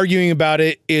who's arguing about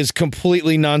it is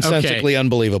completely nonsensically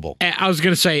unbelievable. I was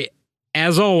going to say,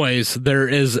 as always, there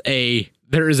is a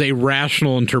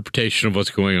rational interpretation of what's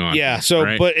going on. Yeah. So,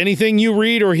 right? but anything you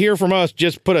read or hear from us,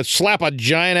 just slap a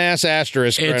giant ass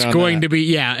asterisk. It's going to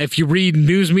be, if you read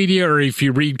news media or if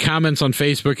you read comments on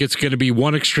Facebook, it's going to be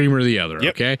one extreme or the other.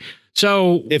 Yep. Okay.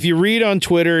 So If you read on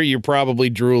Twitter, you're probably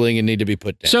drooling and need to be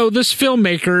put down. So this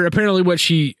filmmaker, apparently what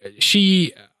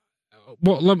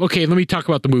let me talk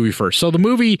about the movie first. So the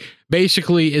movie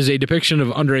basically is a depiction of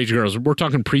underage girls. We're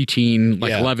talking preteen,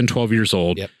 like 11, 12 years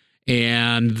old. Yep.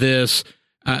 And this,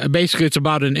 basically it's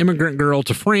about an immigrant girl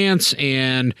to France,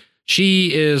 and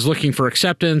she is looking for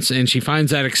acceptance, and she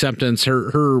finds that acceptance.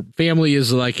 Her family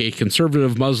is like a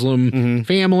conservative Muslim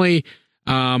family,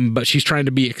 but she's trying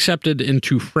to be accepted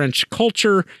into French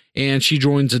culture, and she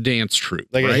joins a dance troupe.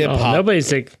 Like a right? hip hop.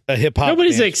 Nobody's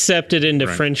Nobody's accepted into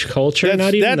French culture.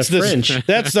 Not even the French.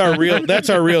 That's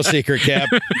our real secret, Cap.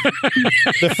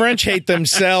 The French hate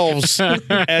themselves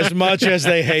as much as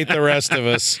they hate the rest of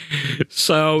us.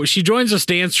 So she joins this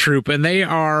dance troupe, and they're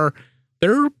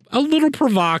a little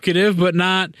provocative, but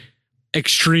not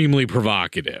extremely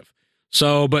provocative.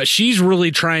 So, but she's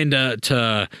really trying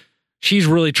to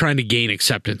gain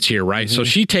acceptance here, right? So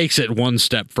she takes it one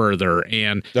step further,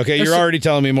 and Okay, you're already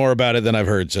telling me more about it than I've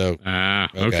heard. So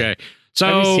okay. So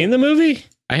Have you seen the movie?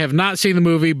 I have not seen the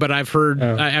movie, but I've heard,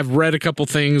 I've read a couple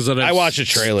things that I watched a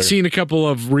trailer. seen a couple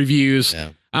of reviews.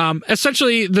 Yeah.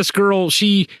 Essentially, this girl,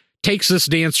 she takes this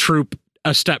dance troupe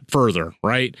a step further,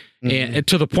 right? And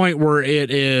to the point where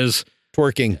it is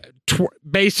twerking.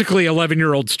 basically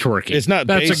 11-year-olds twerking. It's not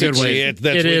That's basically, a good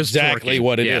way. that's it is exactly twerking.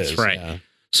 what it yes, is. right. Yeah.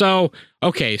 So,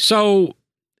 okay. So,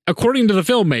 according to the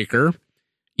filmmaker,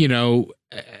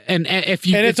 and if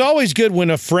you... And it's always good when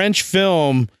a French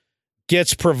film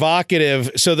gets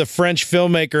provocative, so the French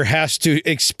filmmaker has to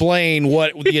explain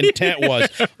what the intent was.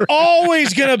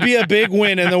 Always going to be a big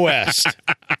win in the West.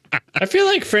 I feel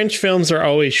like French films are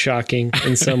always shocking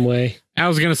in some way. I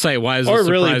was going to say, why is Or this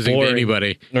really surprising to boring.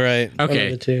 anybody? Right. One of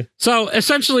Okay. the two. So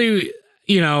essentially,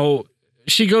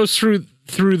 she goes through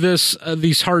this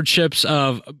these hardships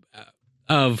of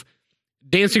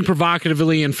dancing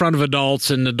provocatively in front of adults,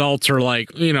 and adults are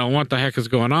like, what the heck is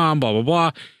going on? Blah blah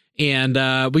blah.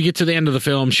 And we get to the end of the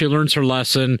film. She learns her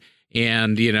lesson,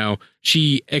 and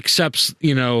she accepts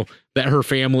that her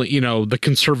family, the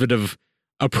conservative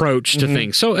approach to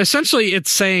things. So essentially,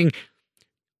 it's saying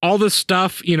all this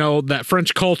stuff, that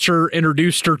French culture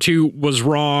introduced her to was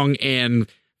wrong, and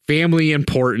family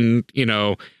important,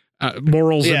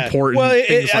 morals important. Well,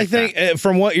 things I like think that.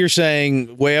 from what you're saying,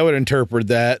 the way I would interpret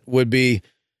that would be,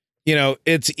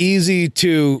 it's easy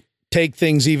to take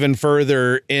things even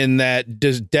further in that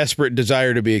desperate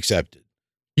desire to be accepted.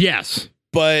 Yes.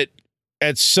 But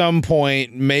at some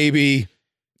point, maybe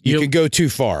you could go too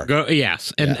far.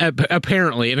 Yes. And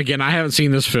apparently, and again, I haven't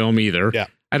seen this film either. Yeah.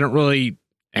 I don't really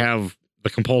have the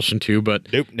compulsion to,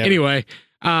 but Nope, never.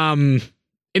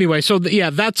 anyway, so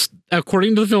that's,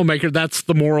 according to the filmmaker, that's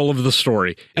the moral of the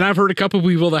story. And I've heard a couple of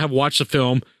people that have watched the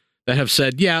film that have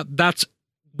said, that's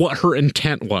what her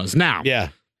intent was. Now, Yeah.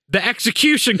 the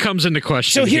execution comes into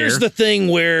question. So here's the thing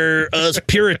where us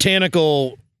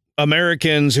puritanical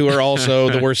Americans, who are also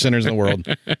the worst sinners in the world,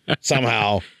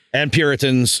 somehow and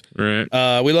Puritans. Right.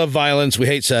 We love violence. We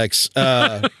hate sex.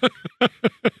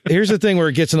 Here's the thing where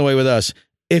it gets in the way with us.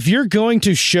 If you're going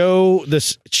to show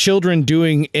this children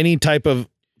doing any type of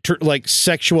like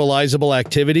sexualizable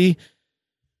activity,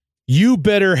 you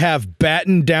better have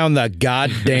battened down the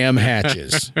goddamn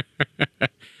hatches.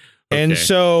 And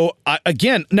so,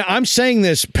 again, now I'm saying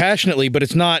this passionately, but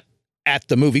it's not at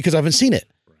the movie because I haven't seen it.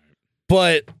 Right.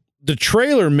 But the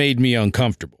trailer made me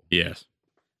uncomfortable. Yes.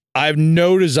 I have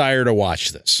no desire to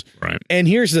watch this. Right. And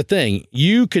here's the thing.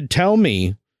 You could tell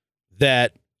me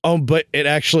that, oh, but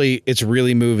it's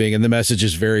really moving and the message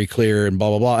is very clear and blah,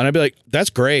 blah, blah. And I'd be like, that's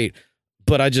great.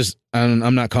 But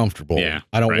I'm not comfortable. Yeah,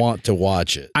 I don't want to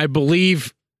watch it. I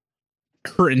believe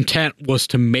her intent was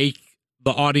to make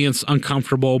the audience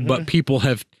uncomfortable, but people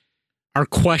are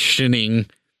questioning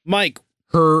Mike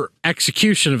her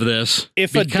execution of this.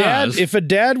 If a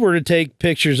dad were to take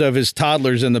pictures of his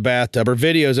toddlers in the bathtub or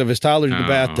videos of his toddlers in the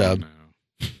bathtub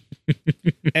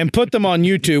and put them on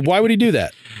YouTube, why would he do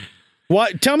that?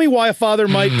 Why? Tell me why a father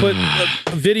might put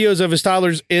videos of his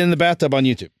toddlers in the bathtub on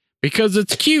YouTube. Because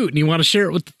it's cute and you want to share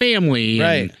it with the family.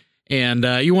 Right. And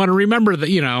you want to remember that,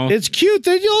 It's cute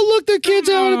that you'll look the kids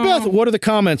out of the bath. What do the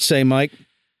comments say, Mike?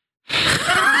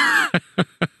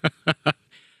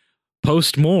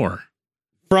 Post more.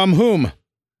 From whom?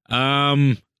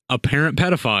 Apparent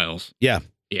pedophiles. Yeah.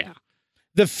 Yeah.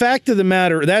 The fact of the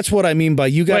matter, that's what I mean by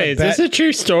you got. Wait, is this a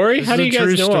true story? How do you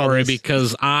guys know all this?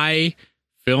 Because I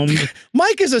filmed.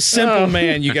 Mike is a simple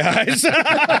man, you guys.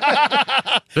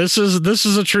 This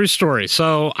is a true story.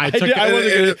 So I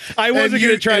wasn't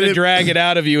going to try to drag it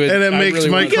out of you. And it makes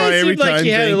Mike cry every time.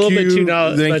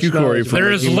 Thank you, Corey.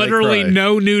 There is literally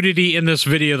no nudity in this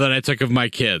video that I took of my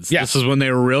kids. Yeah. This is when they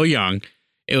were real young.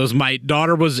 It was my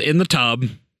daughter was in the tub.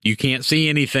 You can't see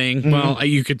anything. Mm-hmm. Well,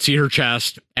 you could see her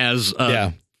chest as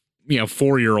a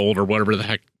 4-year-old or whatever the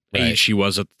heck age she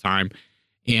was at the time.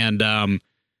 And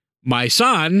my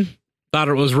son thought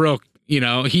it was real.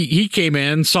 He came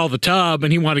in, saw the tub,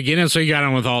 and he wanted to get in, so he got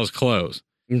in with all his clothes.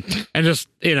 And just,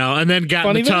 and then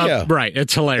got in the tub. Video. Right.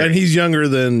 It's hilarious. And he's younger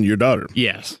than your daughter.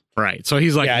 Yes. Right. So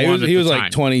he's like, he was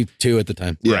like 22 at the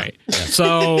time. Yeah. Right. Yeah.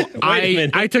 So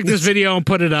I took this video and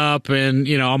put it up and,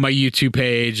 on my YouTube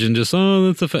page and just,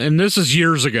 and this is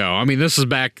years ago. I mean, this is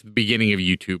back at the beginning of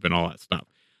YouTube and all that stuff.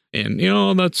 And,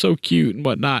 that's so cute and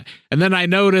whatnot. And then I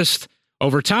noticed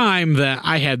over time that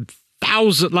I had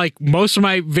most of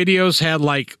my videos had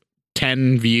like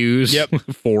 10 views,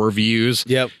 4 views.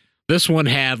 Yep. This one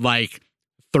had like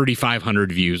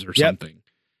 3,500 views or something.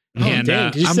 Oh, and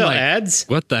dang, did you sell ads?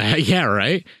 What the heck? Yeah,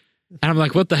 right. And I'm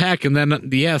like, what the heck? And then and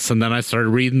then I started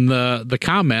reading the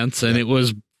comments, and it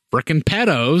was frickin'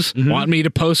 pedos wanting me to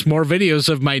post more videos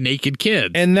of my naked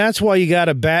kids. And that's why you got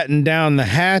to batten down the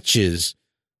hatches,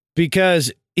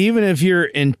 because even if your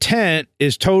intent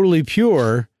is totally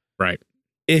pure, right?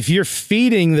 If you're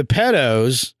feeding the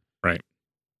pedos, right?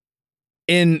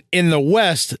 In the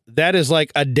West, that is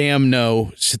like a damn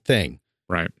no thing,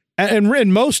 right? And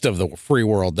in most of the free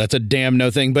world, that's a damn no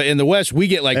thing. But in the West, we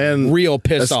get like real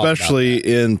pissed off. Especially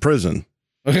in prison.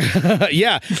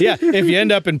 Yeah. If you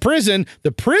end up in prison,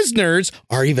 the prisoners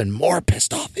are even more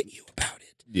pissed off at you about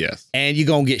it. Yes. And you're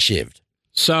going to get shivved.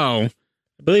 So I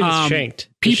believe it's shanked.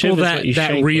 People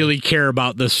that really care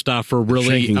about this stuff are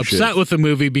really upset with the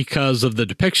movie because of the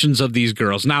depictions of these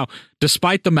girls. Now,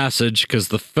 despite the message, because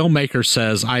the filmmaker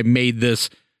says, I made this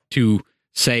to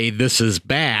say this is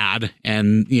bad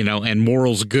and and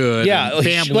morals good, and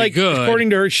family good. According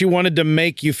to her, she wanted to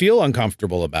make you feel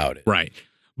uncomfortable about it, right?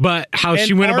 But how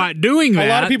she went about doing that, a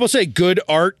lot of people say good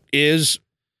art is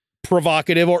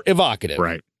provocative or evocative,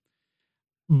 right?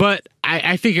 But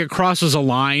I think it crosses a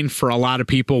line for a lot of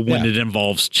people when it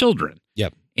involves children.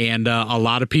 Yep. And a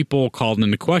lot of people called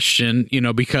into question,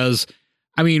 because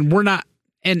we're not,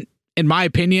 and in my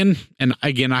opinion, and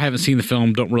again, I haven't seen the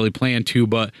film, don't really plan to,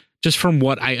 but just from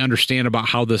what I understand about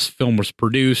how this film was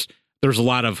produced, there's a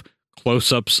lot of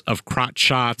close-ups of crotch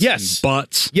shots, and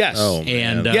butts. Yes. Oh,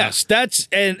 and yes, that's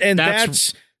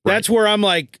where I'm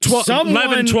like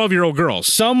 11, 12-year-old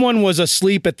girls. Someone was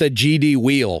asleep at the GD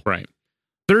wheel. Right.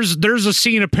 There's a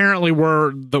scene apparently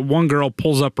where the one girl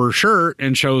pulls up her shirt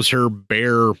and shows her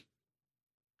bare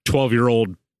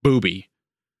 12-year-old boobie.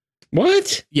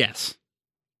 What? Yes.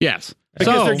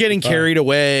 Because they're getting carried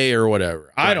away or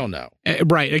whatever. Right. I don't know.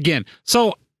 Right. Again.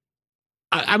 So,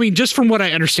 just from what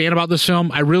I understand about this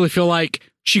film, I really feel like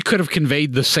she could have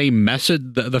conveyed the same message.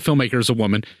 The filmmaker is a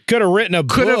woman. Could have written a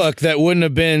book that wouldn't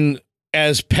have been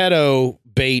as pedo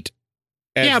bait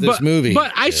as this movie.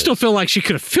 But I still feel like she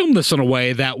could have filmed this in a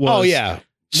way that was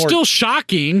still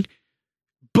shocking,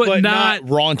 but not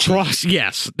raunchy.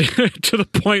 Yes, to the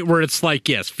point where it's like,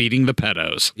 yes, feeding the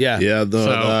pedos. Yeah. Yeah.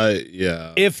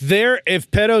 So- If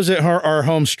pedos are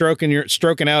home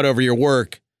stroking out over your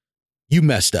work, you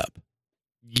messed up.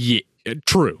 Yeah,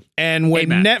 true. And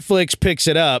when Amen. Netflix picks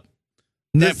it up,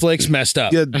 Netflix messed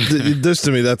up. Yeah. This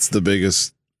to me, that's the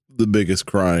biggest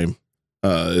crime.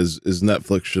 Is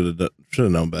Netflix should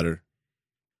have known better.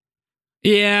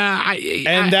 Yeah,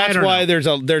 And that's why there's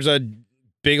a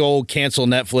big old cancel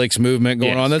Netflix movement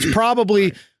going on. That's probably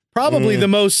the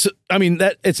most. I mean,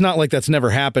 that it's not like that's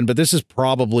never happened, but this is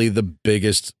probably the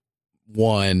biggest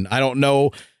one. I don't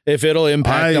know if it'll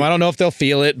impact them. I don't know if they'll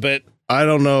feel it, but I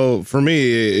don't know. For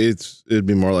me, it'd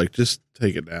be more like just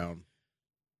take it down.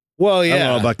 well, I don't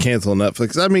know yeah. about cancel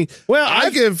Netflix. I mean, Well,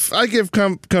 I give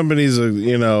companies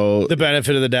the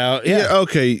benefit of the doubt. Yeah.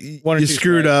 okay, One or you two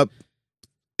screwed strikes. up.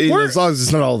 As long as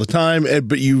it's not all the time,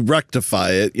 but you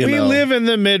rectify it. We live in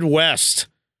the Midwest.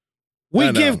 We I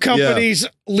know, give companies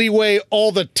leeway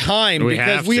all the time we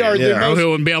because have we to. are the Yeah. most. We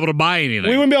wouldn't be able to buy anything.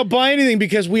 We wouldn't be able to buy anything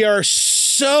because we are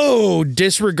so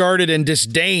disregarded and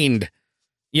disdained,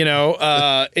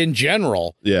 in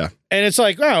general. Yeah. And it's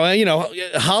like,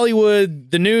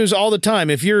 Hollywood, the news all the time.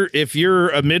 If you're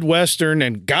a Midwestern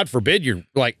and God forbid you're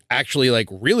actually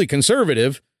really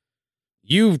conservative,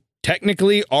 you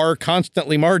technically are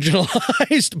constantly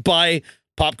marginalized by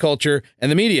pop culture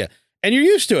and the media, and you're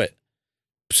used to it.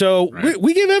 So Right.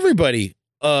 we give everybody,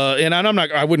 and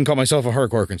I wouldn't call myself a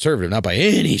hardcore conservative, not by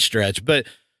any stretch, but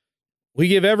we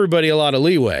give everybody a lot of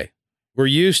leeway. We're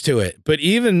used to it. But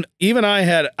even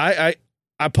I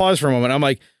paused for a moment. I'm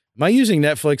like, am I using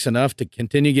Netflix enough to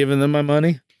continue giving them my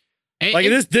money?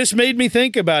 This made me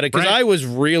think about it because Right. I was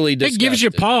really disgusted. It gives you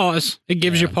pause. It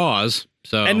gives you pause.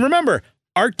 So And remember,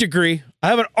 art degree. I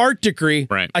have an art degree.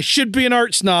 Right. I should be an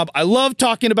art snob. I love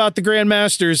talking about the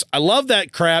Grandmasters. I love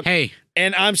that crap. hey,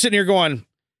 And I'm sitting here going,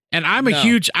 and I'm a No.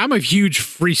 huge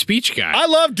free speech guy. I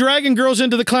love dragging girls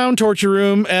into the clown torture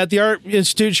room at the Art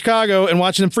Institute of Chicago and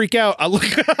watching them freak out.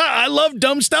 I love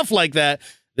dumb stuff like that.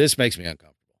 This makes me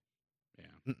uncomfortable.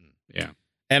 Yeah.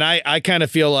 And I kind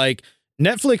of feel like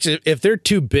Netflix, if they're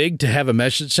too big to have a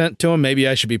message sent to them, maybe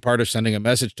I should be part of sending a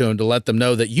message to them to let them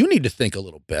know that you need to think a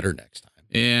little better next time.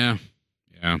 Yeah.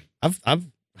 Yeah.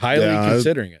 I'm highly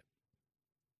considering it.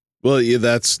 Well, yeah,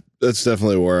 that's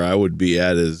definitely where I would be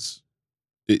at.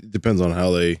 It depends on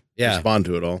how they respond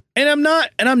to it all. And I'm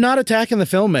not attacking the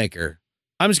filmmaker.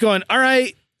 I'm just going, all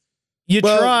right, you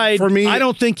tried. For me, I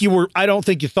don't think you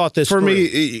thought this for through.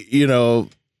 me,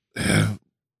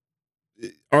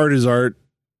 art is art,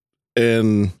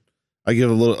 and I give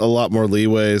a lot more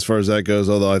leeway as far as that goes.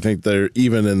 Although I think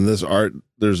even in this art,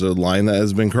 there's a line that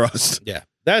has been crossed. Yeah,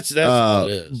 that's what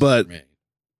it is. but for me.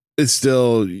 It's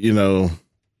still, yeah,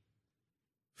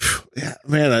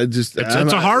 man. It's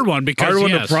a hard one because hard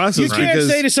one yes. to process. You can't because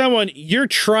say to someone, you're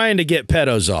trying to get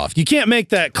pedos off. You can't make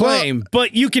that claim,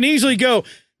 but you can easily go,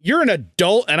 you're an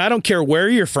adult and I don't care where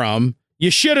you're from. You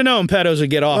should have known pedos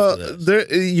would get off of this.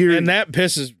 And that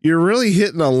pisses. You're really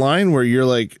hitting a line where you're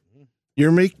like,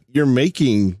 you're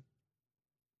making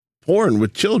porn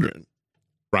with children.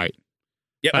 Right.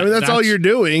 Yeah, I mean, that's all you're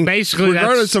doing. Basically,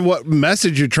 regardless of what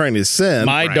message you're trying to send.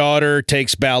 My daughter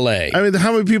takes ballet. I mean,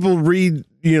 how many people read,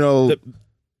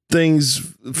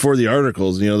 things for the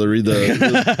articles? They read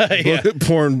the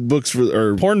porn books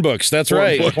porn books. That's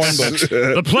right. books. Porn books.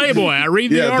 The Playboy. I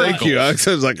read the articles. Thank you. I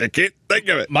was like, I can't think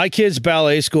of it. My kid's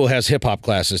ballet school has hip hop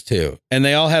classes too, and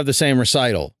they all have the same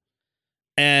recital.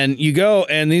 And you go,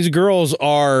 and these girls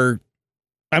are,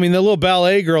 the little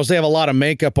ballet girls, they have a lot of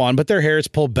makeup on, but their hair is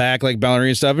pulled back like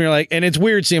ballerina stuff. And you're like, and it's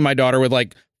weird seeing my daughter with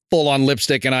full on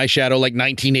lipstick and eyeshadow,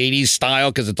 1980s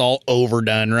style, because it's all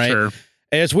overdone, right? Sure.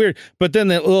 And it's weird. But then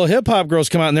the little hip hop girls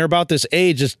come out and they're about this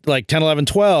age, just 10, 11,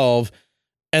 12,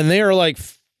 and they are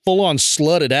full on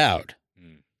slutted out.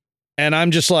 And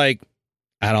I'm just like,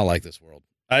 I don't like this world.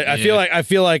 I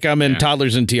feel like I'm in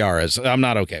toddlers and tiaras. I'm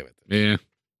not okay with it.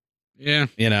 Yeah.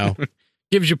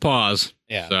 Gives you pause.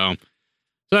 Yeah.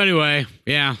 So anyway,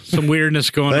 some weirdness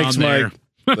going Thanks, on there.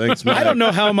 Mike. Thanks, Mike. I don't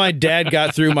know how my dad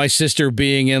got through my sister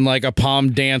being in a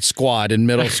pom dance squad in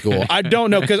middle school. I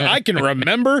don't know, because I can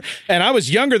remember, and I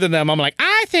was younger than them. I'm like,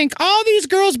 I think all these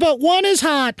girls but one is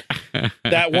hot.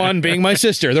 That one being my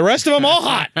sister. The rest of them all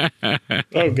hot.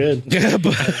 Oh, good.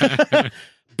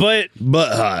 But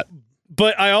hot.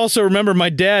 But I also remember my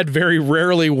dad very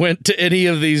rarely went to any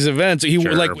of these events. He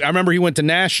Sure. I remember he went to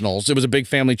nationals. It was a big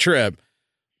family trip.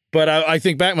 But I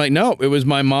think back, I'm like, no, it was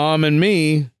my mom and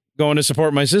me going to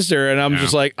support my sister. And I'm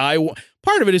just like,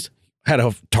 part of it is had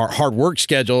a hard work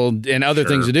schedule and other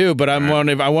things to do. But I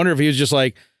wonder if he was just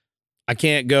like, I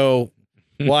can't go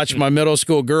watch my middle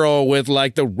school girl with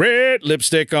like the red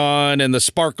lipstick on and the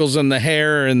sparkles in the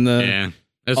hair and the Yeah,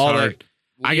 it's all hard.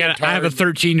 I have a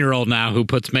 13-year-old now who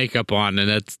puts makeup on, and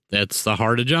that's the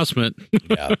hard adjustment.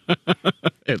 Yeah.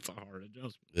 It's a hard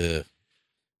adjustment. Ugh.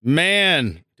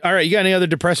 Man. All right, you got any other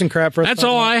depressing crap for us? That's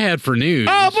all I had for news.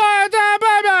 Oh, bye.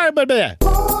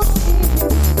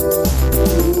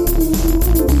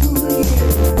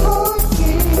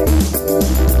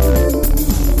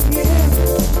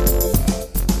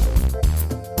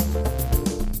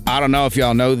 I don't know if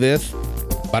y'all know this,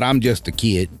 but I'm just a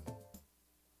kid.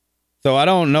 So I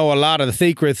don't know a lot of the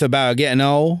secrets about getting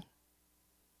old.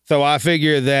 So I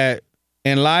figure that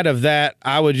in light of that,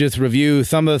 I would just review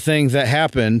some of the things that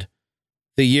happened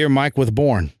the year Mike was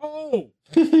born. Oh.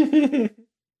 The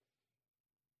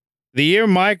year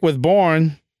Mike was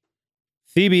born,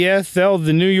 CBS sells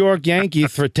the New York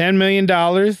Yankees for $10 million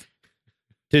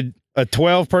to a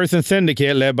 12-person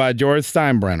syndicate led by George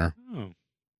Steinbrenner. Oh.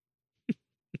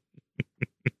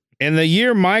 In the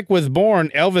year Mike was born,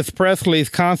 Elvis Presley's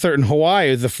concert in Hawaii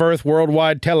is the first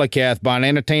worldwide telecast by an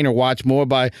entertainer watched more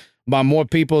by more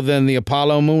people than the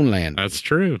Apollo moon landing. That's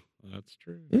true.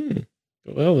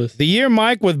 Elvis. The year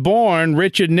Mike was born,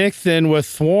 Richard Nixon was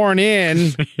sworn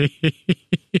in.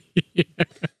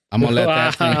 I'm going to let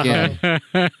that sink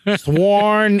in.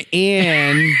 Sworn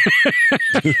in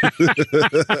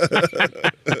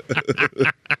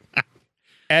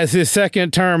as his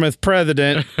second term as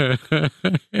president.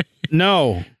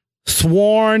 No,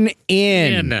 sworn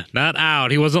in. Not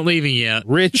out. He wasn't leaving yet.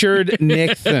 Richard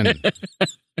Nixon,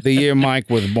 the year Mike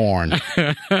was born.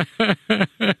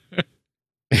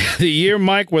 The year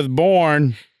Mike was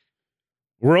born,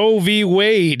 Roe v.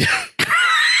 Wade.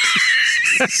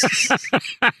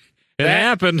 It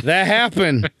happened. That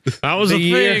happened. That was the a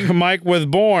year thing. Mike was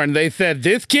born. They said,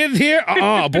 this kid's here?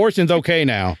 Abortion's okay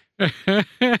now.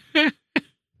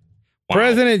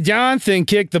 President Johnson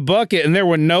kicked the bucket, and there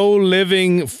were no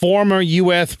living former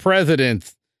U.S.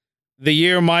 presidents the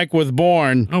year Mike was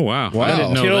born. Oh, wow. I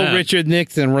didn't know Until that. Richard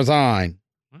Nixon resigned.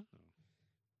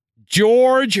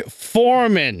 George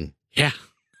Foreman Yeah.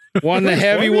 won the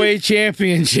heavyweight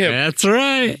championship. That's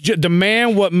right. The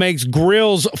man what makes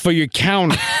grills for your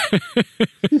counter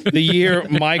the year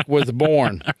Mike was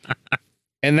born.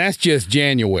 And that's just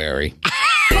January.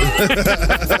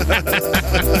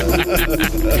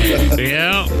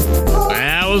 Yeah.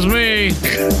 That was me.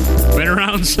 Been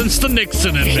around since the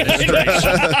Nixon administration.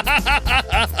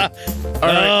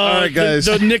 All right, guys.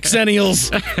 The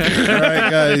Nixennials. All right,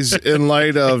 guys. In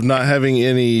light of not having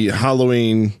any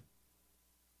Halloween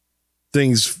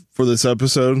things for this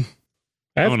episode,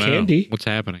 I have Oh, no. candy. What's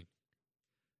happening?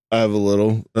 I have a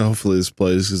little. Hopefully, this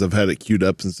plays because I've had it queued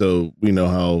up, and so we know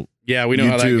how Yeah, we know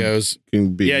how that YouTube goes.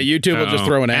 can be. Yeah, YouTube will just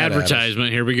throw an ad at us.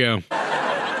 advertisement. Here we go.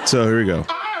 So here we go.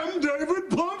 I'm David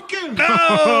Pumpkin.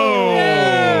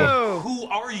 Oh, Who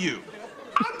are you?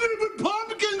 I'm David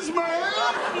Pumpkins, man.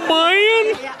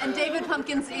 Yeah, and David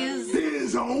Pumpkins is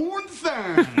His own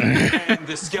thing. And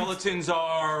the skeletons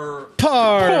are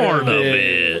Part of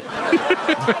it.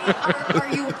 are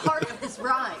you a part of this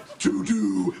ride? to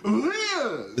do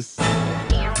this.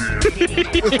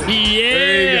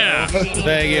 Yeah.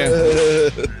 Thank you.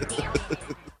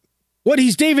 What,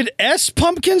 he's David S.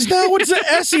 Pumpkins now? What does the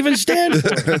S even stand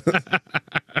for?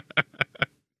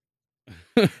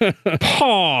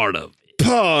 Part of it.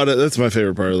 Pod. That's my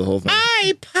favorite part of the whole thing.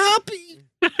 Hi, Poppy.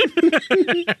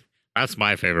 That's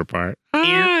my favorite part.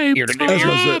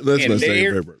 That's my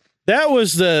favorite part.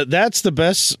 That's the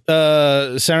best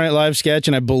Saturday Night Live sketch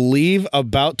in, I believe,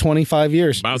 about 25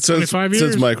 years. About Since 25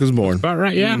 years. Mike was born. About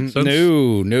right, yeah. Since-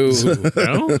 No. No?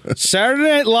 Saturday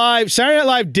Night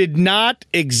Live did not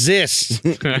exist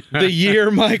the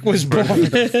year Mike was born.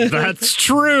 That's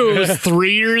true. It was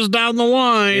 3 years down the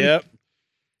line. Yep.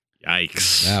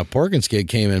 Yikes. Now, Porkins Kid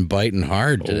came in biting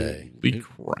hard today. Holy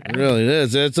crap. It really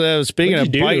is. It's speaking of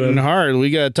What'd you do to biting him? hard, we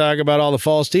got to talk about all the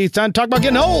false teeth. Time to talk about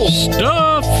getting old.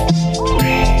 Stuff.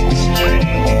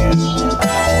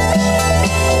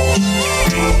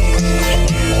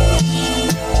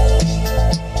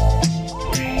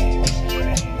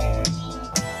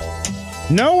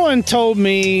 No one told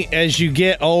me as you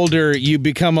get older, you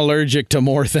become allergic to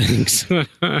more things. And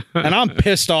I'm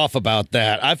pissed off about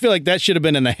that. I feel like that should have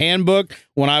been in the handbook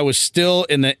when I was still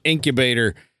in the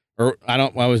incubator. Or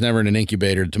I was never in an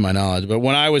incubator to my knowledge, but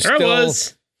when I was There still. it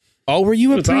was. Oh, were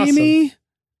you a It's preemie?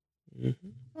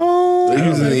 Oh, He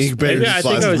was in the incubator Maybe I just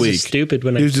think last I was week. just stupid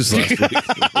when He I was just last week.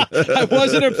 I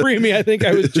wasn't a preemie. I think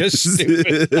I was just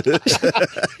stupid.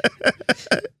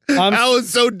 I was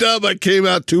so dumb I came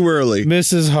out too early.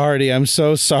 Mrs. Hardy, I'm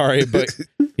so sorry, but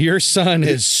Your son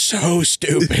is so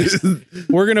stupid.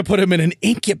 We're going to put him in an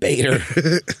incubator.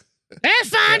 That's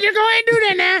fine. You're going to do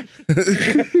that now.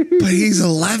 But he's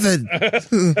 11.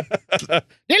 Then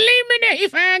leave me there.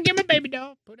 He's fine. Give me a baby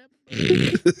doll. Put up.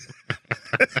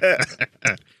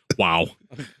 Wow.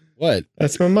 What?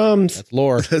 That's my mom's. That's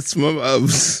lore. That's my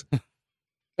mom's.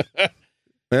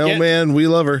 Well, man, we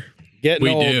love her. Getting We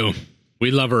old. do.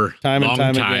 We love her. Time and Long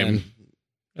time again.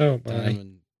 Oh, Time my.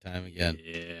 and time again.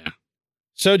 Yeah.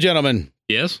 So, gentlemen,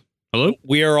 Yes. Hello.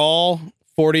 we are all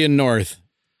 40 and north.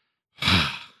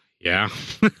 Yeah.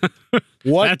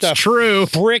 What That's the true.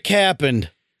 frick happened?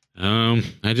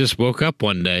 I just woke up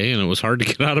one day and it was hard to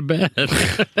get out of bed.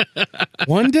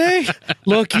 One day?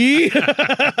 Lucky.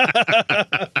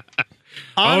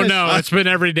 Oh no, it's been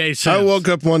every day since. I woke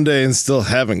up one day and still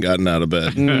haven't gotten out of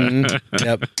bed.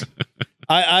 Yep.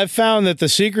 I've found that the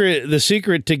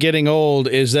secret to getting old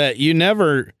is that you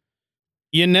never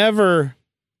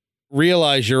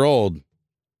realize you're old.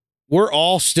 We're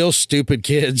all still stupid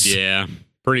kids. Yeah,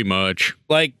 pretty much.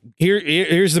 Like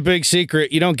here's the big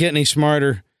secret. You don't get any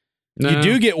smarter. No. You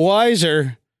do get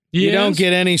wiser. You Yes. don't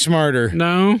get any smarter.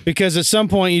 No. Because at some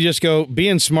point you just go,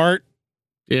 being smart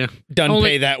Yeah. doesn't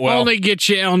pay that well. Only get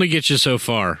you so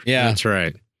far. Yeah. That's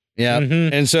right. Yeah.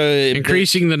 Mhm. And so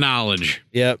Increasing the knowledge.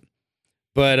 Yep.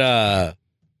 But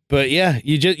yeah,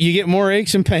 you get more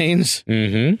aches and pains.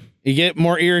 Mm-hmm. You get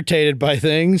more irritated by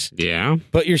things, Yeah.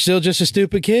 but you're still just a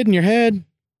stupid kid in your head.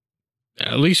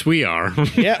 At least we are.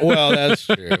 Yeah, well, that's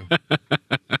true.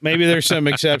 Maybe there's some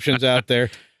exceptions out there.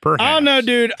 Perhaps. I don't know,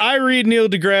 dude. I read Neil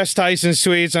deGrasse Tyson's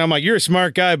tweets, and I'm like, you're a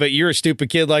smart guy, but you're a stupid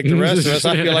kid like the rest of us.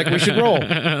 I feel like we should roll.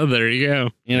 There you go.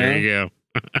 You know? There you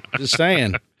go. Just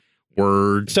saying.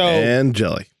 Words. And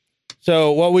jelly.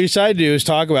 So what we decided to do is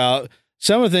talk about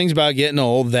some of the things about getting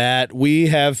old that we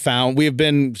have found. We have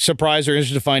been surprised or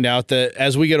interested to find out that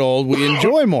as we get old, we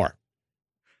enjoy more.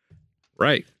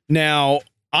 Right. Now,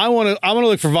 I want to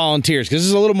look for volunteers because this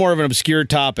is a little more of an obscure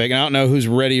topic, and I don't know who's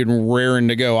ready and raring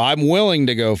to go. I'm willing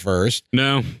to go first.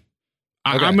 No.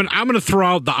 Okay. I'm gonna throw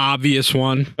out the obvious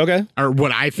one, Okay. or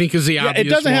what I think is the Yeah, obvious. it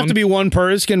doesn't have one. to be one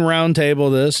person round table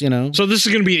this, you know. So this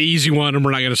is gonna be an easy one, and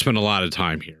we're not gonna spend a lot of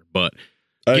time here. But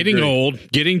I getting agree. old,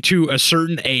 getting to a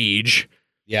certain age,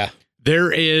 Yeah.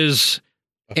 there is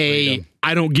freedom.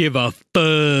 I don't give a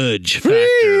fudge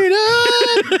factor.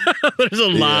 There's a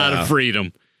lot of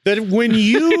freedom. That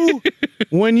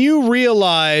when you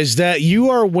realize that you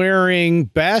are wearing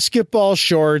basketball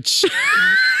shorts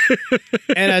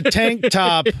and a tank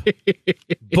top,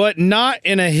 but not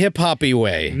in a hip hoppy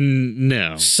way.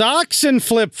 No. Socks and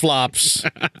flip flops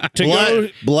to go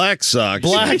Black socks.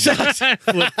 black socks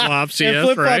Flip flops, and yes,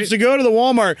 flip flops right. to go to the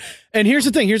Walmart. And here's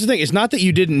the thing. It's not that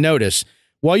you didn't notice.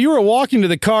 While you were walking to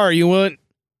the car, you went,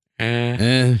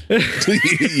 Yep.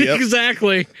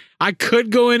 Exactly. I could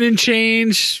go in and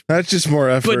change, That's just more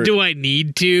effort. but do I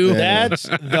need to? Yeah. That's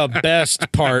the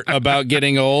best part about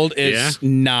getting old. It's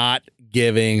not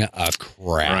giving a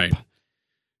crap. Right.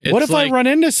 What It's if like- I run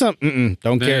into something?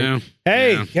 Don't care. No,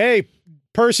 Hey, no. hey,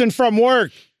 person from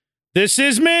work. This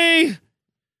is me.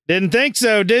 Didn't think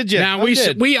so, did you? Now I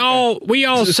did. we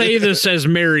all say this as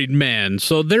married men,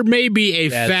 so there may be a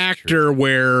That's factor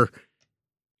where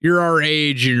you're our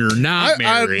age and you're not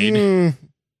married.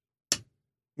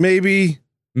 Maybe.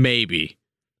 Maybe.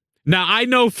 Now I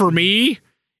know for me,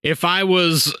 if I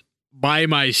was by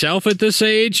myself at this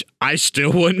age, I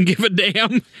still wouldn't give a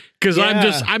damn because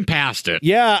Yeah. I'm past it.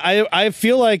 Yeah, I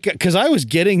feel like because I was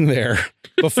getting there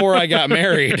before I got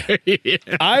married. Yeah.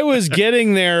 I was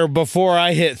getting there before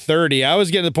I hit 30. I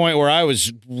was getting to the point where I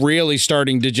was really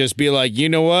starting to just be like, you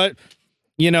know what?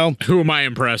 You know, Who am I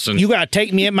impressing? you got to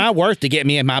take me at my worth to get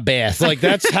me at my best. Like,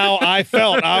 that's how I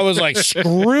felt. I was like,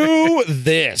 screw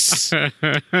this.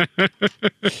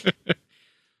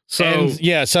 So And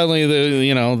yeah, suddenly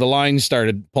the line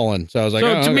started pulling. So I was like, so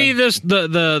oh, to okay. me, this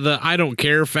the I don't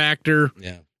care factor.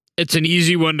 Yeah. It's an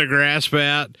easy one to grasp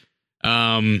at.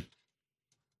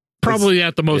 Probably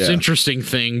not the most yeah. interesting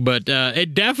thing, but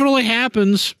it definitely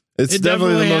happens. It's It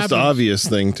definitely the definitely most happens. obvious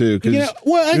thing, too. Because Yeah,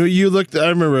 well, you looked, I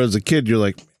remember as a kid, you're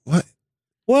like, what?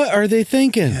 what are they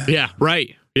thinking? Yeah,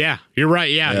 right. Yeah, you're right.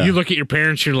 Yeah. Yeah. You look at your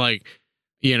parents, you're like,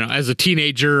 as a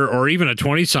teenager or even a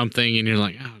 20-something, and you're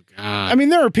like, oh, God. I mean,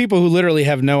 there are people who literally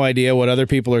have no idea what other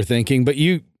people are thinking, but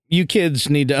you kids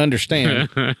need to understand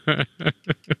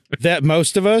that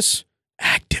most of us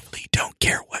actively don't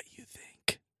care what you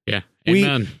think. Yeah.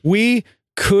 Amen. We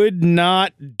would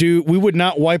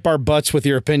not wipe our butts with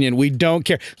your opinion. We don't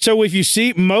care. So if you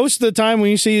see, most of the time when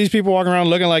you see these people walking around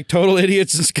looking like total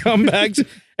idiots and scumbags,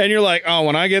 and you're like, oh,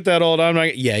 when I get that old, I'm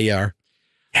like, yeah, you are.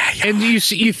 And you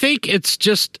think it's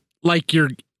just like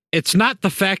it's not the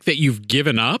fact that you've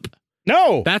given up.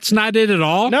 No, That's not it at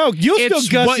all. no, you'll It's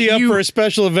still gussy what up you- for a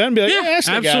special event. And be like, yeah, I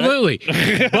still got it."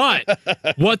 absolutely.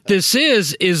 But what this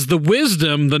is the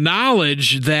wisdom, the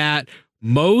knowledge that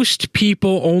most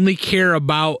people only care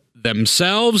about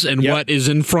themselves and Yep. what is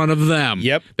in front of them.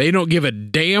 Yep. They don't give a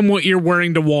damn what you're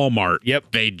wearing to Walmart.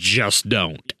 Yep. They just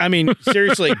don't. I mean,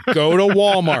 seriously, go to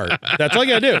Walmart. That's all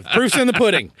you gotta do. Proof's in the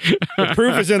pudding. The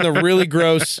proof is in the really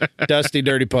gross, dusty,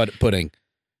 dirty pudding.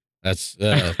 That's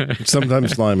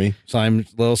Sometimes slimy.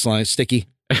 little slime, sticky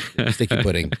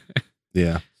pudding.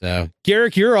 Yeah. So,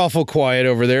 Garrick, you're awful quiet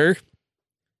over there.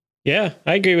 Yeah,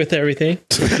 I agree with everything.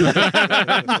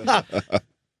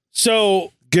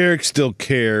 So, Garrick still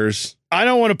cares. I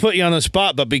don't want to put you on the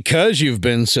spot, but because you've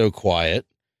been so quiet,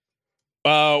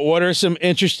 what are some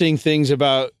interesting things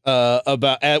about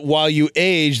while you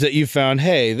age that you found?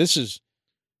 Hey, this is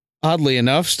oddly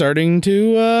enough starting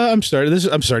to. I'm starting to It's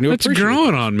appreciate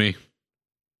growing on me.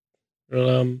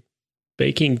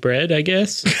 Baking bread, I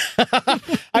guess.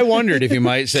 I wondered if you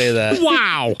might say that.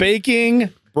 Wow. Baking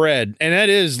bread, and that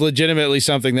is legitimately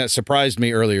something that surprised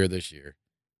me earlier this year.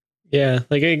 Yeah,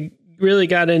 like I really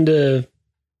got into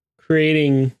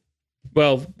creating.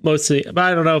 Well, mostly, but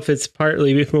I don't know if it's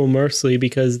partly, well, mostly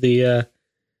because the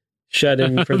shut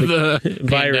in for the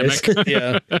virus. pandemic.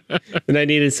 Yeah. And I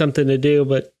needed something to do.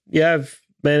 But yeah, I've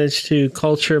managed to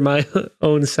culture my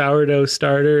own sourdough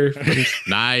starter.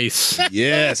 Nice.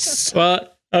 Yes. Well,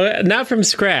 not from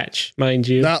scratch, mind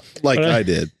you. Not like I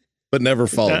did, but never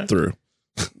followed through.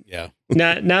 Yeah.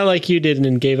 Not like you did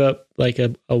and gave up like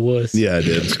a wuss. Yeah, I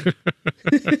did.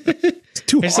 It's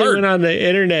too I actually hard. went on the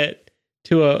internet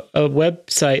to a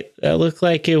website that looked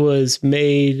like it was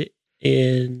made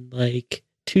in like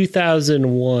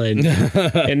 2001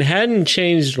 and hadn't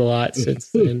changed a lot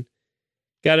since then.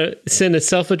 Got to send a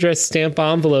self-addressed stamp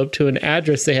envelope to an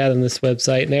address they had on this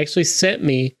website, and they actually sent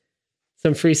me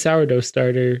some free sourdough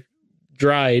starter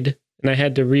dried, and I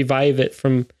had to revive it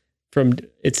from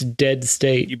its dead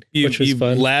state, which was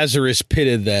fun. Lazarus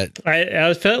pitted that.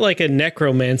 I felt like a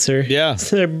necromancer. Yeah.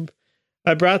 So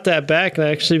I brought that back, and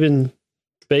I actually been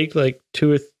baked like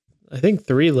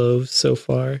 3 loaves so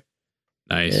far.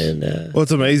 Nice. And Well,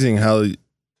 it's amazing how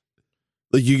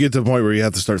like you get to the point where you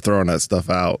have to start throwing that stuff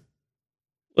out.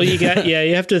 well, you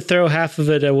have to throw half of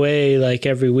it away like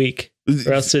every week,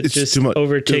 or else it It's just too much.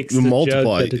 overtakes To the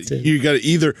multiply. jug that it's in. You got to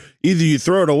either you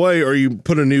throw it away or you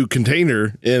put a new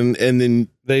container in, and then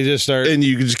They just start.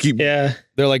 you can just keep. Yeah,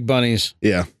 They're like bunnies.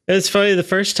 Yeah. it's funny. The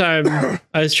first time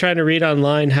I was trying to read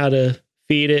online how to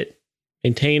feed it,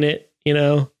 maintain it, and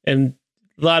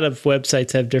a lot of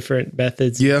websites have different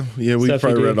methods. Yeah. We Stuff you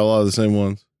probably do. read a lot of the same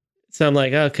ones. So I'm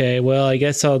like, okay, well, I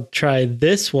guess I'll try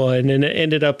this one. And it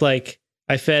ended up like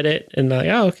I fed it and like,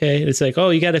 oh, okay. It's like, oh,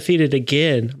 you got to feed it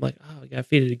again. I'm like, oh, you got to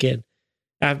feed it again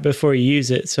before you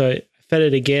use it. So I fed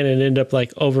it again and ended up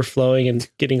like overflowing and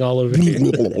getting all over here.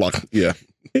 Yeah.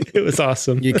 It was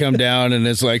awesome. You come down and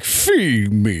it's like,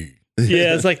 feed me.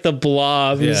 Yeah, it's like the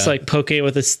blob. Yeah. Just like poking it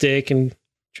with a stick and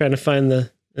trying to find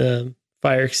the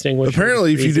fire extinguisher.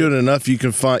 Apparently, if you do it enough, you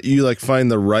can find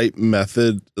the right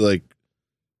method, like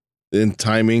in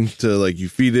timing to like you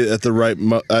feed it at the right.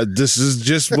 This is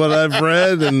just what I've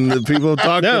read and the people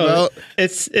talked about.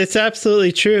 It's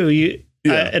absolutely true.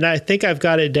 And I think I've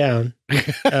got it down.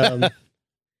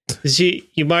 'Cause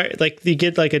you mark like you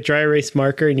get like a dry erase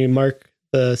marker and you mark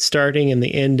the starting and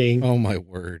the ending, Oh, my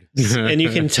word. and you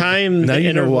can time Now the you know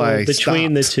interval why I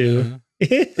between the two.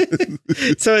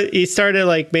 So you started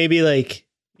like maybe like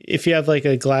if you have like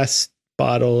a glass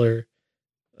bottle or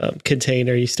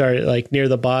container, you start it like near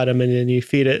the bottom and then you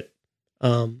feed it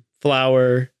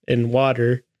flour and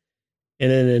water and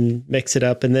then mix it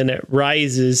up and then it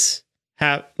rises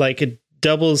like it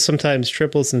doubles, sometimes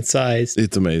triples in size,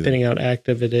 It's amazing. depending on how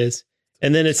active it is.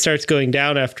 And then it starts going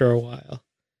down after a while.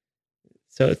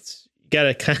 So it's you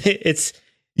gotta kind of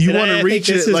You want to reach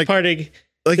this it is like part of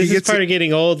like this it is gets part of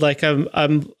getting old. Like I'm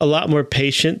a lot more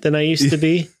patient than I used to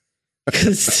be.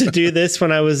 Because to do this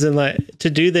when I was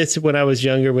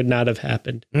younger would not have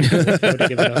happened. I would have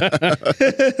given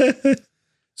up.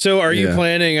 So are you Yeah.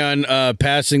 planning on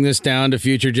passing this down to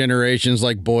future generations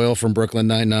like Boyle from Brooklyn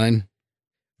Nine-Nine?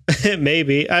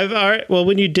 Maybe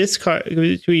when you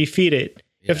feed it,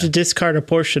 you have to discard a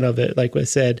portion of it. Like I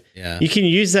said, Yeah. you can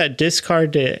use that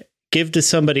discard to give to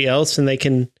somebody else, and they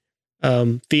can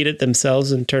feed it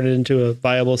themselves and turn it into a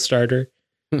viable starter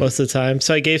most of the time.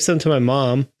 So I gave some to my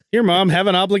mom. Your mom have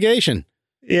an obligation.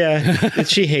 Yeah, and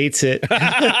she hates it.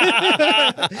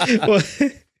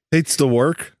 hates the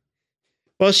work.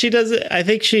 Well, she doesn't. I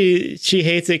think she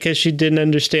hates it because she didn't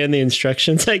understand the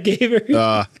instructions I gave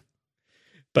her.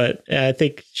 But I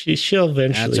think she'll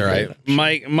eventually. That's all get right.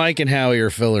 it. Mike and Howie are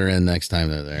filler in next time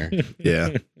they're there.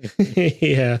 Yeah.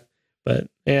 Yeah, but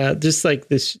yeah, just like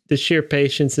the sheer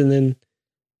patience, and then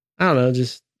I don't know,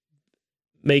 just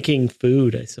making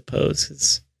food. I suppose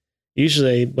 'cause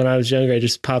usually when I was younger, I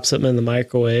just pop something in the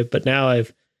microwave, but now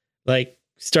I've like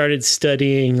started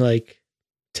studying like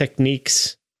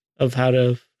techniques of how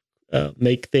to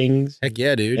make things. Heck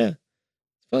yeah, dude. Yeah.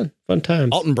 Fun times.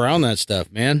 Alton Brown that stuff,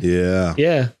 man. Yeah.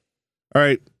 Yeah. All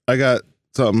right. I got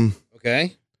something.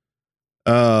 Okay.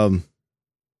 Um,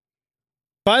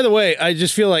 By the way, I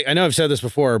just feel like I know I've said this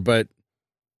before, but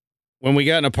when we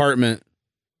got an apartment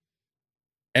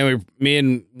and me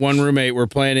and one roommate were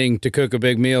planning to cook a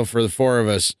big meal for the four of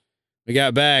us, we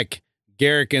got back.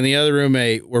 Garrick and the other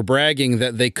roommate were bragging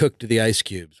that they cooked the ice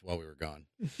cubes while we were gone.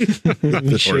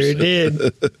 We sure did.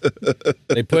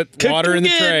 They put water in the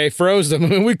tray, froze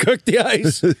them, and we cooked the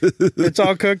ice. It's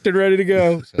all cooked and ready to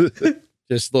go. So,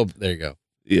 just a little. There you go.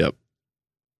 Yep.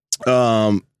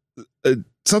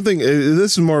 Something.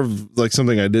 This is more of like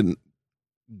something I didn't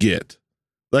get.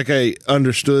 Like I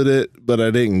understood it, but I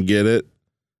didn't get it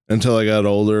until I got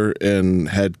older and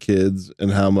had kids,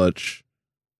 and how much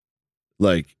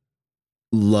like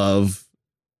love,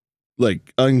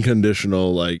 like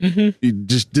unconditional, like you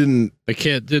just didn't.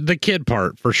 The kid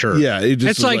part for sure. Yeah, it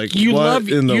just It's was like you what love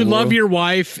in the love world? your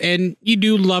wife, and you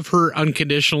do love her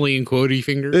unconditionally in quotey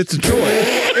fingers. It's a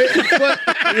choice.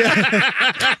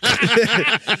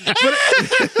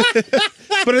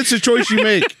 But it's a choice you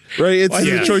make, right? It's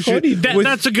a choice you.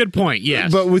 That's a good point.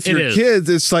 Yes, but with it your is. kids,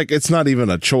 it's like it's not even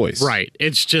a choice, right?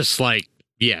 It's just like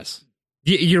yes,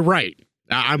 you're right.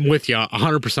 I'm with you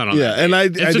 100% on Yeah, that. and I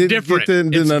It's didn't different. get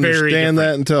didn't It's very understand that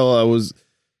different. until I was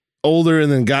older,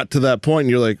 and then got to that point, and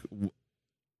you're like,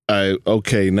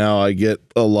 now I get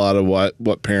a lot of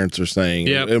what parents are saying,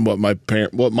 Yep. and what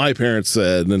my parents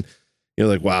said, and you're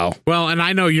like, wow. Well, and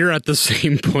I know you're at the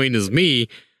same point as me,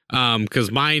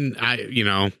 because mine,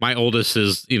 my oldest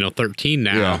is 13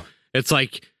 now. Yeah. It's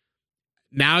like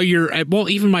now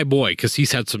even my boy, because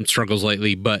he's had some struggles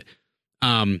lately, but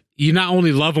you not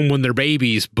only love them when they're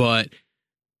babies, but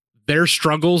their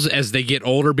struggles as they get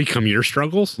older become your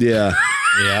struggles. Yeah.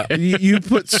 Yeah. you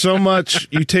put so much,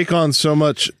 you take on so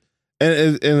much,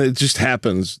 and it just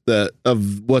happens that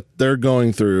of what they're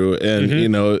going through, and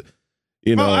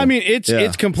Mm-hmm. Well, I mean,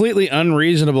 it's completely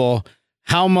unreasonable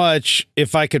how much,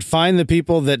 if I could find the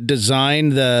people that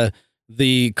designed the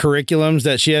curriculums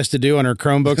that she has to do on her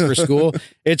Chromebook for school,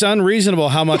 it's unreasonable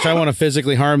how much I want to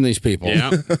physically harm these people.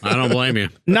 Yeah, I don't blame you.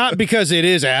 Not because it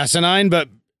is asinine, but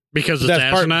Because it's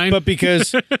asinine? but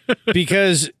because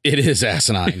it is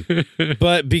asinine.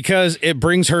 But because it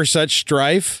brings her such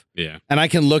strife. Yeah. And I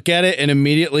can look at it and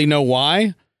immediately know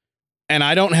why. And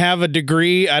I don't have a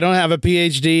degree. I don't have a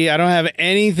PhD. I don't have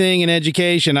anything in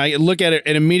education. I look at it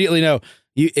and immediately know,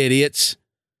 you idiots.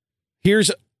 Here's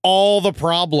all the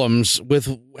problems with,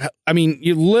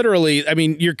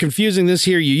 you're confusing this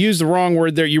here. You use the wrong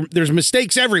word there. There's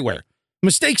mistakes everywhere.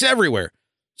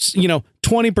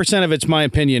 20% of it's my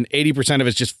opinion. 80% of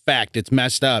it's just fact. It's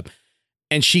messed up.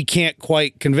 And she can't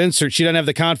quite convince her. She doesn't have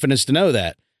the confidence to know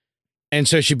that. And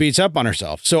so she beats up on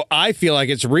herself. So I feel like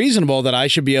it's reasonable that I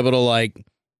should be able to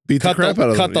beat the crap out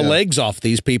of them. cut the legs off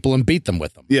these people and beat them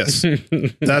with them. Yes.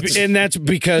 That's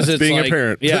because it's being like, a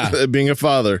parent. Yeah. Being a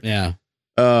father. Yeah.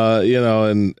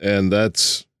 And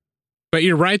that's. But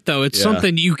you're right, though. It's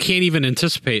something you can't even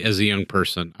anticipate as a young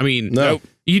person. I mean, No.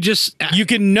 You just you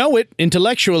can know it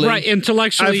intellectually. right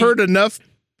intellectually. I've heard enough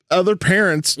other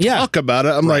parents talk about it.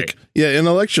 I'm like,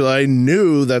 intellectually, I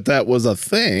knew that was a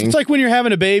thing. It's like when you're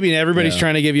having a baby and everybody's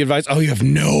trying to give you advice. Oh, you have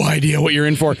no idea what you're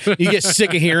in for. You get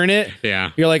sick of hearing it. Yeah.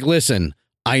 You're like, listen,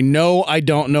 I know I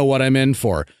don't know what I'm in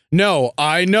for. No,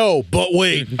 I know, but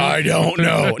wait, I don't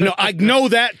know. No, I know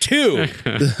that too.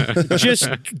 Just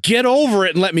get over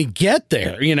it and let me get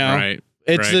there, Right.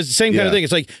 It's the same kind of thing.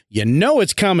 It's like,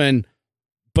 it's coming,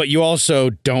 but you also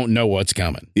don't know what's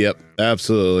coming. Yep,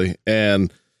 absolutely.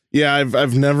 And yeah,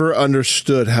 I've never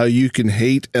understood how you can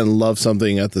hate and love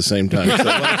something at the same time.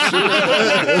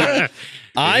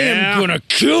 I am going to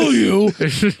kill you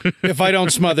if I don't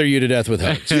smother you to death with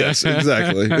hugs. Yes,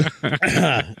 exactly.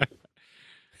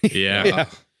 Yeah.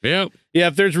 Yep. Yeah,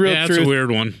 if there's real Yeah, truth. that's a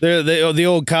weird one. The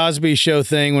old Cosby Show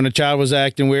thing, when a child was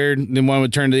acting weird, then one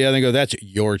would turn to the other and go, that's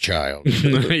your child.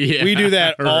 Yeah, We do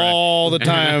that right. all the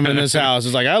time in this house.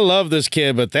 It's like, I love this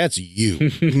kid, but that's you.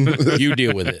 You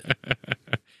deal with it.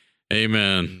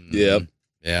 Amen. Yep.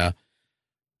 Yeah.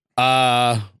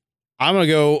 I'm going to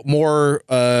go more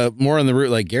on the route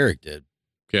like Garrick did.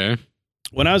 Okay.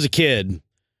 When I was a kid,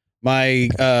 my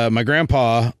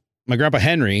grandpa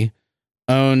Henry,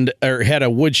 owned or had a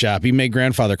wood shop. He made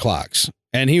grandfather clocks,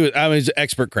 and he was an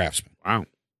expert craftsman. Wow.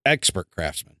 Expert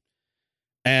craftsman.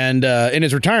 And in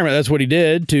his retirement, that's what he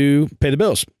did to pay the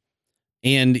bills.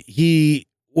 And he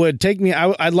would take me.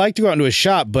 I'd like to go out into his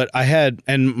shop, but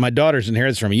and my daughter's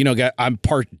inherited from me. You know, I'm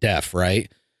part deaf,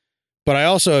 right? But I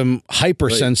also am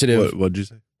hypersensitive. What'd you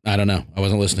say? I don't know. I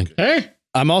wasn't listening. Hey.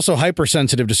 I'm also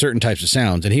hypersensitive to certain types of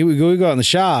sounds. And he would go out in the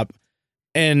shop,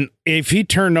 and if he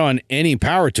turned on any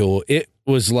power tool, it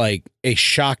was like a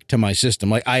shock to my system.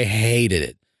 Like, I hated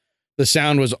it. The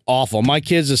sound was awful. My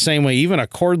kid's the same way. Even a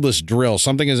cordless drill,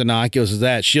 something as innocuous as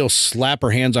that, she'll slap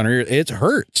her hands on her ear. It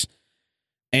hurts.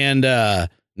 And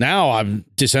now I'm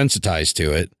desensitized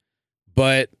to it.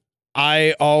 But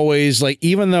I always, like,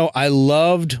 even though I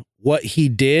loved what he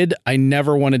did, I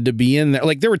never wanted to be in there.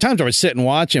 Like, there were times I would sit and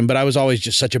watch him, but I was always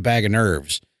just such a bag of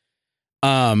nerves.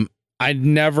 I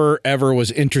never, ever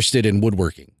was interested in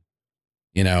woodworking,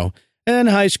 you know? And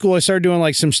in high school, I started doing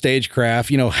like some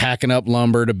stagecraft, you know, hacking up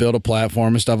lumber to build a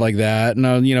platform and stuff like that.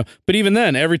 And, you know, but even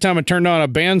then, every time I turned on a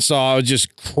bandsaw, I was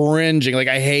just cringing. Like,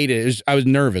 I hated it. I was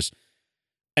nervous,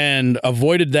 and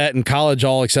avoided that in college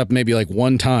all except maybe like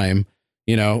one time,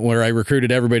 you know, where I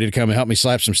recruited everybody to come and help me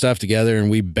slap some stuff together,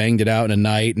 and we banged it out in a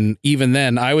night. And even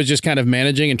then, I was just kind of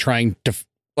managing and trying to,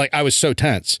 like, I was so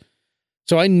tense.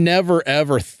 So I never,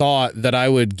 ever thought that I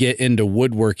would get into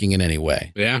woodworking in any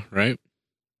way. Yeah, right.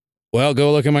 Well,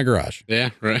 go look at my garage.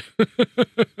 Yeah, right.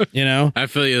 You know, I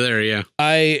feel you there. Yeah.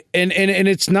 And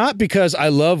it's not because I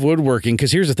love woodworking.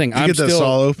 Because here's the thing, Did you get that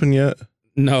saw open yet?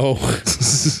 No.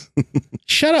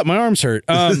 Shut up, my arms hurt.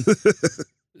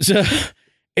 So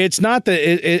it's not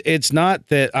that it's not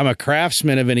that I'm a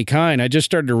craftsman of any kind. I just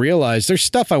started to realize there's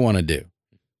stuff I want to do.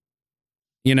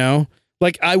 You know,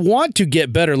 like, I want to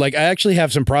get better. Like, I actually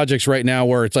have some projects right now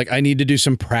where it's like I need to do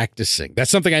some practicing.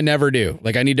 That's something I never do.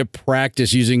 Like, I need to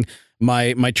practice using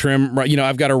my trim. You know,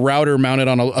 I've got a router mounted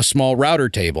on a small router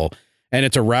table, and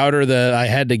it's a router that I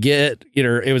had to get. You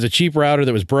know, it was a cheap router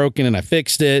that was broken, and I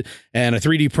fixed it, and I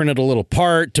 3D printed a little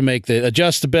part to make the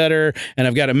adjust better. And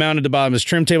I've got it mounted at the bottom of this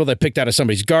trim table that I picked out of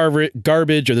somebody's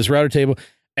garbage or this router table.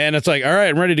 And it's like, all right,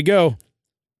 I'm ready to go.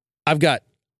 I've got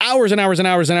hours and hours and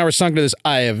hours and hours sunk into this.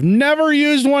 I have never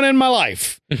used one in my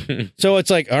life. So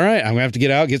it's like, all right, I'm gonna have to get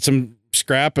out, get some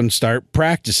scrap, and start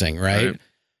practicing, right?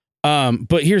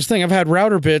 But here's the thing, I've had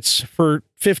router bits for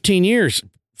 15 years,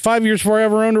 5 years before I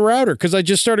ever owned a router, because I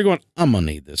just started going, I'm gonna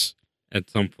need this at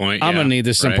some point. I'm gonna need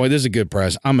this at some point. This is a good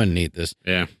price. I'm gonna need this.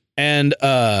 Yeah. And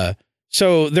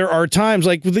so there are times,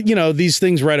 like, you know, these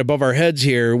things right above our heads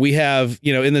here, we have,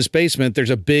 you know, in this basement, there's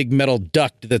a big metal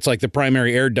duct that's like the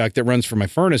primary air duct that runs from my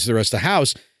furnace to the rest of the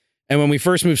house. And when we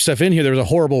first moved stuff in here, there was a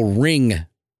horrible ring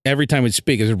every time we'd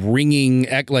speak. It was ringing,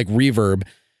 like reverb.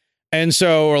 And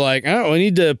so we're like, oh, we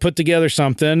need to put together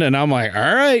something. And I'm like,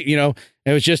 all right, you know,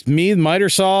 it was just me, miter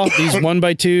saw, these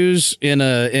 1x2s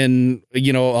in,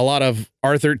 you know, a lot of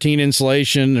R13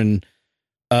 insulation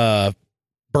and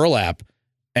burlap.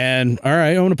 And all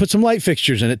right, I want to put some light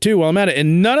fixtures in it too while I'm at it.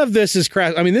 And none of this is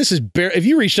craft. I mean, this is if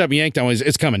you reached up and yanked on it,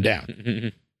 it's coming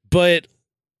down. But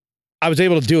I was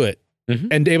able to do it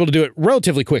and able to do it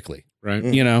relatively quickly. Right.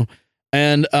 You know,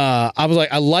 and I was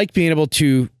like, I like being able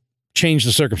to change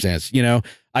the circumstance. You know,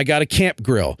 I got a camp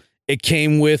grill. It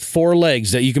came with 4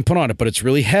 legs that you can put on it, but it's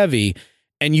really heavy.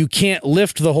 And you can't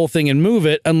lift the whole thing and move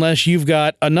it unless you've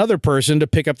got another person to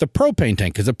pick up the propane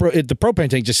tank, because the propane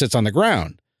tank just sits on the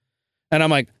ground. And I'm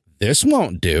like, this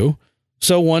won't do.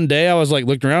 So one day I was like,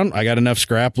 looked around. I got enough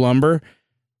scrap lumber.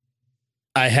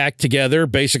 I hacked together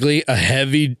basically a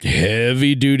heavy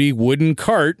duty wooden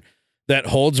cart that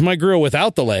holds my grill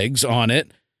without the legs on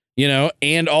it, you know,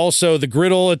 and also the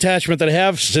griddle attachment that I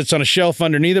have sits on a shelf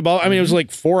underneath it. I mean, it was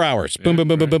like 4 hours. Boom, boom,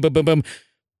 boom, boom, boom, boom, boom, boom.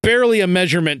 Barely a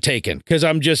measurement taken, because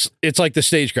it's like the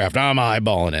stagecraft. I'm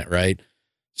eyeballing it, right?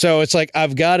 So it's like,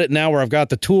 I've got it now where I've got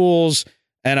the tools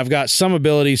and I've got some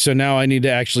ability. So now I need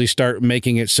to actually start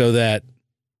making it so that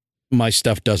my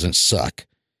stuff doesn't suck.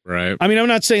 Right. I mean, I'm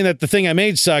not saying that the thing I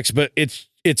made sucks, but it's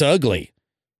ugly.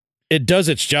 It does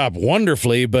its job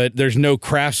wonderfully, but there's no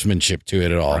craftsmanship to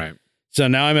it at all. Right. So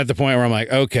now I'm at the point where I'm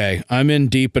like, okay, I'm in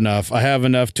deep enough. I have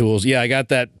enough tools. Yeah, I got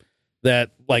that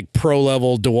like pro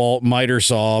level DeWalt miter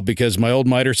saw, because my old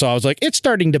miter saw was like, it's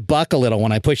starting to buck a little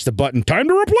when I push the button. Time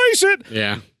to replace it.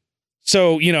 Yeah.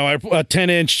 So, you know, a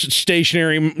 10-inch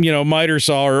stationary, you know, miter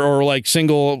saw or like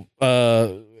single,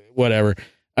 whatever.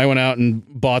 I went out and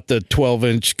bought the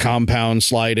 12-inch compound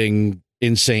sliding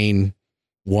insane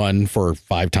one for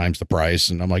 5 times the price.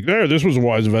 And I'm like, there, this was a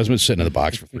wise investment, sitting in the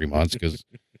box for 3 months because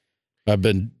I've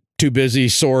been too busy,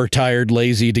 sore, tired,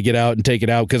 lazy to get out and take it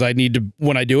out, because I need to,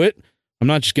 when I do it, I'm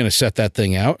not just going to set that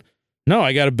thing out. No,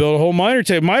 I got to build a whole miter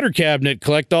cabinet,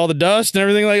 collect all the dust and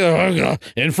everything like that.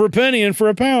 In for a penny, in for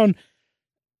a pound.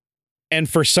 And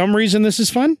for some reason, this is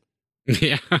fun.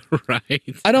 Yeah, right.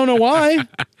 I don't know why.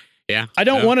 Yeah. I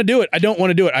don't want to do it.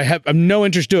 I have no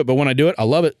interest to it, but when I do it, I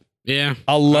love it. Yeah.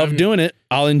 I'll love doing it.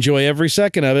 I'll enjoy every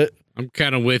second of it. I'm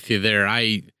kind of with you there.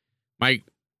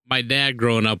 My dad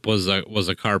growing up was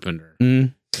a carpenter,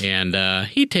 and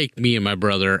he'd take me and my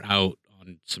brother out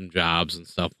on some jobs and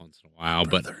stuff once in a while.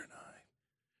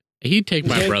 He'd take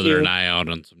my brother and I out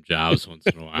on some jobs once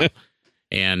in a while.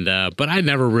 And, but I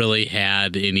never really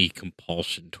had any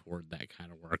compulsion toward that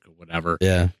kind of work or whatever.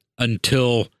 Yeah.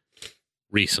 Until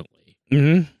recently,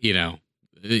 you know,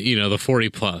 the 40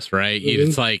 plus, right?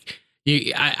 It's like,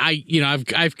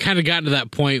 I've kind of gotten to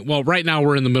that point. Well, right now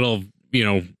we're in the middle of,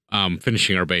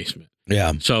 finishing our basement.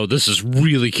 Yeah. So this is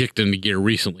really kicked into gear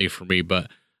recently for me, but,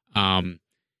 I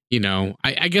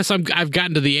guess I've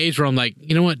gotten to the age where I'm like,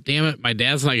 you know what, damn it, my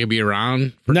dad's not gonna be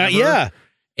around forever. Yeah.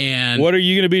 And what are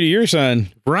you going to be to your son?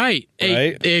 Right.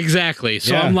 Right. Exactly.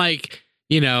 So Yeah. I'm like,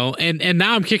 and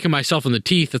now I'm kicking myself in the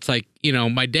teeth. It's like,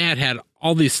 my dad had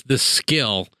all this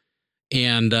skill,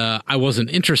 and I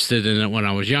wasn't interested in it when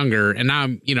I was younger. And now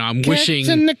I'm wishing.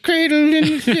 In the cradle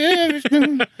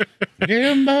in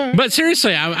the But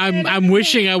seriously, I'm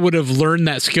wishing I would have learned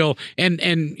that skill. And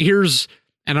I'm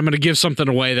going to give something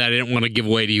away that I didn't want to give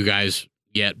away to you guys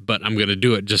yet, but I'm going to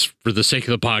do it just for the sake of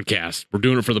the podcast. We're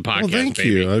doing it for the podcast. Well, thank baby.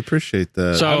 you. I appreciate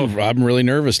that. So I'm really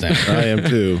nervous now. I am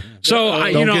too. So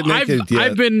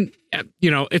I've been,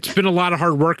 it's been a lot of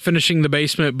hard work finishing the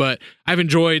basement, but I've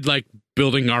enjoyed like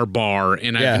building our bar,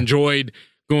 and I've enjoyed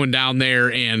going down there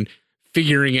and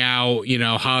figuring out,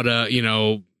 how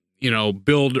to,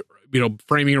 build,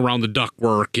 framing around the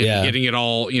ductwork and getting it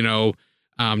all,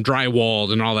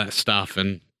 drywalled and all that stuff.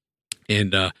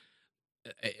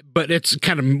 But it's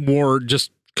kind of more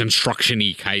just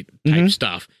construction-y type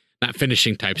stuff, not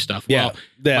finishing type stuff. Yeah.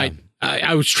 Well,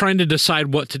 I was trying to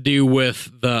decide what to do with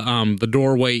the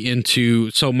doorway into.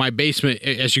 So my basement,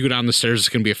 as you go down the stairs, it's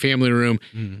going to be a family room,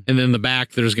 and then in the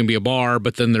back there's going to be a bar,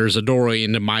 but then there's a doorway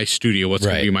into my studio. What's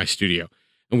going to be my studio?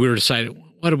 And we were deciding,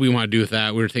 what do we want to do with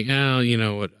that? We were thinking,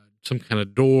 some kind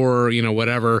of door,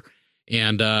 whatever.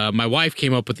 And my wife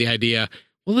came up with the idea.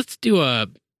 Well, let's do a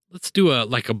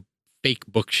fake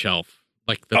bookshelf,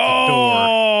 like the door.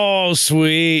 Oh,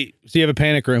 sweet. So you have a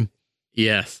panic room.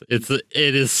 Yes, it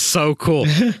is so cool.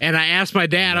 And I asked my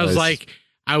dad, Nice.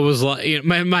 I was like,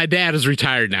 my dad is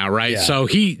retired now, right? Yeah. So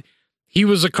he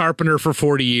was a carpenter for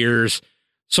 40 years.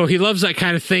 So he loves that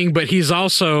kind of thing, but he's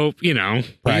also,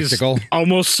 Practical. he's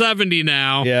almost 70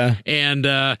 now. Yeah. And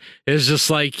it's just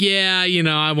like,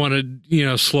 I want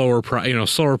to, slower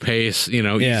pace,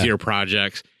 easier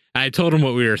projects. I told him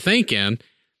what we were thinking.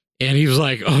 And he was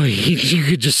like, "Oh, you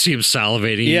could just see him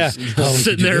salivating." Yeah, He's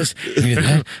sitting there.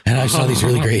 And I saw these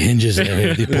really great hinges, the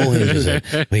pull hinges.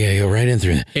 We gotta go right in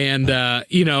through. And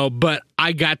but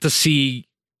I got to see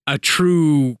a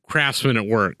true craftsman at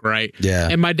work, right? Yeah.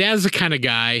 And my dad's the kind of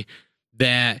guy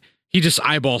that he just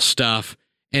eyeballs stuff,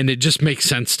 and it just makes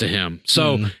sense to him.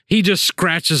 So he just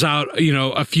scratches out,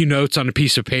 a few notes on a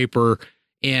piece of paper,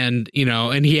 and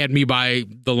and he had me buy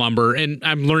the lumber, and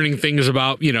I'm learning things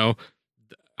about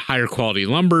higher quality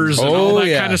lumbers and all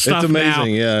that kind of stuff. It's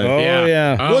amazing. Now. Oh,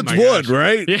 yeah. Oh, Wood's my wood, gosh.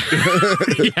 right?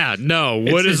 Yeah, no,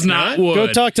 wood is not wood. Go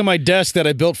talk to my desk that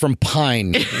I built from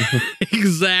pine.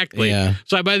 Exactly. Yeah.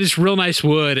 So I buy this real nice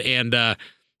wood, and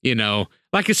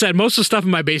like I said, most of the stuff in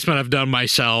my basement I've done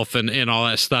myself and all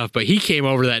that stuff. But he came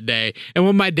over that day, and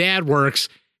when my dad works,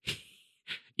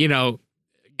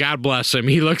 God bless him,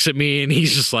 he looks at me and he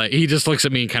just looks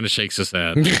at me and kind of shakes his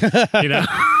head,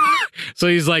 So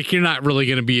he's like, "You're not really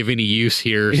going to be of any use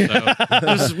here. So,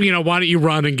 just, why don't you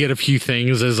run and get a few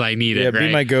things as I need it?" Yeah, right?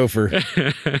 be my gopher.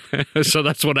 So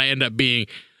that's what I end up being.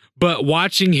 But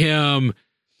watching him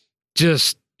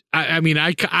just, I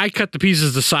cut the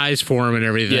pieces the size for him and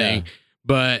everything. Yeah.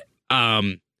 But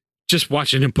just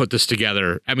watching him put this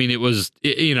together, it was,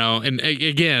 and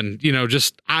again,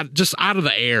 just out of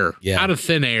the air, out of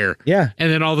thin air. Yeah. And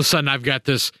then all of a sudden I've got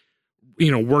this,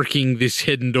 working this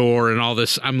hidden door and all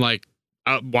this. I'm like,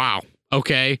 wow.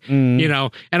 Okay. And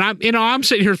I'm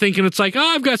sitting here thinking, it's like,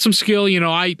 I've got some skill.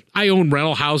 I own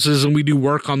rental houses and we do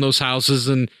work on those houses,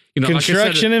 and,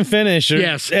 construction and finish.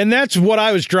 Yes. And that's what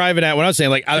I was driving at when I was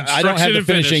saying, like, I don't have the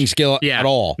finishing skill at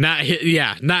all. Not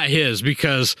his,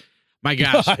 because my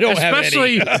gosh, I don't have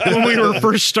especially when we were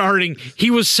first starting,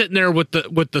 he was sitting there with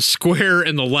the square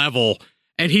and the level,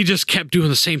 and he just kept doing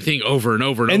the same thing over and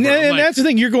over and over. And that's the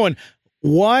thing. You're going,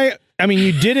 why?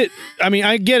 You did it.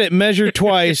 I get it. Measure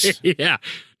twice. Yeah.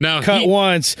 No, cut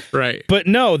once. Right. But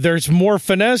no, there's more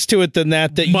finesse to it than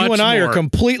that you Much and I more. are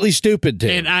completely stupid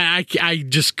to. And I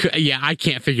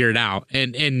can't figure it out.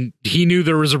 And he knew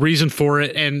there was a reason for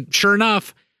it. And sure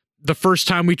enough, the first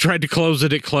time we tried to close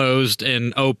it, it closed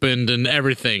and opened and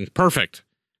everything. Perfect.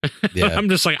 Yeah. I'm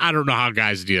just like, I don't know how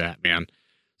guys do that, man.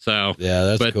 So Yeah,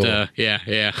 that's but cool.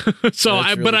 Yeah. So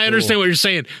That's but I really understand cool. what you're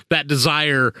saying. That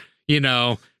desire,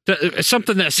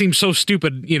 something that seems so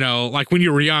stupid, like when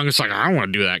you were young, it's like, I don't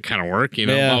want to do that kind of work, Yeah.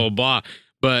 blah, blah, blah.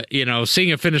 But,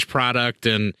 seeing a finished product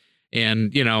and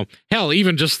hell,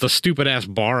 even just the stupid ass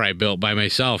bar I built by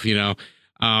myself, I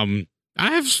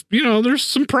have, there's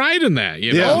some pride in that,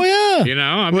 Yeah. Oh yeah.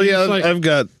 I mean, Well, yeah, it's like, I've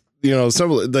got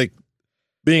some like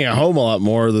being at home a lot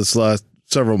more this last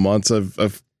several months.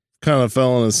 I've kind of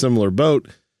fell in a similar boat.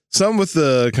 Some with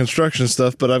the construction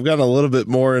stuff, but I've gotten a little bit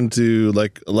more into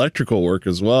like electrical work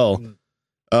as well.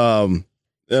 And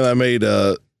I made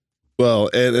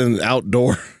and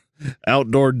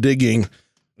outdoor digging.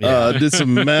 Did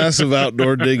some massive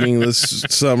outdoor digging this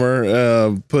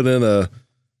summer. Put in a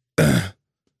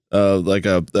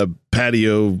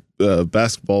patio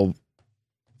basketball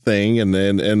thing,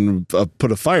 and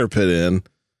put a fire pit in.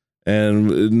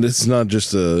 And it's not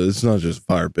just a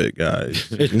fire pit,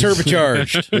 guys. It's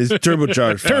turbocharged. It's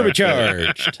turbocharged. fire pit.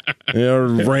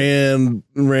 Turbocharged.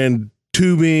 Ran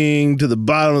tubing to the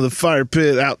bottom of the fire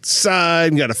pit outside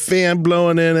and got a fan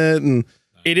blowing in it. And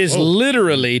It is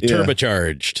literally Yeah.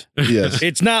 turbocharged. yes,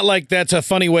 It's not like that's a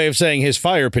funny way of saying his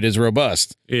fire pit is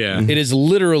robust. yeah. It is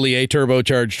literally a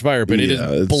turbocharged fire pit. It Yeah,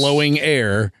 is it's- blowing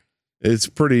air. it's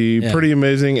pretty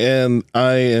amazing. And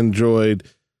I enjoyed,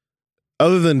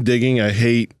 other than digging, I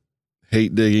hate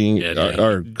digging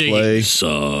or clay.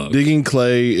 Sucks. Digging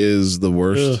clay is the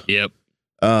worst. Yep.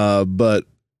 But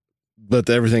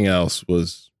everything else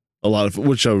was a lot of,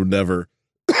 which I would never.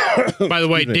 By the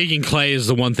way, Excuse me. digging clay is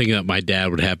the one thing that my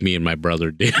dad would have me and my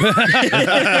brother do.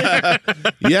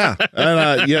 Yeah,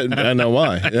 and I know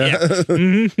why. Yeah.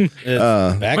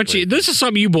 Backward. This is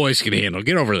something you boys can handle.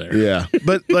 Get over there. Yeah,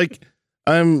 but like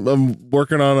I'm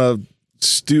working on a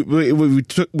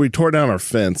we tore down our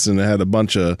fence, and it had a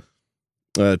bunch of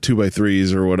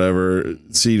 2x3s or whatever,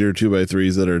 cedar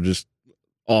 2x3s that are just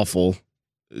awful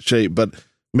shape, but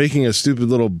making a stupid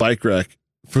little bike rack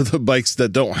for the bikes that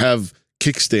don't have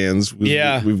kickstands.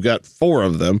 We've got 4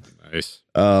 of them. Nice.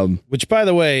 Which, by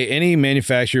the way, any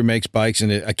manufacturer makes bikes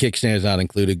and a kickstand is not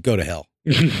included. Go to hell.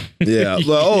 Yeah.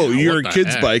 Well, you're what a the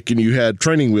kid's heck? bike and you had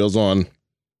training wheels on.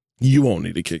 You won't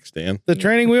need a kickstand. The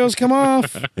training wheels come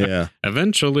off. Yeah.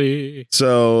 Eventually.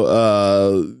 So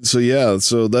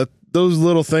that those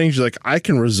little things, you're like, I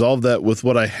can resolve that with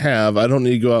what I have. I don't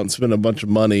need to go out and spend a bunch of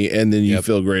money, and then you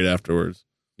feel great afterwards.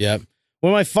 Yep.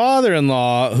 Well, my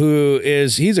father-in-law,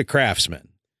 he's a craftsman.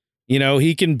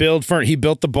 He can build furniture. He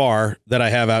built the bar that I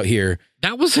have out here.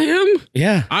 That was him?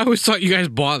 Yeah. I always thought you guys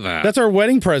bought that. That's our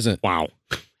wedding present. Wow.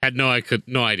 Had no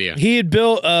idea. He had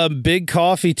built a big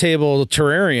coffee table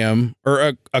terrarium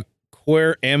or a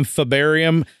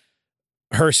amphibiarium.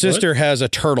 Her sister has a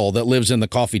turtle that lives in the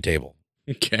coffee table.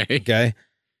 Okay.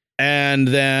 And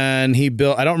then he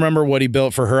built, I don't remember what he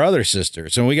built for her other sister.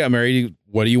 So when we got married,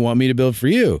 what do you want me to build for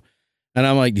you? And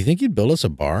I'm like, do you think you'd build us a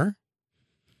bar?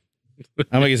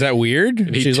 I'm like, is that weird?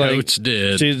 He totes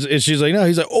did. She's like, no.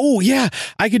 He's like, oh yeah,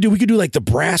 we could do like the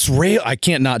brass rail. I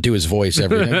can't not do his voice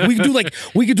every time. We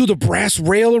could do the brass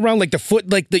rail around like the foot,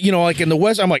 like like in the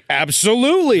West. I'm like,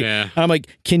 absolutely. Yeah. I'm like,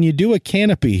 can you do a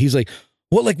canopy? He's like,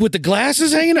 what, like with the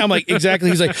glasses hanging? I'm like, exactly.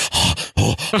 He's like,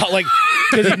 like,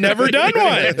 because he'd never done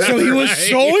one. So he was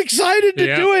so excited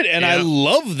to do it. And I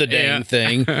love the dang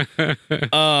thing.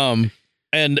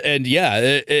 And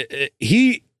yeah,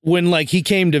 when he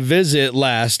came to visit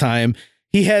last time,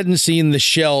 he hadn't seen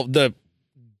the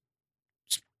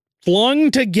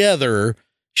flung together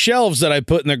shelves that I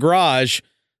put in the garage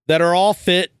that are all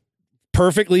fit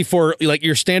perfectly for like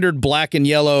your standard black and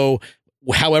yellow,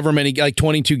 however many, like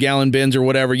 22-gallon bins or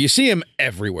whatever. You see them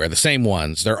everywhere, the same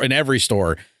ones. They're in every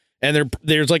store. And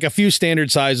there's like a few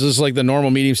standard sizes, like the normal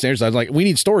medium standard size. Like, we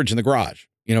need storage in the garage,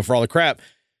 for all the crap.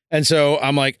 And so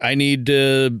I'm like, I need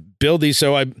to build these.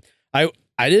 So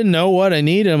I didn't know what I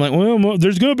needed. I'm like, well,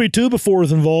 there's going to be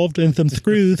 2x4s involved and some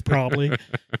screws probably.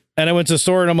 And I went to the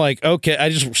store and I'm like, okay. I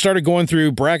just started going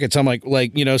through brackets. I'm like,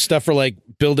 stuff for like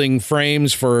building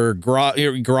frames for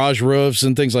garage roofs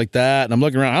and things like that. And I'm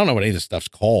looking around. I don't know what any of this stuff's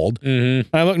called. Mm-hmm.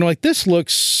 And I'm looking like, this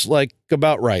looks like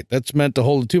about right. That's meant to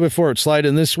hold a 2x4. It's slide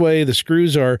in this way. The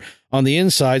screws are on the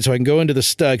inside so I can go into the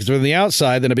stud, because they're on the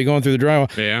outside. Then I'd be going through the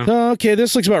drywall. Yeah. So, okay,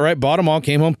 this looks about right. Bought them all,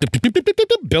 came home,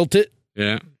 built it.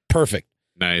 Yeah. Perfect.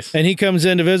 Nice. And he comes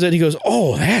in to visit. He goes,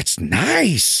 "Oh, that's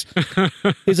nice."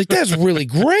 He's like, "That's really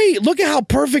great. Look at how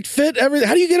perfect fit everything.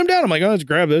 How do you get them down?" I'm like, "Oh, let's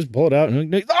grab this, pull it out."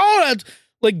 And oh, that's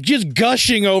like just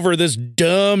gushing over this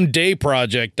dumb day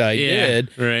project I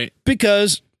did. Right.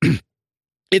 Because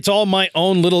it's all my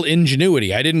own little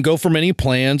ingenuity. I didn't go from any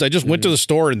plans. I just went to the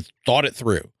store and thought it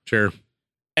through. Sure.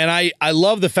 And I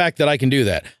love the fact that I can do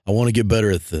that. I want to get better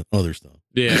at the other stuff.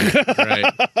 Yeah.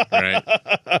 Right.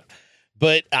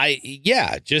 But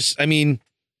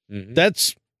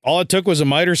that's all it took was a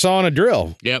miter saw and a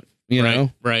drill. Yep. You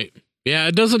know? Right. Yeah.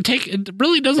 It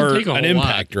really doesn't take a whole an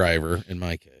impact lot. driver in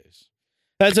my case.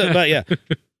 That's it. But yeah,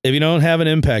 if you don't have an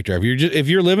impact driver, if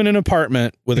you're living in an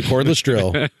apartment with a cordless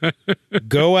drill,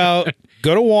 go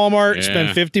to Walmart, spend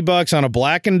 $50 on a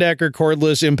Black & Decker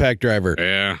cordless impact driver.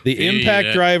 Yeah. The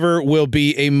impact driver will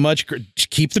be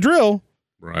keep the drill.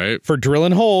 Right. For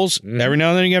drilling holes. Every now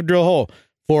and then you have to drill a hole.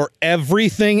 For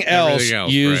everything else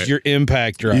use your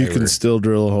impact driver. You can still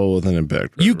drill a hole with an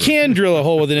impact driver. You can drill a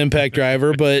hole with an impact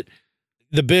driver, but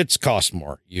the bits cost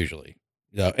more usually.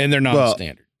 And they're not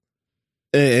standard.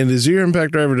 And is your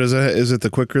impact driver, is it the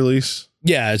quick release?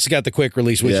 Yeah, it's got the quick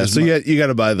release. Which is you got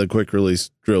to buy the quick release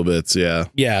drill bits. Yeah.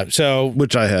 Yeah. So,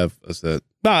 which I have. That's it.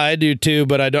 No, I do too,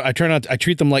 but I don't. I try not. I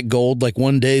treat them like gold. Like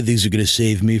one day these are going to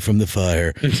save me from the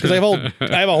fire because I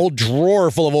have a whole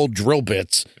drawer full of old drill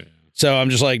bits. So I'm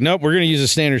just like, nope, we're going to use the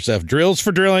standard stuff. Drills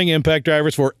for drilling, impact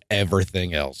drivers for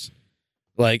everything else.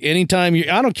 Like anytime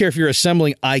I don't care if you're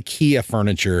assembling IKEA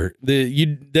furniture,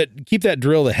 keep that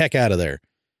drill the heck out of there.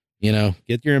 You know,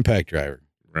 get your impact driver,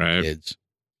 right, kids.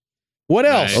 What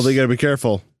else? Oh, they got to be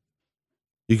careful.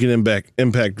 You can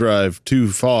impact drive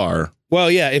too far.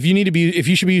 Well, yeah. If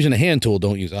you should be using a hand tool,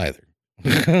 don't use either.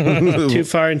 Too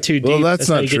far and too deep. Well, that's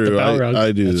not true.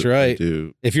 I do. That's right. I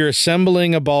do. If you're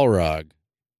assembling a Balrog,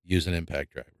 use an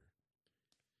impact driver.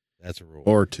 That's a rule.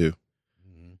 Or two.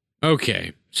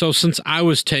 Okay. So since I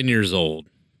was 10 years old,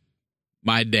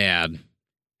 my dad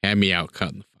had me out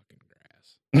cutting the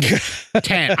fucking grass.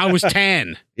 10. I was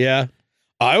 10. Yeah.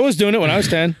 I was doing it when I was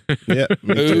 10. Yeah.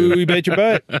 Ooh, you bet your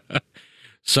butt.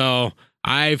 So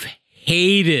I've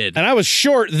hated. And I was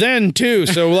short then too.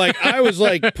 So like I was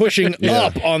like pushing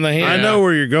up on the hand. I know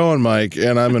where you're going, Mike,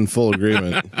 and I'm in full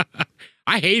agreement.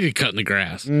 I hated cutting the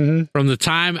grass from the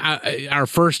time our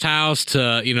first house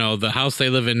to, the house they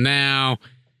live in now.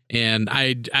 And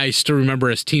I still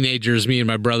remember as teenagers, me and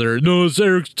my brother, no, it's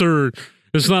Eric's turn.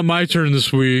 It's not my turn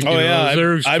this week. Oh,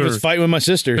 I was fighting with my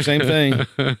sister. Same thing.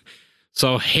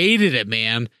 So hated it,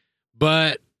 man.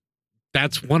 But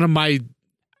that's one of my,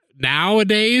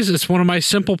 nowadays, it's one of my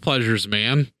simple pleasures,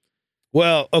 man.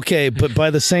 Well, okay, but by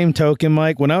the same token,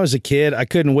 Mike, when I was a kid, I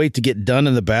couldn't wait to get done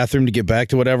in the bathroom to get back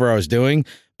to whatever I was doing.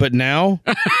 But now,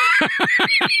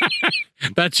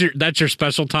 that's your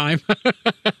special time.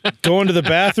 Going to the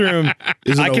bathroom,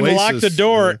 I can lock the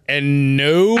door and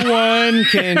no one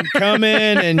can come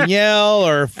in and yell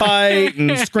or fight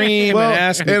and scream and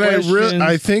ask me questions.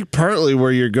 I think partly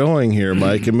where you're going here,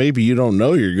 Mike, and maybe you don't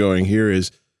know you're going here,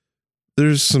 is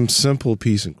there's some simple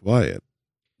peace and quiet.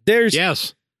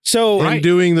 Yes. So in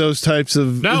doing those types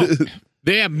of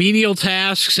they have menial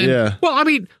tasks. And,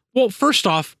 first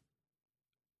off,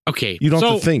 okay, you don't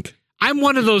have to think. I'm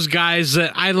one of those guys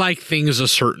that I like things a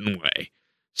certain way.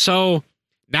 So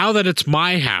now that it's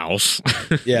my house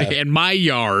and my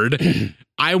yard,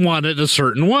 I want it a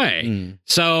certain way.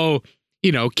 So,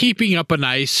 keeping up a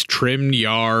nice trimmed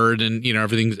yard and,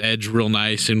 everything's edged real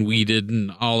nice and weeded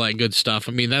and all that good stuff.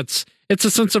 I mean, it's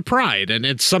a sense of pride, and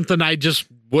it's something I just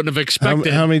wouldn't have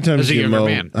expected. How many times as a do you younger mow?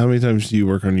 man. How many times do you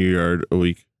work on your yard a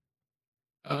week?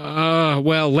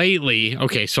 Well, lately,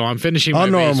 okay, so I'm finishing my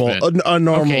basement. A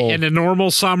normal. Okay, in a normal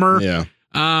summer, yeah.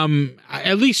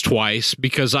 At least twice,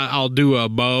 because I'll do a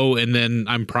mow and then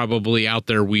I'm probably out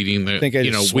there weeding the,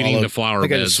 weeding the flower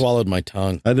beds. I just swallowed my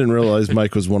tongue. I didn't realize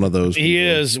Mike was one of those people. He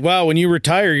is. Wow, when you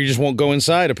retire, you just won't go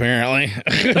inside, apparently.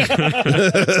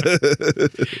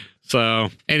 So,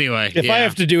 anyway. If I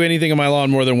have to do anything in my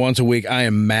lawn more than once a week, I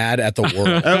am mad at the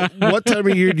world. What time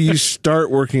of year do you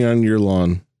start working on your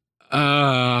lawn?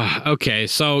 Okay,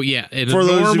 so yeah, in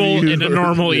a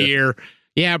normal year.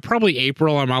 Yeah, probably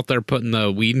April. I'm out there putting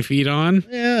the weed and feed on.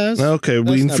 Yeah. Okay,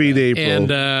 weed and feed April.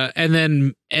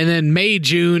 And then May,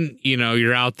 June,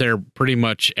 you're out there pretty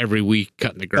much every week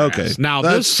cutting the grass. Okay. Now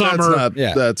this summer,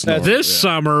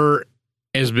 summer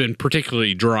has been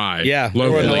particularly dry. Yeah.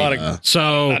 Locally.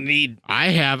 So I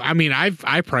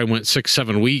probably went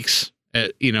 6-7 weeks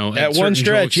at one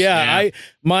stretch. jokes. Yeah.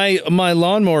 My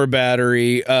lawnmower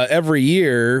battery, every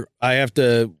year I have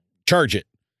to charge it.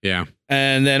 Yeah.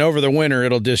 And then over the winter,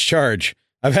 it'll discharge.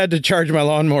 I've had to charge my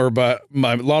lawnmower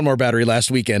battery last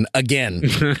weekend again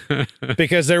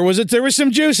because there was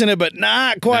some juice in it, but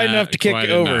not quite enough to kick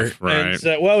it over. Enough, right. And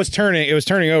so, well, it was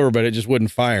turning over, but it just wouldn't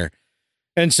fire.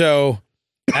 And so,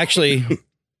 actually,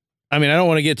 I mean, I don't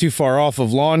want to get too far off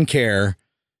of lawn care,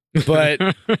 but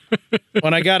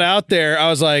when I got out there, I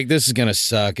was like, this is gonna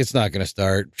suck. It's not gonna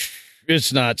start.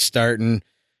 It's not starting.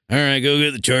 All right, go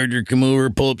get the charger, come over,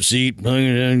 pull up a seat. Well,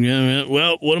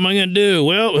 what am I going to do?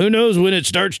 Well, who knows when it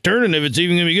starts turning, if it's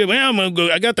even going to be good. Well, I'm going to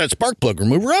go. I got that spark plug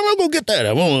remover. I'm going to go get that.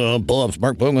 I'm going to pull up a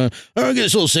spark plug. I'm going to get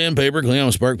this little sandpaper, clean out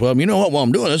a spark plug. You know what? While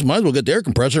I'm doing this, might as well get the air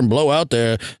compressor and blow out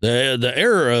the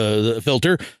air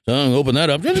filter. So I'm going to open that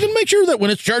up. I'm just going to make sure that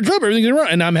when it's charged up, everything's going to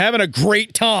run. And I'm having a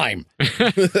great time. See,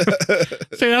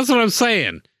 that's what I'm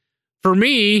saying. For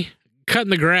me,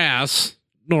 cutting the grass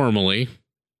normally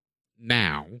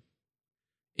now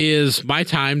is my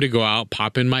time to go out,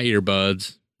 pop in my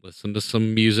earbuds, listen to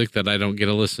some music that I don't get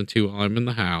to listen to while I'm in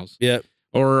the house. Yep.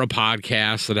 Or a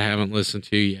podcast that I haven't listened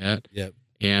to yet. Yep.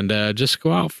 And just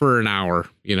go out for an hour,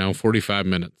 45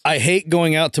 minutes. I hate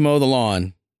going out to mow the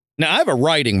lawn. Now, I have a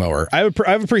riding mower. I have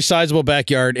a pretty sizable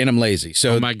backyard, and I'm lazy.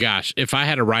 So, oh my gosh, if I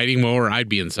had a riding mower, I'd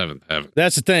be in seventh heaven.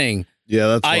 That's the thing.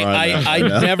 Yeah, that's why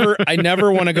I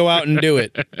never want to go out and do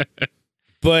it.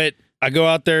 But I go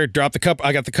out there, drop the cup.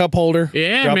 I got the cup holder.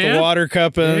 Yeah, drop man. the water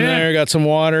cup in there. Got some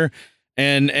water,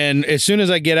 and as soon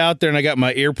as I get out there and I got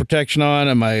my ear protection on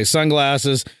and my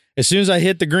sunglasses, as soon as I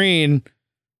hit the green,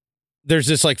 there's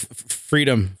this like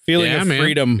feeling of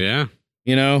freedom. Yeah,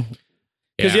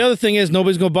 Because the other thing is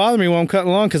nobody's gonna bother me while I'm cutting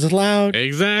along because it's loud.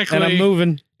 Exactly, and I'm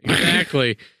moving.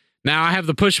 Exactly. Now I have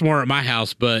the push mower at my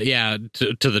house, but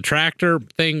to the tractor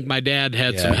thing, my dad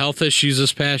had some health issues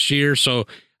this past year, so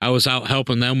I was out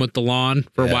helping them with the lawn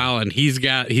for a while, and he's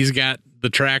got the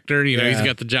tractor. He's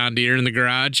got the John Deere in the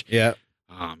garage. Yeah.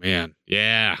 Oh man,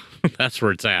 yeah, that's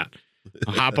where it's at.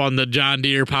 I'll hop on the John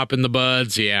Deere, pop in the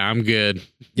buds. Yeah, I'm good.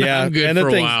 Yeah, I'm good for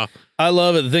a while. I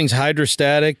love it. The thing's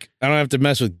hydrostatic. I don't have to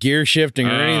mess with gear shifting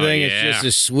or anything. Yeah. It's just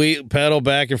a sweet pedal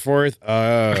back and forth.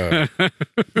 Yep.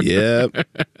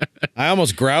 I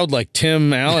almost growled like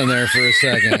Tim Allen there for a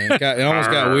second. It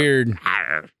almost got weird.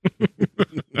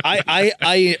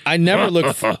 I never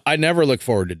look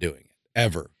forward to doing it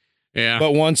ever. Yeah.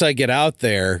 But once I get out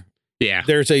there,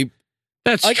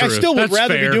 that's true. I still would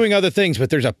rather fair. be doing other things,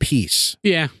 but there's a peace.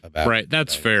 Yeah. About right.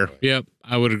 That's fair. Yep.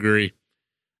 I would agree.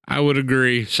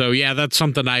 So yeah, that's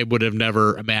something I would have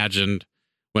never imagined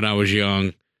when I was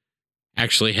young,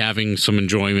 actually having some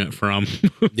enjoyment from.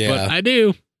 Yeah. But I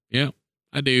do. Yep.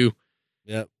 I do.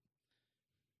 Yep.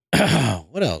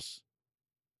 What else?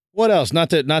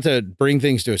 Not to bring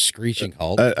things to a screeching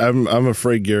halt. I'm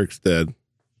afraid Garrick's dead.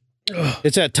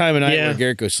 It's that time of night where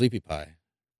Garrick goes sleepy pie.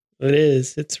 It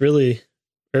is. It's really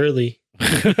early.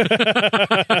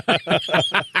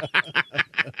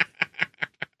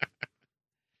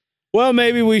 Well,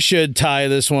 maybe we should tie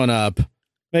this one up.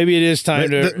 Maybe it is time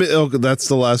to. That's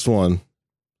the last one.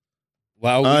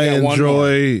 Wow, I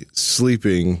enjoy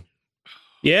sleeping.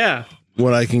 Yeah,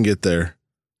 when I can get there,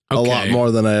 a lot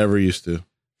more than I ever used to.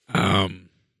 Yeah,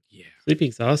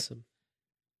 sleeping's awesome.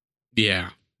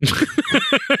 Yeah.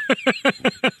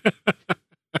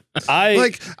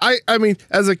 I mean,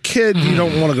 as a kid, you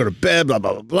don't want to go to bed, blah,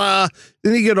 blah, blah, blah.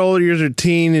 Then you get older, you're a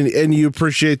teen, and you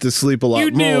appreciate the sleep a lot more.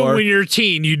 You do when you're a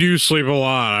teen, you do sleep a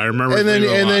lot. I remember. And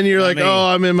then you're like,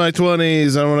 I'm in my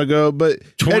 20s, I want to go. But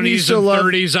 20s and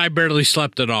 30s, I barely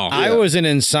slept at all. I was an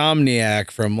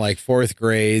insomniac from like 4th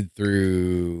grade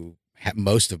through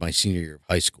most of my senior year of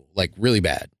high school, like really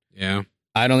bad. Yeah.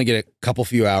 I'd only get a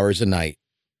few hours a night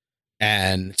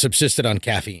and subsisted on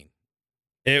caffeine.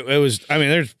 It was, I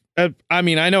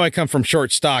know I come from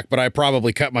short stock, but I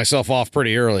probably cut myself off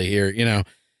pretty early here,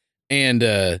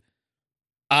 and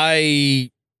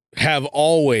I have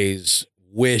always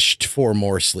wished for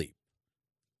more sleep.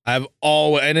 I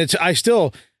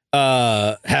still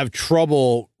have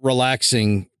trouble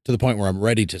relaxing to the point where I'm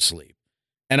ready to sleep.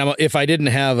 And if I didn't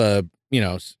have a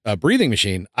breathing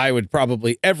machine, I would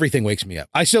probably, everything wakes me up.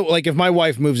 I still, like, if my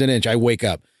wife moves an inch, I wake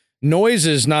up.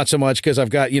 Noises, not so much, because I've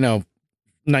got,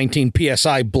 19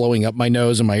 PSI blowing up my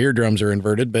nose and my eardrums are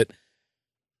inverted, but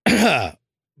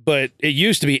it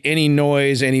used to be any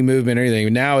noise, any movement,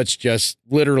 anything. Now it's just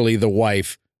literally the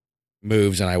wife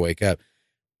moves and I wake up.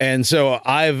 And so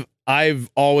I've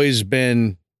always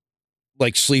been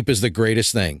like, sleep is the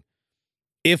greatest thing.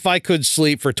 If I could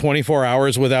sleep for 24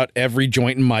 hours without every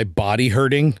joint in my body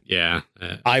hurting,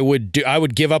 I would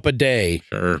give up a day.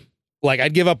 Sure. Like,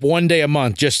 I'd give up one day a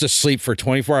month just to sleep for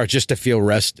 24 hours, just to feel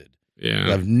rested.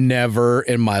 Yeah. I've never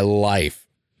in my life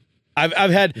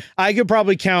I could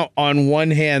probably count on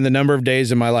one hand the number of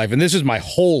days in my life, and this is my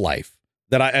whole life,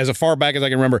 that as far back as I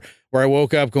can remember, where I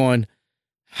woke up going,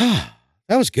 that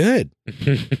was good.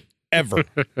 Ever.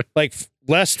 Like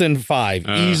less than 5,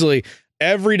 easily.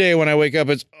 Every day when I wake up,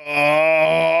 it's, and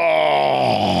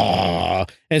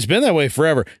it's been that way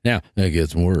forever. Now, it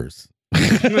gets worse.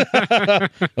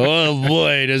 Oh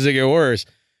boy, does it get worse.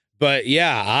 But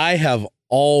yeah, I have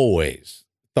always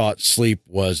thought sleep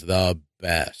was the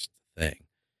best thing.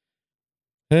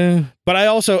 But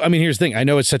here's the thing. I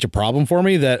know it's such a problem for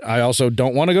me that I also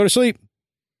don't want to go to sleep.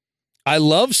 I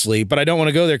love sleep, but I don't want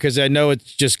to go there because I know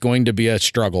it's just going to be a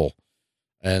struggle.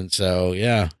 And so,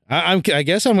 yeah, I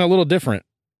guess I'm a little different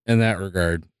in that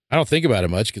regard. I don't think about it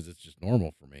much because it's just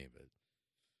normal for me. But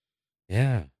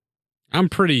yeah, I'm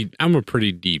a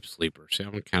pretty deep sleeper. So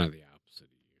I'm kind of the opposite of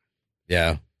you.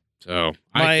 Yeah. So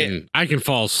I can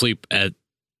fall asleep at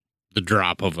the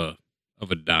drop of a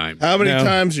dime. How many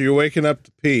times are you waking up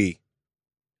to pee?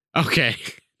 Okay,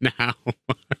 now.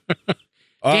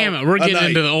 Damn it, we're getting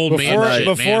into the old man shit,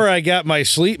 Before man. I got my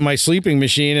sleeping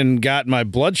machine and got my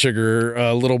blood sugar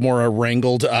a little more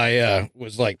wrangled, I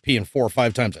was like peeing 4 or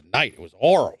 5 times a night. It was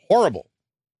horrible.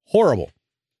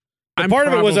 Part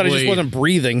of it was that I just wasn't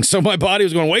breathing, so my body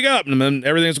was going, wake up, and then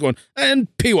everything was going, and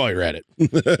pee while you're at it.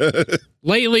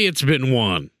 Lately, it's been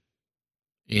 1.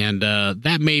 And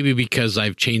that may be because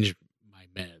I've changed my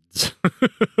meds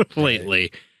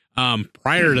lately.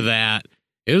 Prior to that,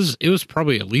 it was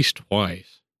probably at least twice.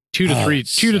 2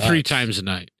 to 3 times a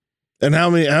night. And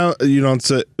how you don't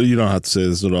have to say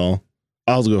this at all.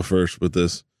 I'll go first with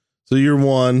this. So you're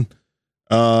 1,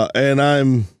 and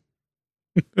I'm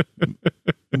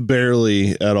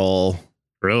barely at all.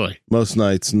 Really? Most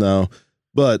nights, no.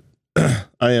 But I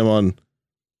am on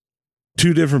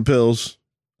 2 different pills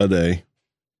a day.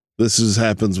 This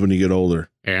happens when you get older.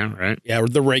 Yeah, right. Yeah,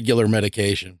 the regular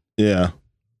medication. Yeah.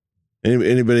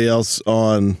 Anybody else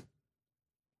want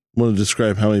to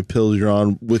describe how many pills you're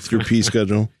on with your pee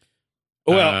schedule?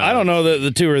 Well, I don't know that the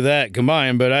 2 are that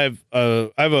combined, but I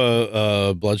have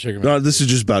a blood sugar. No, this is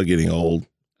just about getting old.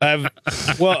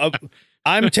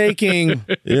 I'm taking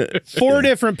 4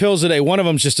 different pills a day. One of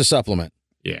them's just a supplement.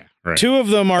 Yeah, right. 2 of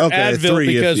them are Advil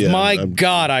 3 because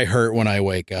God, I hurt when I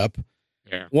wake up.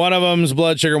 Yeah. One of them's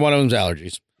blood sugar. One of them's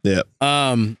allergies. Yeah.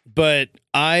 But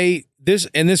this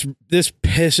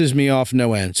pisses me off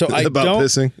no end. So I about don't.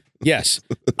 Pissing? Yes,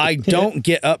 I don't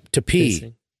get up to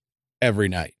pee every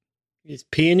night. You just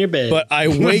pee in your bed. But I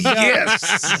wake up.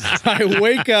 Yes. I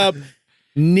wake up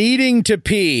needing to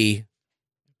pee.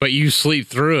 But you sleep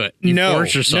through it. You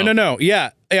force yourself. No.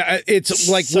 Yeah. It's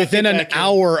like within an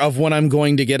hour of when I'm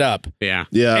going to get up. Yeah.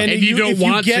 Yeah. And you don't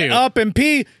want to. If you get up and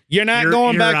pee, you're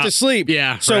going back up. to sleep.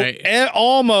 Yeah. So right.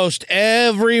 Almost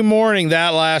every morning,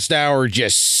 that last hour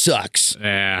just sucks.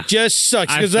 Yeah. Just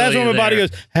sucks. I Because that's feel when my you body there.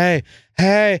 goes,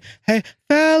 hey,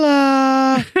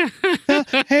 fella.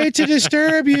 Hate to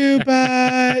disturb you,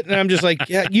 but. And I'm just like,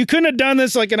 yeah, you couldn't have done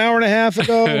this like an hour and a half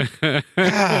ago.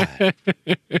 God.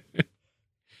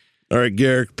 All right,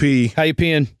 Garrick, pee. How you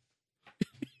peeing?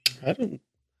 I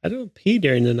don't pee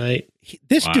during the night.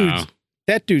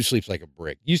 That dude sleeps like a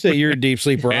brick. You say you're a deep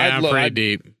sleeper. Yeah, I'm pretty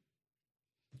deep.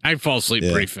 I fall asleep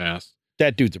pretty fast.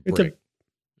 That dude's a brick.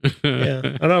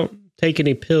 Yeah, I don't take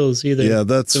any pills either. Yeah,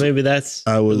 so maybe that's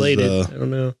related. I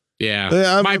don't know.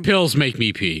 Yeah, my pills make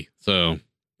me pee. So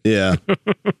yeah,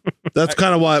 that's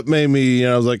kind of what made me.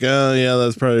 I was like, oh yeah,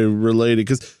 that's probably related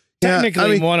because.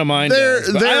 Technically, one of mine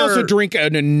does. But I also drink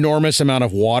an enormous amount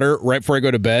of water right before I go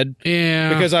to bed. Yeah.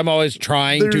 Because I'm always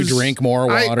trying to drink more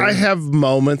water. I have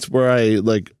moments where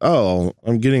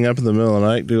I'm getting up in the middle of the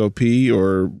night to go pee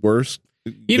or worse.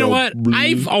 You know what?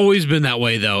 I've always been that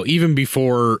way, though, even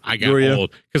before I got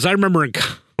old. Because I remember in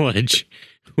college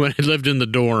when I lived in the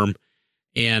dorm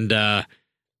and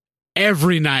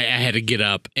every night I had to get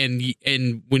up, and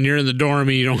when you're in the dorm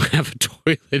and you don't have a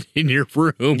toilet in your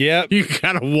room, you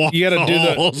gotta walk. You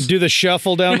gotta do the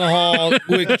shuffle down the hall,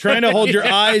 trying to hold your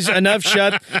eyes enough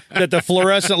shut that the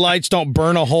fluorescent lights don't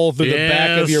burn a hole through the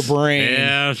back of your brain.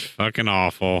 Yeah, it's fucking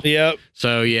awful. Yep.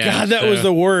 So yeah, God, that was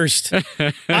the worst.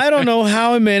 I don't know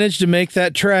how I managed to make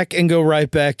that trek and go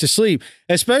right back to sleep,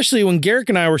 especially when Garrick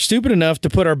and I were stupid enough to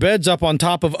put our beds up on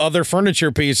top of other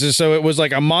furniture pieces, so it was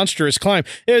like a monstrous climb.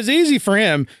 It was easy for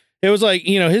him. It was like,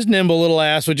 his nimble little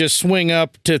ass would just swing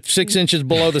up to 6 inches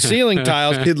below the ceiling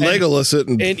tiles. He'd Legolas it.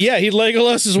 And he'd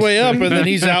Legolas his way up, and then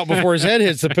he's out before his head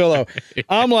hits the pillow.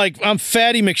 I'm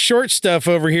Fatty McShort stuff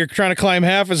over here trying to climb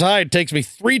half as high. It takes me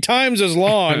 3 times as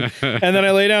long. And then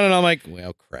I lay down and I'm like,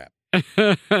 well, crap.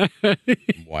 I'm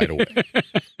wide awake.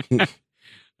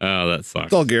 Oh, that sucks.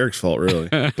 It's all Garrick's fault, really.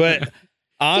 But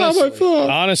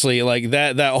honestly, like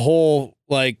that whole,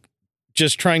 like,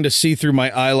 just trying to see through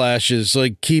my eyelashes,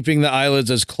 like keeping the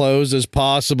eyelids as closed as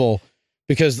possible,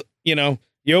 because, you know,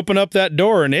 you open up that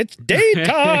door and it's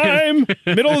daytime,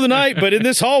 middle of the night, but in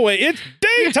this hallway, it's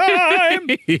daytime.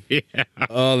 Yeah.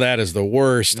 Oh, that is the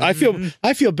worst. I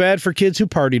feel bad for kids who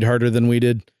partied harder than we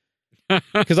did,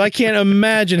 because I can't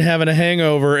imagine having a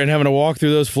hangover and having to walk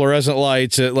through those fluorescent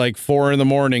lights at like 4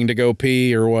 a.m. to go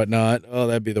pee or whatnot. Oh,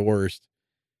 that'd be the worst.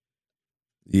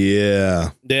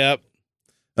 Yeah. Yep.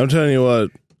 I'm telling you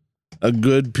what, a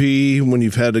good pee when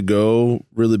you've had to go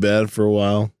really bad for a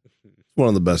while, it's one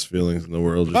of the best feelings in the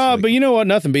world. Just But you know what?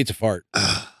 Nothing beats a fart.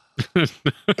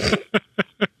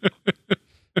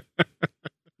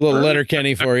 Little letter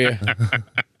Kenny for you.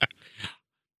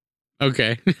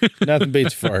 Okay. Nothing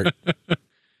beats a fart.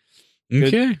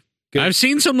 Okay. Good. I've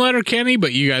seen some letter Kenny,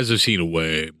 but you guys have seen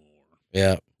way more.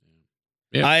 Yeah.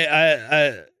 Yeah.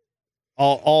 I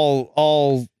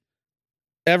all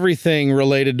everything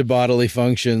related to bodily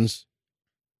functions.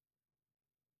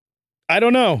 I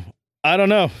don't know.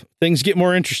 Things get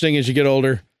more interesting as you get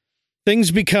older. Things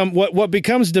become what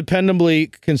becomes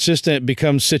dependably consistent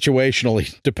becomes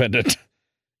situationally dependent.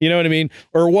 You know what I mean?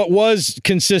 Or what was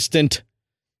consistent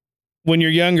when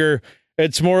you're younger,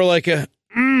 it's more like a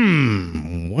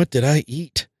what did I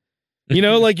eat? You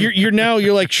know, like you're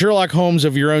like Sherlock Holmes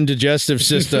of your own digestive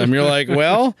system. You're like,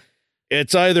 well,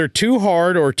 it's either too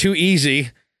hard or too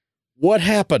easy. What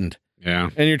happened? Yeah.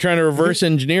 And you're trying to reverse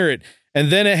engineer it. And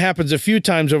then it happens a few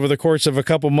times over the course of a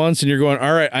couple months, and you're going,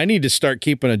 all right, I need to start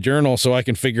keeping a journal so I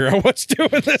can figure out what's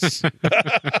doing this.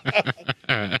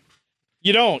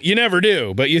 You never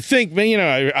do, but you think, man, you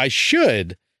know, I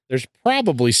should. There's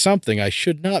probably something I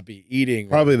should not be eating.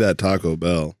 probably that Taco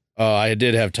Bell. Oh, I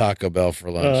did have Taco Bell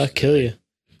for lunch. Oh, I'll kill you.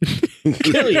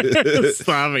 Kill you.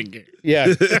 Stop it.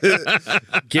 Yeah.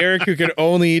 Garrick, who can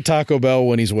only eat Taco Bell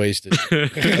when he's wasted.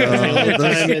 Those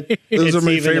are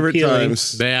my favorite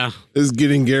times. Yeah. Is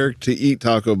getting Garrick to eat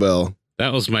Taco Bell.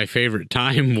 That was my favorite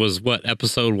time. Was what,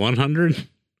 episode 100?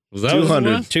 Was that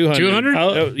 200.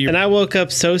 200. And I woke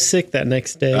up so sick that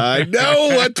next day. I know.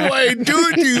 That's why I do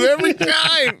it to you every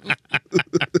time.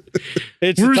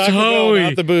 It's Where's the Taco Bell, Howie?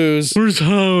 not the booze. Where's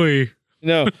Howie?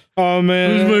 No. Oh,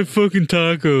 man. Where's my fucking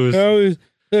tacos?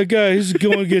 That guy, he's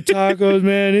going to get tacos,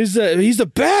 man. He's the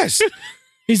best.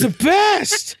 He's the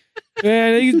best.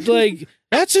 Man, he's like,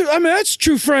 that's a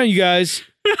true friend, you guys.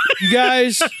 You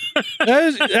guys,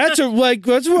 that's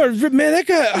what, man, that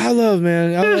guy, I love,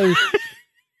 man.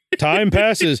 Time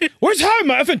passes. Where's Howie,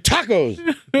 my effing tacos?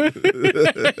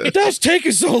 It does take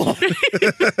us so long.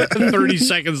 30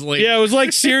 seconds later. Yeah, it was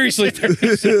like, seriously,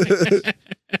 30 seconds.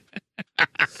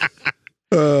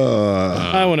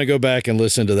 I want to go back and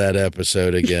listen to that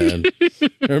episode again.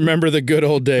 Remember the good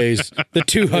old days, the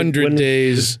 200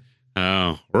 days.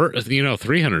 Oh,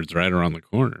 300's right around the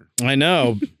corner. I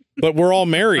know, but we're all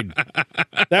married.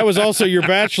 That was also your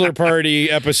bachelor party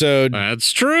episode.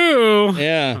 That's true.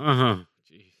 Yeah. Uh-huh.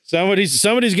 Somebody's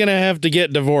going to have to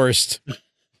get divorced.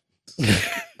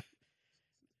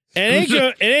 And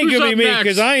it ain't gonna be me,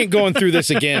 because I ain't going through this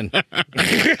again.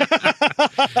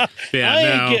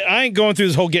 I ain't going through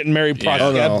this whole getting married process.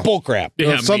 Oh, no. Bull crap.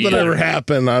 Yeah, if something ever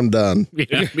happened, I'm done.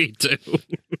 Yeah, me too.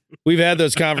 We've had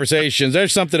those conversations.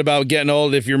 There's something about getting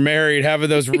old if you're married, having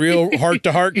those real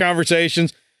heart-to-heart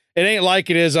conversations. It ain't like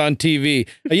it is on TV.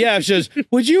 Yeah, it's just,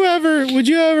 would you ever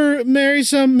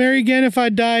marry again if I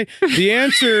died? The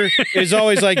answer is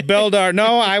always like Beldar.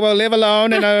 No, I will live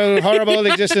alone in a horrible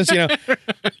existence. You know,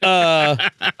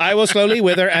 I will slowly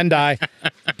wither and die.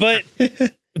 But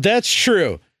that's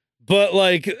true. But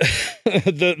like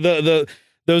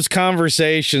those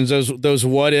conversations, those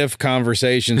what if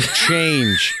conversations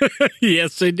change.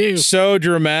 Yes, they do. So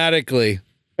dramatically.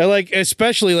 Like,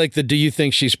 especially like the "Do you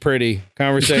think she's pretty?"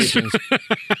 conversations.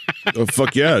 Oh,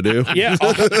 fuck yeah, I do. Yeah.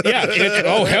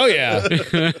 Oh, hell yeah.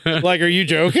 Like, are you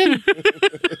joking?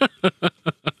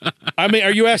 I mean,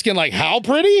 are you asking like how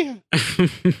pretty?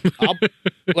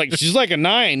 Like, she's like a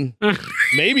 9,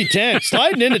 maybe 10,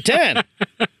 sliding into 10.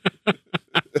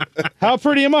 How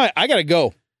pretty am I? I gotta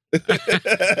go.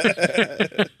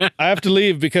 I have to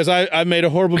leave because I made a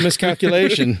horrible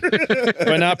miscalculation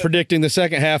by not predicting the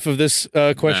second half of this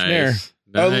questionnaire.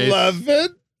 Nice. I love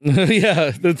it.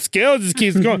 Yeah, the scale just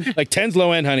keeps going. Like 10's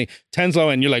low end, honey. 10's low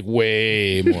end. You're like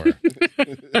way more.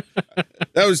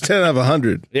 That was 10 out of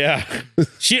 100. Yeah,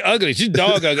 she ugly. She's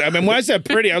dog ugly. I mean, when I said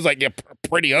pretty, I was like, yeah,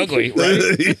 pretty ugly, right?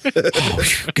 Oh,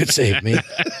 good save, me.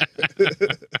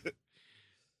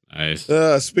 Nice.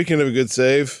 Speaking of a good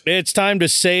save, It's time to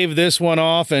save this one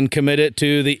off and commit it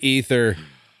to the ether.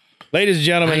 Ladies and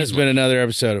gentlemen, it's been another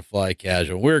episode of Fly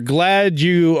Casual. We're glad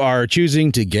you are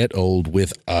choosing to get old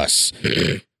with us.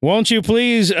 Won't you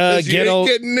please get old?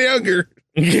 Getting younger.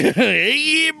 Run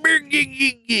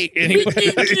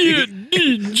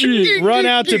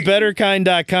out to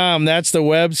betterkind.com. That's the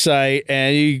website,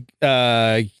 and you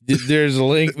there's a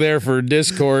link there for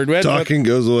Discord. Talking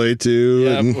goes away too.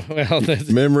 Yeah, And well, that's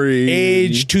memory.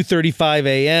 age 2:35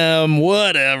 a.m.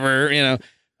 Whatever,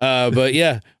 but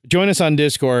yeah, join us on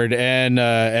Discord and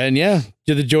yeah,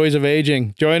 to the joys of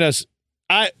aging. Join us.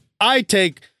 I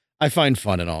find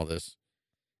fun in all this.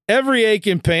 Every ache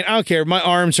and pain, I don't care. My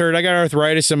arms hurt. I got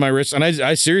arthritis in my wrists, and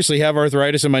I seriously have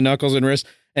arthritis in my knuckles and wrists.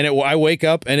 And I wake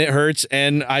up and it hurts,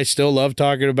 and I still love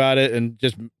talking about it and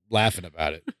just laughing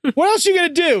about it. What else you gonna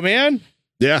do, man?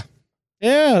 Yeah.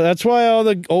 Yeah, that's why all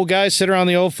the old guys sit around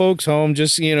the old folks' home,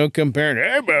 just comparing.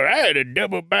 Hey, but I had a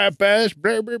double bypass.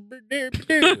 Blah, blah, blah, blah,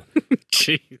 blah.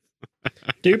 Jeez.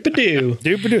 Doopadoo.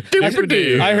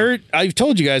 Doopadoo. I heard. I've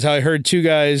told you guys how I heard two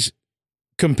guys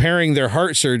comparing their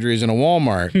heart surgeries in a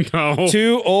Walmart. No.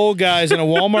 Two old guys in a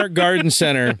Walmart garden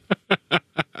center.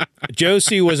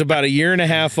 Josie was about 1.5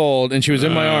 years old, and she was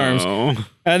in my arms.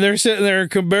 And they're sitting there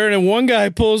comparing, and one guy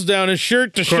pulls down his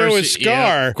shirt to show his scar.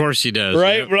 Yeah, of course he does.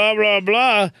 Right? Yep. Blah, blah,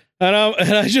 blah. And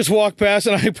I just walked past,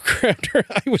 and I grabbed her.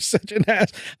 I was such an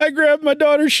ass. I grabbed my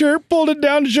daughter's shirt, pulled it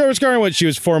down to show her scar, and went, she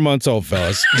was 4 months old,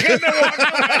 fellas.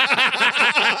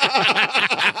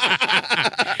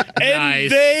 And Nice.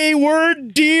 they were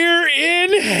deer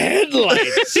in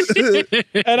headlights.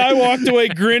 And I walked away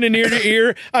grinning ear to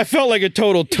ear. I felt like a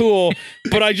total tool,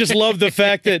 but I just love the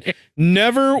fact that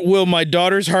never will my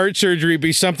daughter's heart surgery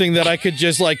be something that I could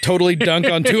just totally dunk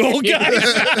on two old guys.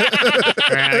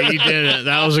 Yeah, you did it.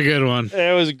 That was a good one.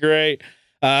 It was great.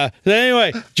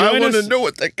 Anyway, I want to know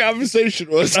what that conversation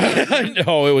was.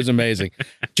 Oh, it was amazing.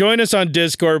 Join us on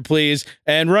Discord, please,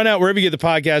 and run out wherever you get the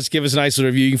podcast. Give us a nice little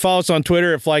review. You can follow us on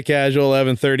Twitter at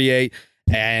FlyCasual1138.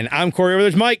 And I'm Corey. Over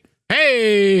there's Mike.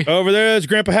 Hey. Over there is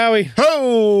Grandpa Howie.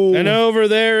 Ho! And over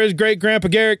there is Great Grandpa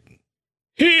Garrick.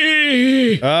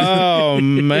 Oh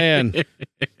man.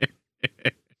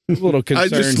 A little I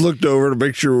concerned. just looked over to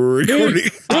make sure we're recording.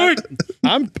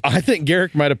 I think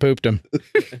Garrick might have pooped him.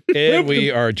 And we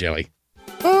are jelly.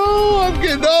 Oh, I'm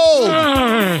getting old.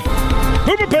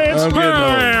 Pooper pants. I'm getting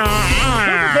old.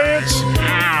 Pooper pants.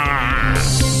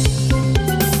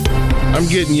 I'm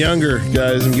getting younger,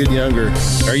 guys. I'm getting younger.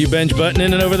 Are you bench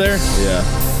buttoning it over there? Yeah.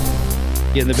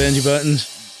 Getting the Benji buttons?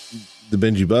 The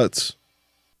Benji butts.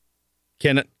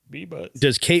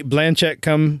 Does Kate Blanchett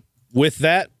come with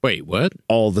that? Wait, what?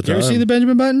 All the Did you time. ever see the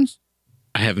Benjamin Buttons?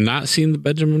 I have not seen the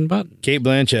Benjamin Button. Kate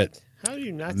Blanchett. How do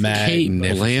you not Kate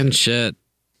Magnificent. Blanchett.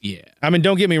 Yeah. I mean,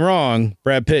 don't get me wrong.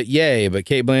 Brad Pitt, yay. But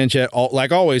Kate Blanchett,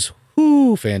 like always,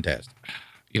 whoo, fantastic.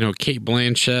 Kate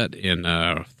Blanchett in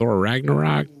Thor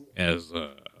Ragnarok as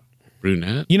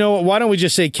brunette. You know what? Why don't we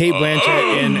just say Kate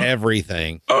Blanchett in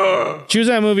everything? She was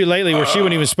in that movie lately where she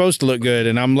wasn't even supposed to look good,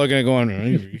 and I'm looking at going,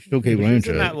 you're still Kate She's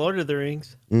in that Blanchett. Lord of the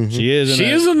Rings. She is. She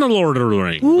is in the Lord of the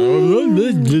Rings. The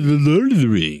Lord of the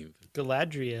Rings.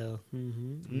 Galadriel.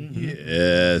 Mm-hmm.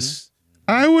 Yes.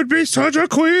 I would be such a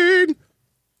queen.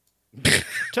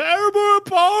 Terrible and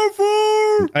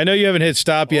powerful. I know you haven't hit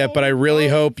stop yet, but I really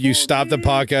hope you stop the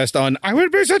podcast on I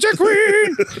would be such a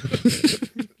queen.